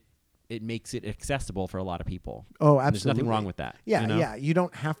think it makes it accessible for a lot of people. Oh, And there's nothing absolutely. wrong with that. Yeah, you know? yeah. You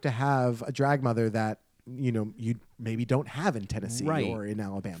don't have to have a drag mother that you maybe don't have in Tennessee Right. or in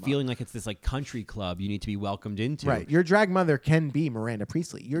Alabama. Feeling like it's this like country club you need to be welcomed into. Right. Your drag mother can be Miranda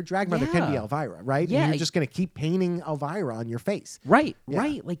Priestley. Your drag mother can be Yeah. Elvira, right? Yeah, And you're just going to keep painting Elvira on your face. Right, Yeah.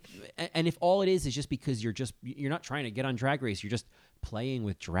 right. Like, and if all it is just because you're not trying to get on Drag Race, you're just playing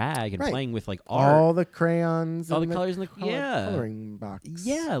with drag and Right. playing with like art. All the crayons, All and the colors in the- yeah. coloring box.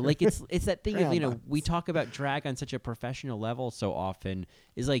 Yeah, like it's that thing of, Crayon box. we talk about drag on such a professional level so often,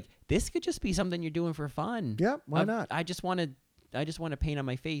 is like this could just be something you're doing for fun. Yep, why not? I just want to paint on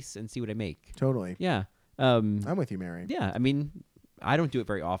my face and see what I make. Totally. Yeah. I'm with you, Mary. Yeah, I mean, I don't do it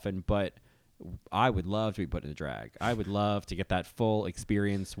very often, but I would love to be put in a drag. I would love to get that full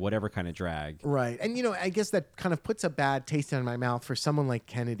experience, whatever kind of drag. Right. And, I guess that kind of puts a bad taste in my mouth for someone like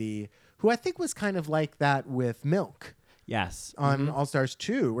Kennedy, who I think was kind of like that with Milk Yes. on All Stars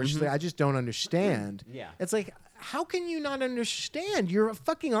 2, where she's like, I just don't understand. Yeah. It's like, how can you not understand? You're a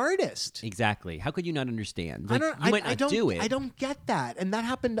fucking artist. Exactly. How could you not understand? I Like, don't. you might I not don't do it. I don't get that, and that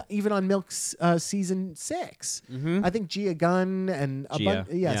happened even on Milk's season 6. I think Gia Gunn and Gia,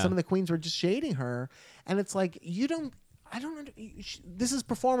 yeah. some of the queens were just shading her, and it's like you don't. I don't. This is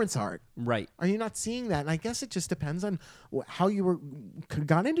performance art. Right. Are you not seeing that? And I guess it just depends on how you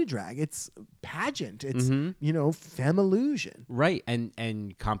got into drag. It's pageant. It's femme illusion. Right.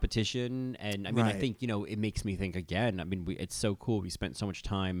 And competition. And I mean, I Right. think, it makes me think again. I mean, it's so cool. We spent so much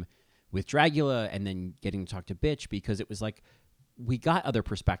time with Dragula and then getting to talk to Bitch because it was like, we got other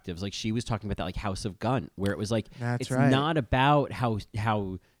perspectives. Like she was talking about that like House of Gun, where it was like, That's it's right. not about how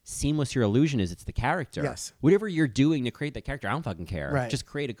seamless your illusion is. It's the character. Yes. Whatever you're doing to create that character, I don't fucking care. Right. Just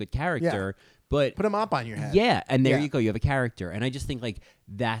create a good character. But Put a mop on your head. yeah, and there Yeah. you go. You have a character, and I just think like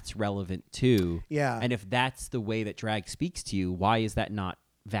that's relevant too. Yeah. And if that's the way that drag speaks to you, why is that not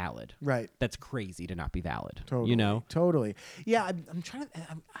valid? Right. That's crazy to not be valid. Totally. Totally. Yeah, I'm trying to.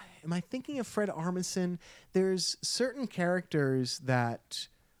 Am I thinking of Fred Armisen? There's certain characters that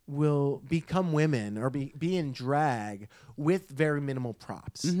will become women or be in drag with very minimal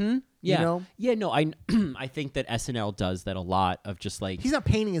props. Mm-hmm. Yeah. You know? Yeah. No. I I think that SNL does that a lot. Of just like He's not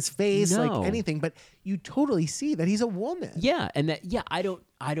painting his face No. like anything, but you totally see that he's a woman. yeah, and that I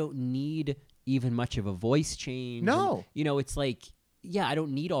don't need even much of a voice change. No. And, it's like I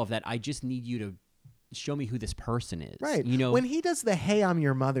don't need all of that. I just need you to show me who this person is. Right. You know. When he does the "Hey, I'm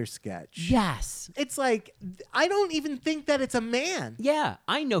your mother" sketch, yes. it's like I don't even think that it's a man. Yeah,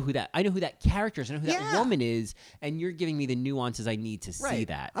 I know who that character is. I know who that Yeah. woman is, and you're giving me the nuances I need to see Right.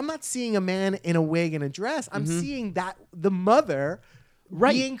 that. I'm not seeing a man in a wig and a dress. I'm seeing that the mother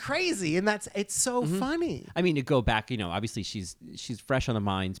being crazy, and it's so funny. I mean, to go back, obviously she's fresh on the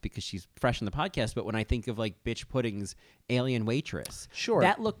minds because she's fresh on the podcast. But when I think of like Bitch Pudding's Alien Waitress, sure,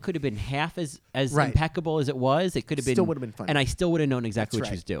 that look could have been half as right. impeccable as it was. It could have still would have been funny, and I still would have known exactly That's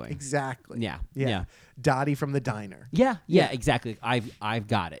what she was doing. Exactly. Yeah. Dottie from the diner. Yeah, exactly. I've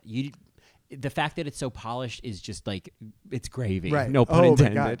got it. The fact that it's so polished is just like it's gravy. Right. No pun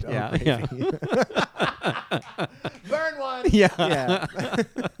intended. Yeah. Burn one. Yeah.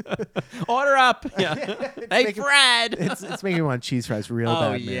 Order up. Yeah. Hey, Fred. It's making me want cheese fries real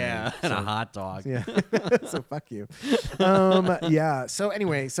bad. Oh yeah, man. and a hot dog. Yeah. So fuck you. Yeah. So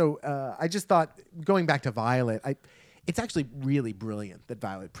anyway, I just thought, going back to Violet, it's actually really brilliant that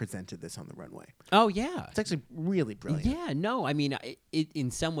Violet presented this on the runway. Oh yeah, it's actually really brilliant. Yeah, no, I mean,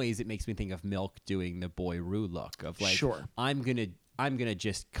 in some ways it makes me think of Milk doing the Boy Rue look of like, sure, I'm gonna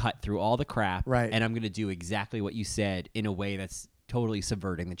just cut through all the crap, right, and I'm gonna do exactly what you said in a way that's totally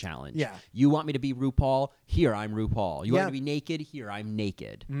subverting the challenge. Yeah, you want me to be RuPaul? Here I'm RuPaul. You want me to be naked? Here I'm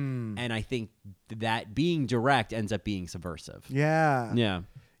naked. And I think that being direct ends up being subversive. Yeah.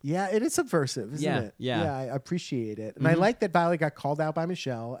 Yeah, it is subversive, isn't it? Yeah, I appreciate it. And I like that Violet got called out by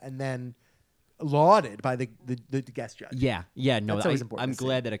Michelle and then lauded by the guest judge. Yeah, no, that's always important. I'm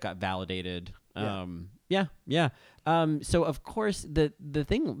glad that it got validated. Yeah. So of course the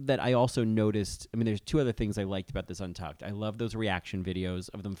thing that I also noticed, I mean, there's two other things I liked about this Untucked. I love those reaction videos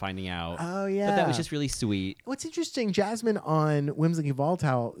of them finding out. Oh yeah, but that was just really sweet. What's interesting, Jasmine on Whimsically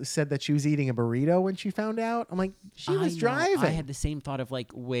Volatile said that she was eating a burrito when she found out. I'm like, she was driving. I had the same thought of like,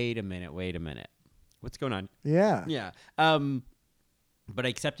 wait a minute, what's going on? Yeah. But I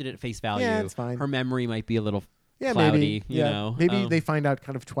accepted it at face value. Yeah, it's fine. Her memory might be a little cloudy, you know. Maybe they find out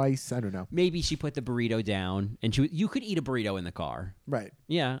kind of twice. I don't know. Maybe she put the burrito down, and you could eat a burrito in the car. Right.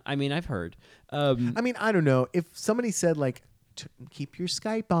 Yeah, I mean, I've heard. I mean, I don't know. If somebody said, like, keep your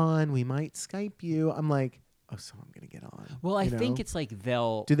Skype on, we might Skype you, I'm like, oh, so I'm going to get on. Well, I think it's like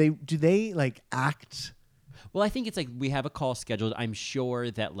they'll... Do they like, act? Well, I think it's like we have a call scheduled. I'm sure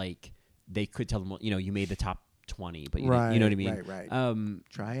that, like, they could tell them, well, you made the top 20, but you know what I mean? Right.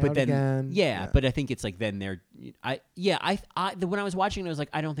 Try but out then, again. Yeah, but I think it's like then they're... when I was watching it, I was like,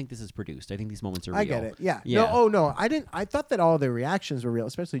 I don't think this is produced. I think these moments are real. I get it. Yeah. Yeah. No, I didn't. I thought that all the reactions were real,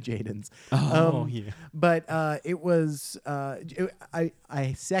 especially Jaden's. Yeah. But it was...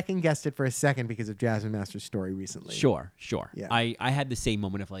 I second guessed it for a second because of Jasmine Masters' story recently. Sure. Yeah. I had the same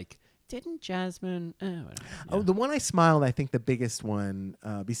moment of like, didn't Jasmine... Oh, the one I smiled, I think the biggest one,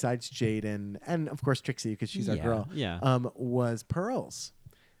 besides Jaden, and of course Trixie, because she's our girl, was Pearls.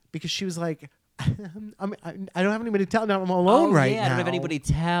 Because she was like, I don't have anybody to tell. Now I'm alone right now. I don't have anybody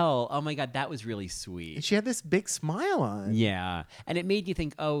to tell. Oh my God, that was really sweet. And she had this big smile on. Yeah. And it made you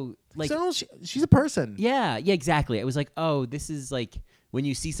think, so she's a person. Yeah, exactly. It was like, oh, this is like... When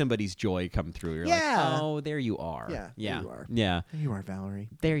you see somebody's joy come through, you're like, oh, there you are. Yeah. There you are. Yeah. There you are, Valerie.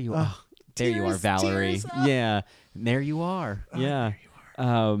 There you are. There you are, Valerie. Yeah. There you are. Yeah. There you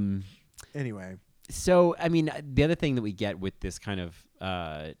are. Anyway. So, I mean, the other thing that we get with this kind of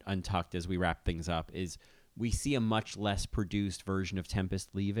Untucked as we wrap things up is we see a much less produced version of Tempest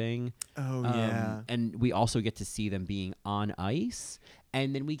leaving. Oh, yeah. And we also get to see them being on ice.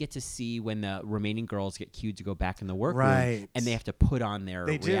 And then we get to see when the remaining girls get cued to go back in the workroom, and they have to put on their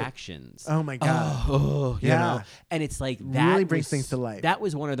reactions. Oh my God! You know? And it's like that really brings things to life. That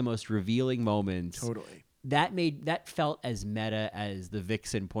was one of the most revealing moments. Totally. That felt as meta as the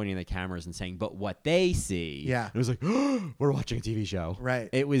vixen pointing the cameras and saying, "But what they see." Yeah. It was like, oh, we're watching a TV show. Right.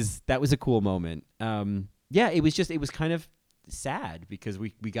 That was a cool moment. It was kind of sad because we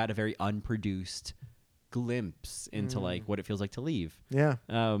got a very unproduced glimpse into like what it feels like to leave. Yeah.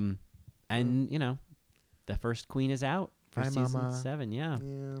 And the first queen is out for season 7.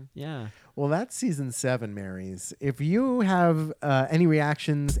 Yeah. Well, that's season 7, Marys. If you have any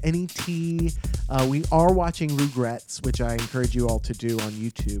reactions, any tea, we are watching Regrets, which I encourage you all to do on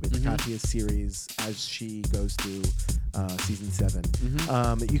YouTube. It's Katya's series as she goes through season 7.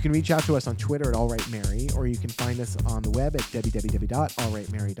 You can reach out to us on Twitter at AllRightMary, or you can find us on the web at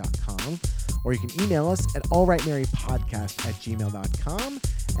www.allrightmary.com, or you can email us at allrightmarypodcast@gmail.com.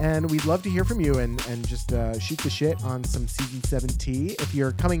 And we'd love to hear from you and just shoot the shit on some season 7 tea. If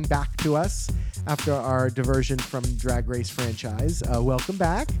you're coming back to us after our diversion from Drag Race franchise, welcome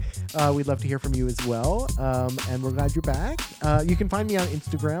back. We'd love to hear from you as well. And we're glad you're back. You can find me on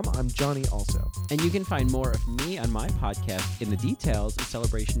Instagram. I'm Johnny also. And you can find more of me on my podcast, In the Details, a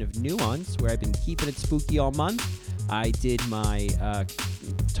celebration of nuance, where I've been keeping it spooky all month. I did my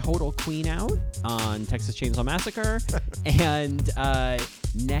Total Queen out on Texas Chainsaw Massacre. And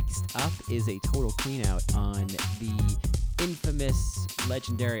next up is a Total Queen out on the infamous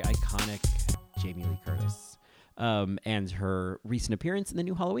legendary, iconic Jamie Lee Curtis. And her recent appearance in the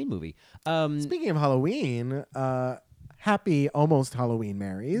new Halloween movie. Speaking of Halloween, happy almost Halloween,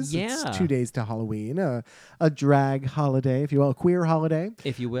 Marys. Yeah. It's 2 days to Halloween, a drag holiday, if you will, a queer holiday.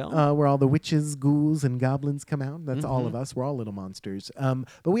 If you will. Where all the witches, ghouls, and goblins come out. That's all of us. We're all little monsters.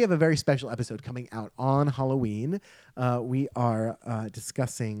 But we have a very special episode coming out on Halloween. We are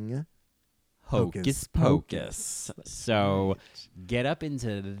discussing Hocus Pocus. So get up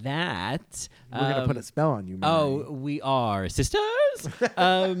into that. We're going to put a spell on you, Mary. Oh, we are sisters.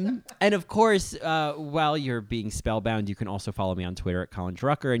 And of course, while you're being spellbound, you can also follow me on Twitter at Colin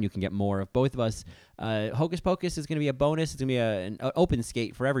Drucker, and you can get more of both of us. Hocus Pocus is going to be a bonus. It's going to be an open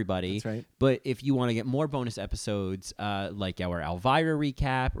skate for everybody. That's right. But if you want to get more bonus episodes, like our Elvira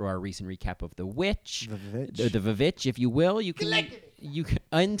recap or our recent recap of The Witch, the Vavitch, if you will, you can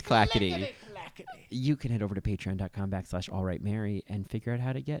and Clackety. You can head over to patreon.com/allrightmary and figure out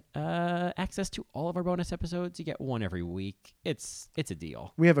how to get access to all of our bonus episodes. You get one every week. It's a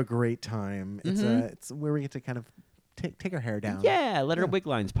deal. We have a great time. It's where we get to kind of take our hair down. Yeah, let our wig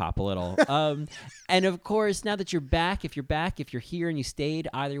lines pop a little. And of course, now that you're back, if you're here and you stayed,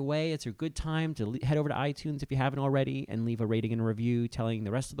 either way, it's a good time to head over to iTunes if you haven't already and leave a rating and a review telling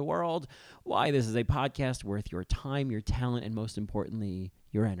the rest of the world why this is a podcast worth your time, your talent, and most importantly,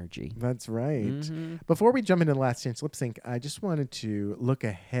 your energy. That's right. Before we jump into the Last Chance Lip Sync, I just wanted to look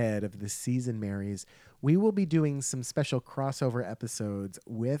ahead of the season, Marys. We will be doing some special crossover episodes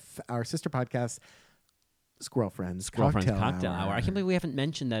with our sister podcast, Squirrel Friends Cocktail Hour. I can't believe we haven't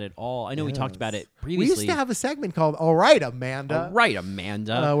mentioned that at all. I know we talked about it previously. We used to have a segment called All Right, Amanda.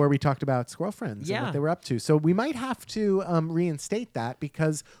 Where we talked about Squirrel Friends and what they were up to. So we might have to reinstate that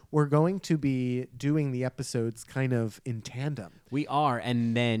because we're going to be doing the episodes kind of in tandem. We are,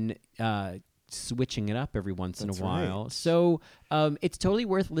 and then switching it up every once in a while. Right. So it's totally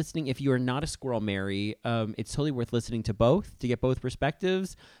worth listening. If you are not a Squirrel Mary, it's totally worth listening to both to get both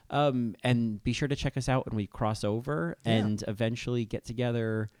perspectives. And be sure to check us out when we cross over and eventually get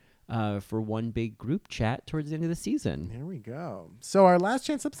together for one big group chat towards the end of the season. There we go. So our Last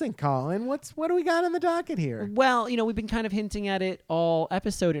Chance Lip Sync, Colin, what do we got on the docket here? Well, we've been kind of hinting at it all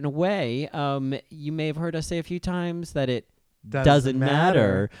episode in a way. You may have heard us say a few times that it doesn't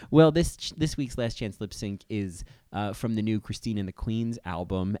matter. Well, this week's Last Chance Lip Sync is from the new Christine and the Queens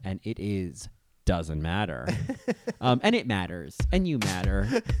album, and it is Doesn't Matter. And it matters, and you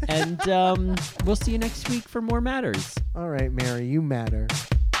matter. And we'll see you next week for more matters. All right, Mary, you matter.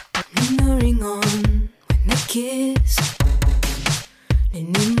 Lingering on when I kiss.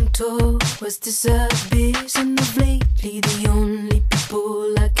 Leaning towards this abyss, and of lately the only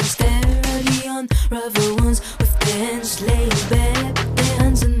people I can stare are the unravel ones with their hands laid bare, but their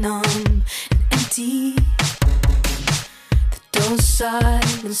hands are numb and empty. The dull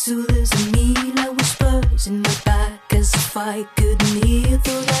silence soothes me like whispers in my back, as if I couldn't hear.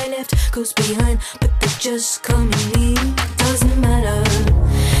 Thought I left goes behind, but they're just coming near. Doesn't matter,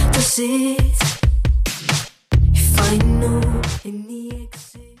 does it?